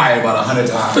got fired about 100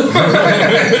 times.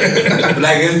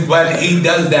 But he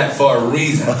does that for a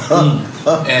reason.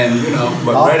 And, you know,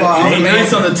 but Red, he's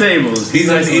nice on the tables.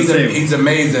 He's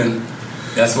amazing.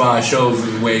 That's why it shows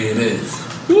the way it is.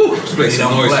 Woo! Make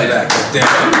some noise for that.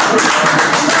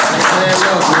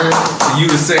 Man, you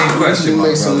the same question. You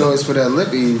make some noise for that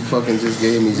liquor you fucking just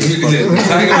gave me.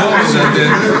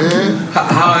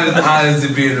 How is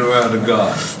it being around the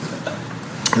God?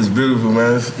 It's beautiful,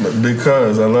 man.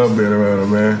 Because I love being around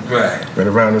him, man. Right. Been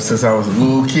around him since I was a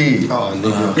little kid. Oh,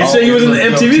 nigga. You say you was in the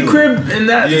MTV crib in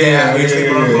that? Yeah. That was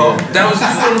you on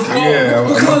the floor? Yeah.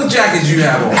 What color jacket you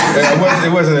have on?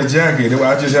 It wasn't a jacket.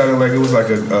 I just had it like it was like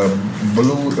a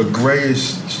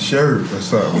grayish shirt or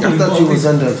something. I thought you was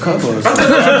undercover or something.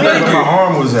 My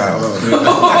arm was out.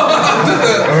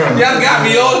 Y'all got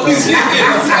me all these years.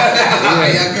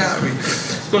 Y'all got me.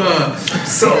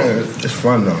 So it's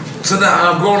fun though. So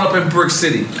now growing up in Brick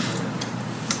City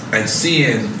and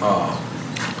seeing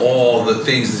all the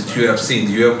things that you have seen,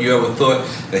 you ever thought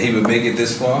that he would make it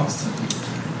this far?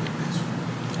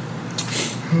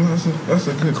 That's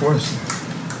a good question.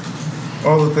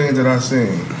 All the things that I've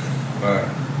seen. Right.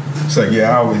 It's like,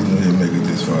 I always knew he'd make it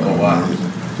this far. Oh wow.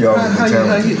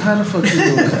 How the fuck you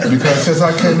doing that? Because since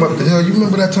I came up the hill, you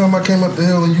remember that time I came up the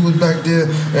hill and you was back there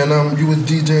and you was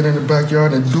DJing in the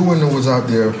backyard and Doing was out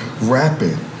there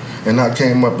rapping. And I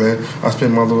came up and I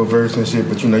spent my little verse and shit,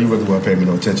 but you really wasn't paying me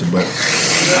no attention. But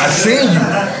I seen you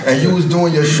and you was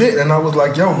doing your shit and I was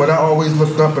like, but I always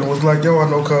looked up and was like, I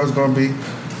know Cuz gonna be,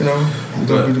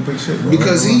 gonna be the big shit. Bro.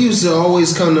 Because he used to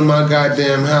always come to my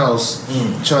goddamn house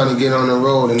trying to get on the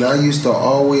road, and I used to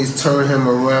always turn him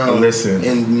around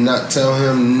and not tell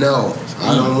him, no,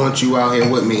 I don't want you out here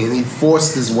with me. And he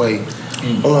forced his way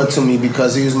onto me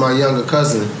because he was my younger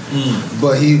cousin.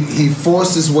 But he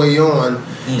forced his way on,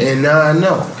 and now I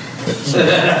know. As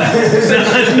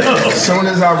soon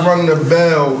as I rung the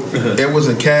bell, it was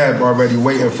a cab already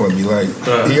waiting for me. Like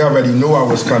he already knew I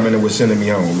was coming and was sending me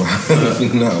home.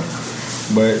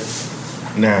 But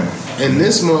now, and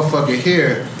this motherfucker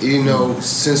here,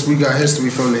 since we got history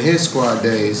from the Hit Squad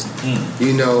days,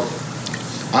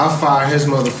 I fire his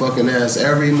motherfucking ass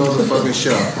every motherfucking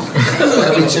show.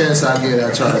 Every chance I get,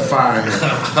 I try to fire him.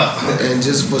 And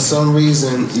just for some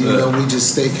reason, we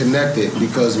just stay connected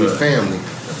because we're family.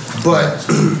 But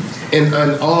in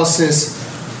all sense,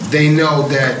 they know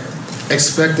that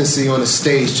expectancy on the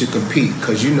stage to compete.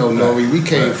 Because Nori, we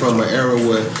came from an era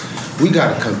where we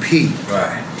got to compete.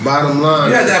 Right. Bottom line.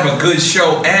 You had to have a good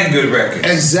show and good records.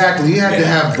 Exactly. You had to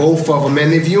have both of them.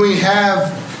 And if you ain't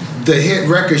have the hit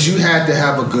records, you had to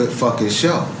have a good fucking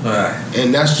show. Right.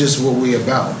 And that's just what we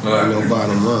about. Right.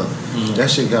 Bottom line.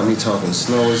 That shit got me talking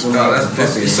snowism. No, that's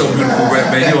so beautiful, Red,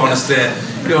 man. You don't understand.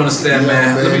 You don't understand,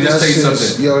 man. Let me just tell you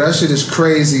something. That shit is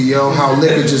crazy, how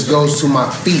liquor just goes to my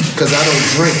feet because I don't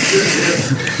drink.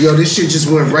 This shit just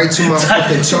went right to my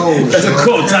fucking toes. That's a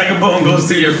quote. Tiger Bone goes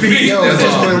to your feet. It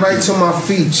just went right to my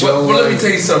feet, Well, let me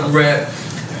tell you something, Red.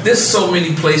 there's so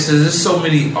many places, there's so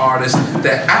many artists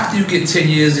that after you get 10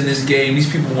 years in this game, these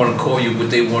people want to call you what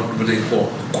they call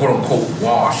quote unquote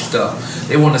washed up.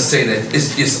 They want to say that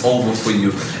it's over for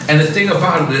you. And the thing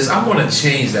about it is, I want to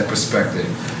change that perspective.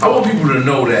 I want people to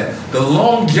know that the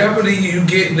longevity you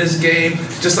get in this game,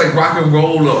 just like rock and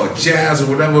roll or jazz or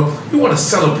whatever, we want to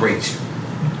celebrate you.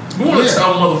 We want to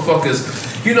tell motherfuckers,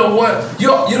 you know what?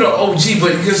 You're the OG,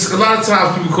 but because a lot of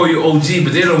times people call you OG,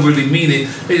 but they don't really mean it.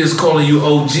 They're just calling you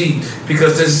OG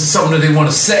because there's something that they want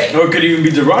to say. Or it could even be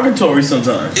derogatory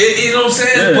sometimes. You know what I'm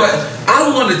saying? Yeah. But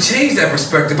I want to change that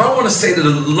perspective. I want to say that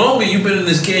the longer you've been in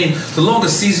this game, the longer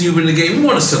season you've been in the game, we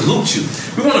want to salute you.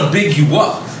 We want to big you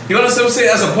up. You understand what I'm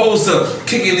saying? As opposed to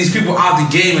kicking these people out the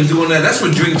game and doing that. That's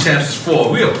what Drink Champs is for.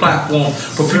 We're a platform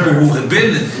for people who have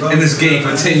been in this game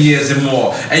for 10 years and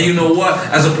more. And you know what?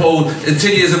 As opposed to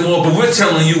 10 years and more, but we're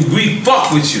telling you, we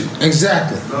fuck with you.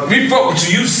 Exactly. We fuck with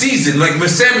you. You seasoned. Like when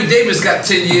Sammy Davis got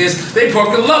 10 years, they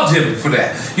fucking loved him for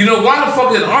that. You know, why the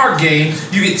fuck in our game,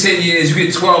 you get 10 years, you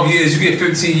get 12 years, you get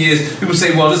 15 years, people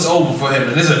say, well, it's over for him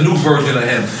and there's a new version of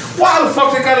him. Why the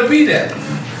fuck they gotta be that?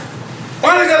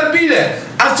 Why they gotta be that?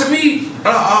 To me,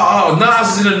 Nas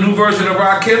is in a new version of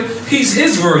Rakim. He's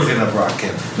his version of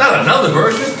Rakim, not another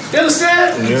version. You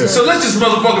understand? Yeah. So let's just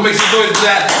motherfucking make some noise for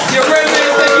that. Yo,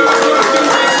 Redman, thank you for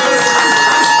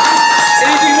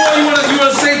anything more you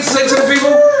want to say to the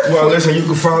people? Well, listen, you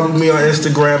can follow me on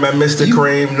Instagram at Mr.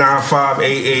 Cream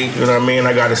 9588. You know what I mean?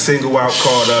 I got a single out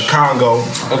called Congo.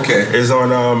 Okay. It's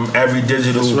on every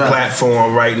digital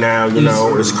platform right now. You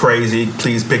know, it's crazy.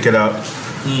 Please pick it up.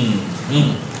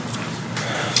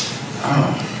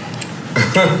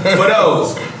 For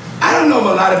those, I don't know if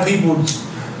a lot of people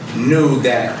knew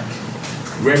that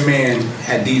Redman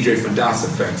had DJ for DOS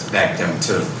Effects back then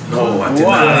too. No, I did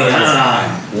not know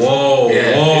that. Whoa,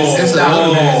 yeah, whoa, it's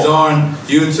on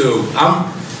YouTube.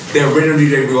 I'm the original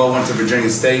DJ. We all went to Virginia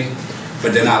State,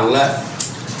 but then I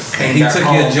left. And he took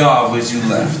your job as you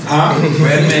left. Huh?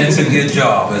 Redman took your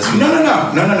job as you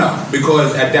left. No.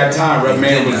 Because at that time,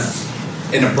 Redman was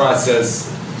in the process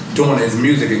doing his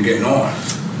music and getting on.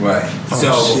 Right.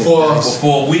 So before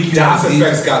DOS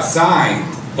Effects got signed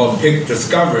or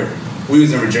discovered, we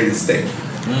was in Virginia State.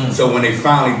 So when they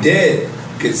finally did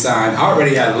get signed, I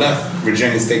already had left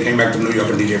Virginia State, came back to New York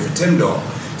and DJ for Tim Dog.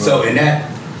 So in that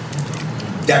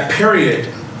period,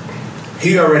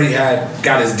 he already had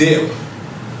got his deal.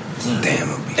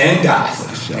 And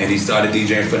DOS. And he started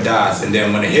DJing for DOS. And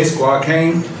then when the Hit Squad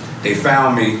came, they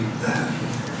found me.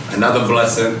 Another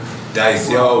blessing. Dice,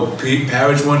 yo, Pete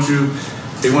Parrish wants you.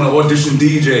 They want to audition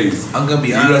DJs. I'm gonna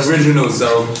be honest. You're original,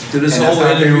 so through this whole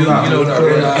interview, you know what I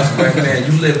realized, back man,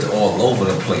 you lived all over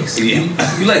the place. You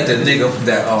like the nigga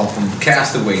that from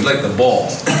Castaway. You like the ball.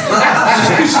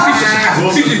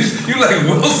 you like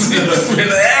Wilson. You've been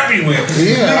everywhere.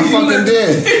 Yeah, I fucking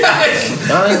did.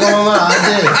 I ain't gonna lie, I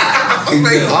did.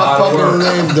 I fucking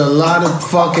lived a lot of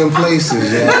fucking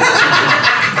places, yeah.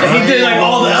 And he did like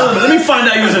all the elements. Let me find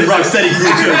out you was in Rocksteady crew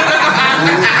too.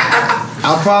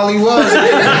 I probably was.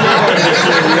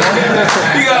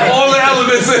 You got all the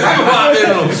elements in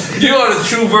you are the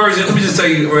true version. Let me just tell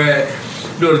you, Red.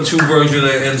 You're the true version of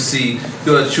MC.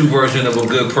 You're the true version of a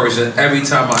good person. Every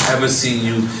time I ever see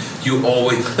you, you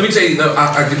always. Let me tell you,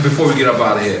 before we get up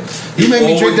out of here. You made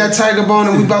me drink that Tiger Bone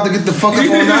and we about to get the fuck up on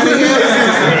out of here?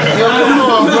 Yo, come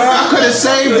on, bro. I could have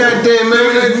saved that day, man.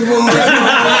 Let me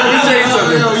tell you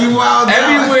something. Yo, you wild.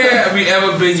 Everywhere we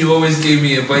ever been, you always gave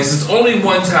me advice. There's only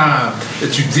one time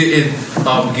that you didn't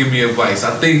give me advice.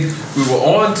 I think we were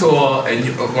on tour and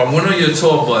I went on your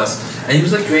tour bus and you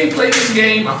was like, you ain't played this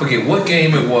game? I forget what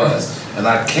game it was. And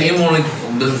I came on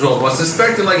the tour bus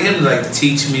expecting like him to like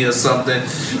teach me or something.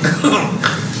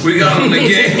 We got on the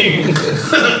game.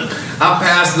 I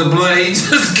passed the blunt. He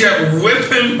just kept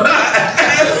whipping my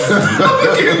ass. I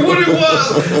forget what it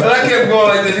was. And I kept going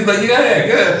like this. He's like, yeah,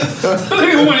 good.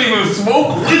 He wouldn't even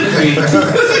smoke with me. He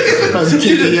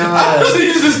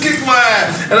just kicked my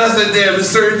ass. And I said, damn, there's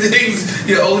certain things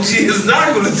your OG is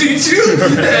not going to teach you.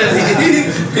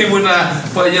 And he would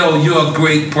not. But yo, you're a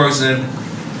great person.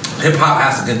 Hip hop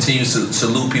has to continue to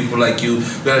salute people like you.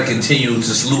 We got to continue to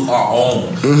salute our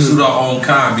own, salute our own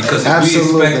kind. Because if we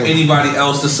expect anybody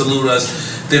else to salute us,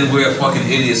 then we're fucking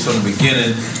idiots from the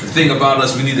beginning. The thing about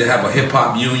us, we need to have a hip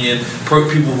hop union.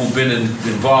 People who've been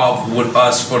involved with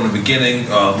us from the beginning,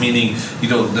 meaning you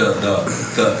know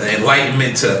the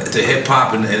enlightenment to hip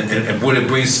hop and what it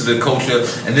brings to the culture.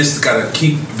 And this has got to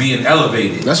keep being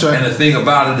elevated. That's right. And the thing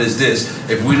about it is this: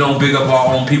 if we don't big up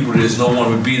our own people, there's no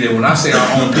one to be there. When I say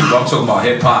our own people, I'm talking about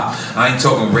hip hop. I ain't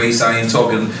talking race. I ain't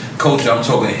talking culture. I'm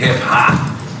talking hip hop.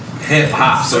 hip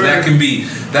hop. So that can be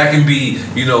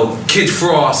Kid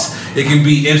Frost. It can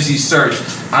be MC Search.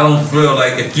 I don't feel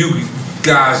like if you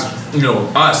guys,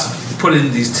 us, put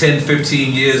in these 10,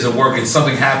 15 years of work and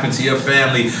something happened to your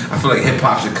family, I feel like hip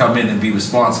hop should come in and be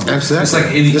responsible.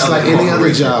 Exactly. It's like any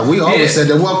other job. We always said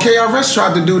that. Well, KRS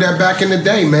tried to do that back in the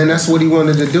day, man. That's what he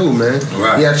wanted to do, man.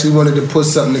 Right. He actually wanted to put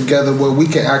something together where we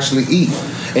can actually eat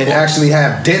and actually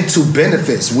have dental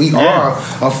benefits. We are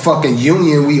a fucking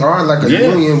union. We are like a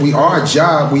union. We are a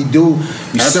job. We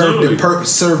serve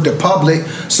the public.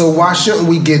 So why shouldn't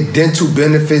we get dental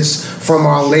benefits from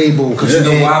our label? Because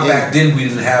why back then we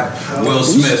didn't have Will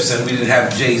Smiths and we didn't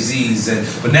have Jay-Z's,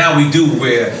 but now we do,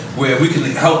 where we can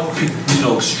help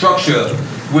structure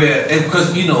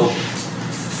because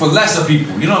for lesser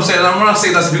people, you know what I'm saying? I'm not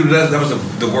saying lesser people, that was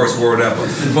the worst word ever,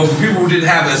 but for people who didn't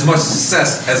have as much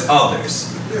success as others.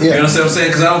 You know what I'm saying?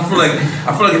 Because I feel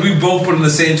like if we both put in the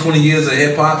same 20 years of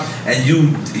hip hop and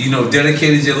you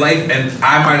dedicated your life, and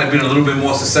I might have been a little bit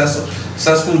more successful.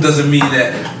 Successful doesn't mean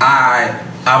that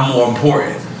I'm more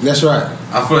important. That's right.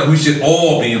 I feel like we should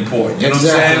all be important. You know what I'm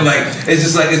saying? Like it's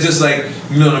just like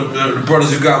the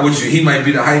brothers you got with you. He might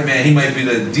be the hype man. He might be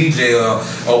the DJ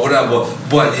or whatever.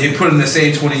 But he put in the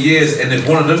same 20 years, and if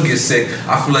one of them gets sick,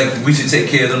 I feel like we should take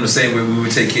care of them the same way we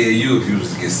would take care of you if you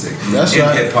was to get sick. That's in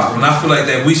right. hip hop, and I feel like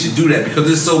that we should do that because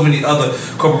there's so many other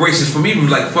corporations. From even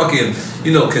like fucking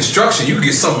construction, you can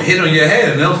get something hit on your head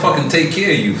and they'll fucking take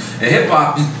care of you. And hip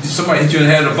hop, if somebody hit you in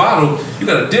the head of a bottle, you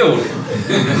got to deal with it.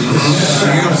 You know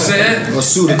what I'm saying? Or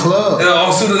sue the club.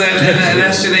 Or sue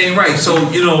that shit ain't right. So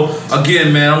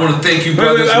again, man, I want to thank you,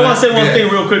 brothers. I want to say one thing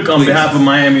real quick on behalf of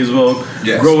Miami as well.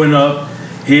 Yes. Growing up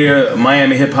here,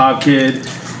 Miami hip hop kid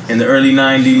in the early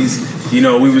 '90s,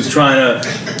 we was trying to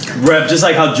rep, just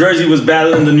like how Jersey was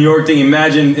battling the New York thing.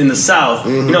 Imagine in the South,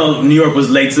 New York was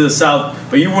late to the South,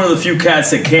 but you're one of the few cats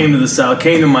that came to the South,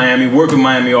 came to Miami, worked with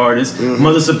Miami artists.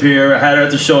 Mother Superior, I had her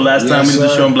at the show last time we did the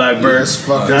show in Blackbird.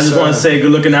 And I just want to say,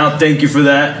 good looking out. Thank you for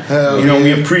that.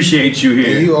 We appreciate you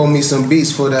here. And you owe me some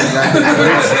beats for that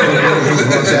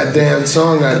damn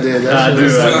song I did. I do.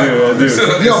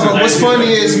 Yo, but what's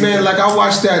funny is, man, like I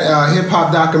watched that hip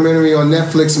hop documentary on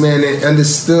Netflix, man, and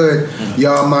understood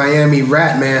y'all Miami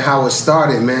rap, man, how it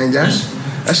started, man.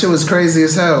 That shit was crazy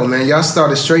as hell, man. Y'all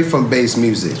started straight from bass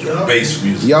music. Bass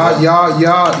music. Y'all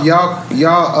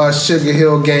Sugar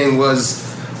Hill gang was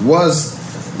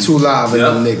Too Live and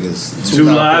them niggas. Too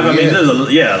Live. I mean, there's a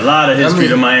lot of history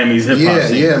to Miami's hip hop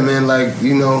scene. Yeah, man. Like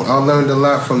I learned a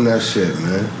lot from that shit,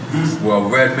 man. Well,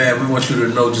 Redman, we want you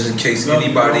to know, just in case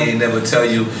anybody ain't never tell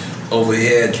you. Over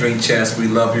here at Drink Champs, we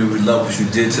love you. We love what you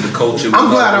did to the culture. I'm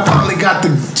glad I finally got the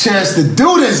chance to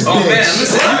do this, bitch. Oh, man,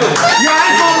 listen. Yo, I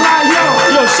ain't gonna lie,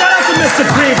 Yo, shout out to Mr.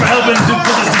 Supreme for helping put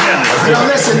this together. Yo,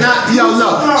 listen,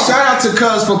 look. Shout out to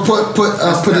Cuz for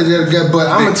put it together, but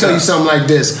I'm gonna tell you something like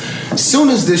this. As soon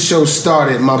as this show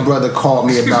started, my brother called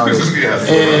me about it,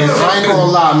 and I ain't gonna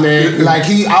lie, man. Like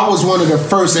I was one of the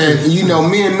first, and me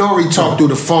and Nori talked through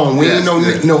the phone. We ain't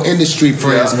no industry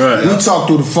friends. We talked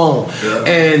through the phone,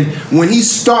 and when he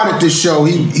started the show,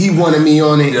 he wanted me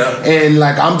on it, and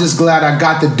like I'm just glad I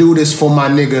got to do this for my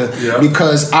nigga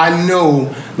because I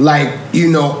know, like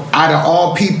out of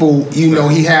all people,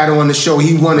 he had on the show,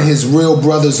 he one of his real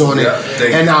brothers on it,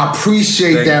 and I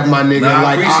appreciate that, my nigga.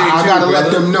 I gotta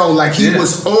let them know. Like he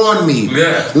was on me,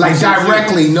 like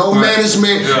directly, no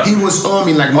management. He was on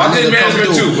me, like my nigga come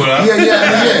through. But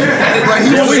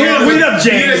he was we hit up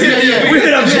James.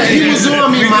 He was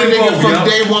on me, my nigga, from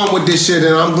day one with this shit,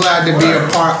 and I'm glad to be a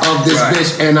part of this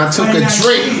bitch. And I took a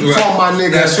drink for my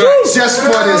nigga just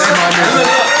for this, my nigga.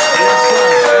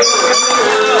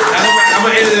 I'm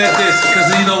gonna end it at this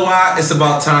because you know why? It's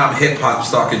about time hip hop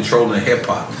start controlling hip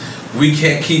hop. We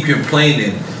can't keep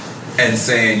complaining and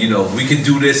saying, we can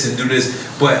do this and do this,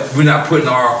 but we're not putting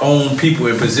our own people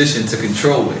in position to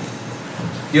control it.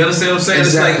 You understand what I'm saying?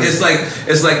 Exactly.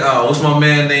 It's like what's my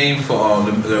man name for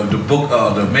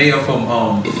the mayor from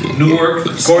Newark?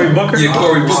 Cory Booker? Yeah,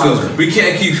 Cory Booker. We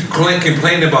can't keep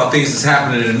complaining about things that's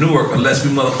happening in Newark unless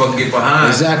we motherfucking get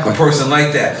behind a person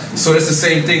like that. So it's the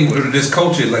same thing with this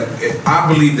culture. Like I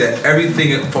believe that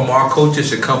everything from our culture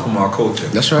should come from our culture.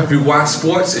 That's right. If you watch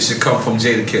sports, it should come from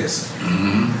Jadakiss.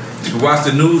 If you watch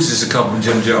the news, it should come from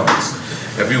Jim Jones.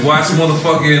 If you watch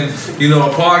motherfucking, a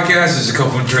podcast, it should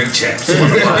come from Drink Champs. You know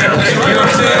what I'm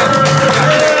saying?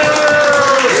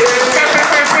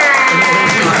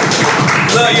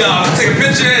 Love y'all. Take a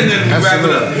picture and then wrap it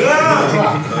up.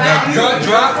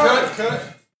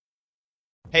 Cut.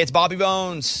 Hey, it's Bobby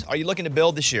Bones. Are you looking to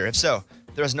build this year? If so,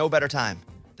 there is no better time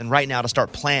than right now to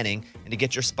start planning and to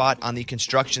get your spot on the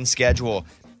construction schedule.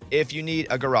 If you need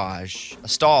a garage, a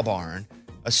stall barn,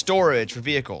 a storage for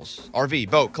vehicles, RV,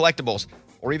 boat, collectibles,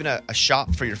 or even a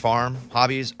shop for your farm,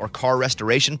 hobbies, or car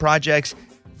restoration projects,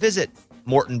 visit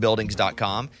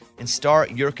MortonBuildings.com and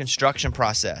start your construction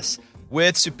process.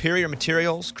 With superior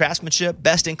materials, craftsmanship,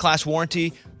 best-in-class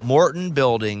warranty, Morton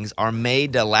Buildings are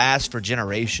made to last for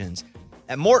generations.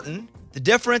 At Morton, the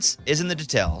difference is in the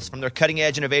details. From their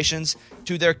cutting-edge innovations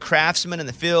to their craftsmen in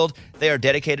the field, they are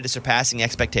dedicated to surpassing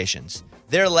expectations.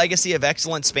 Their legacy of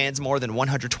excellence spans more than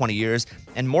 120 years,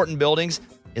 and Morton Buildings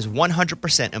is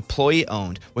 100%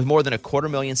 employee-owned with more than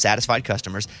 250,000 satisfied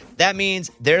customers. That means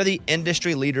they're the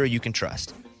industry leader you can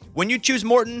trust. When you choose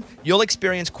Morton, you'll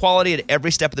experience quality at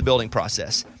every step of the building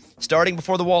process, starting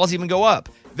before the walls even go up.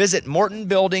 Visit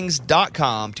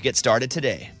MortonBuildings.com to get started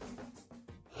today.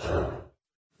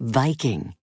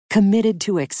 Viking, committed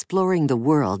to exploring the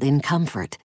world in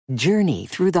comfort. Journey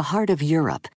through the heart of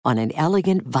Europe on an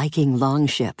elegant Viking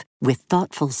longship with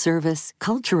thoughtful service,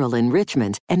 cultural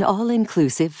enrichment, and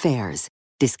all-inclusive fares.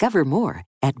 Discover more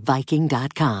at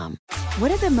Viking.com. What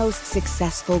do the most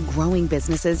successful growing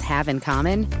businesses have in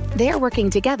common? They're working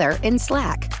together in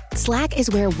Slack. Slack is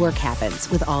where work happens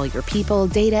with all your people,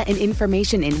 data, and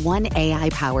information in one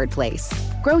AI-powered place.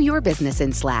 Grow your business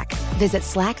in Slack. Visit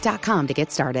slack.com to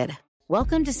get started.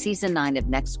 Welcome to Season 9 of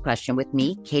Next Question with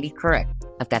me, Katie Couric.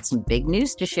 I've got some big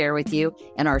news to share with you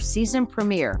in our season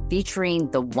premiere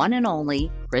featuring the one and only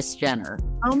Kris Jenner.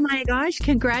 Oh my gosh,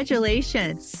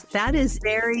 congratulations. That is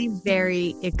very,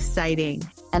 very exciting.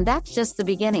 And that's just the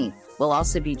beginning. We'll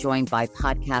also be joined by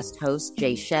podcast host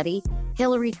Jay Shetty,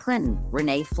 Hillary Clinton,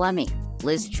 Renee Fleming,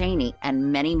 Liz Cheney,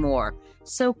 and many more.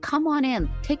 So come on in,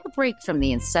 take a break from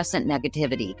the incessant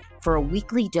negativity for a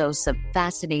weekly dose of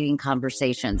fascinating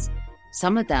conversations.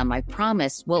 Some of them, I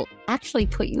promise, will actually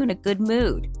put you in a good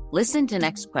mood. Listen to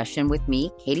Next Question with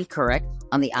me, Katie Couric,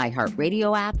 on the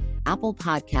iHeartRadio app, Apple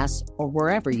Podcasts, or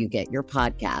wherever you get your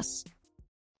podcasts.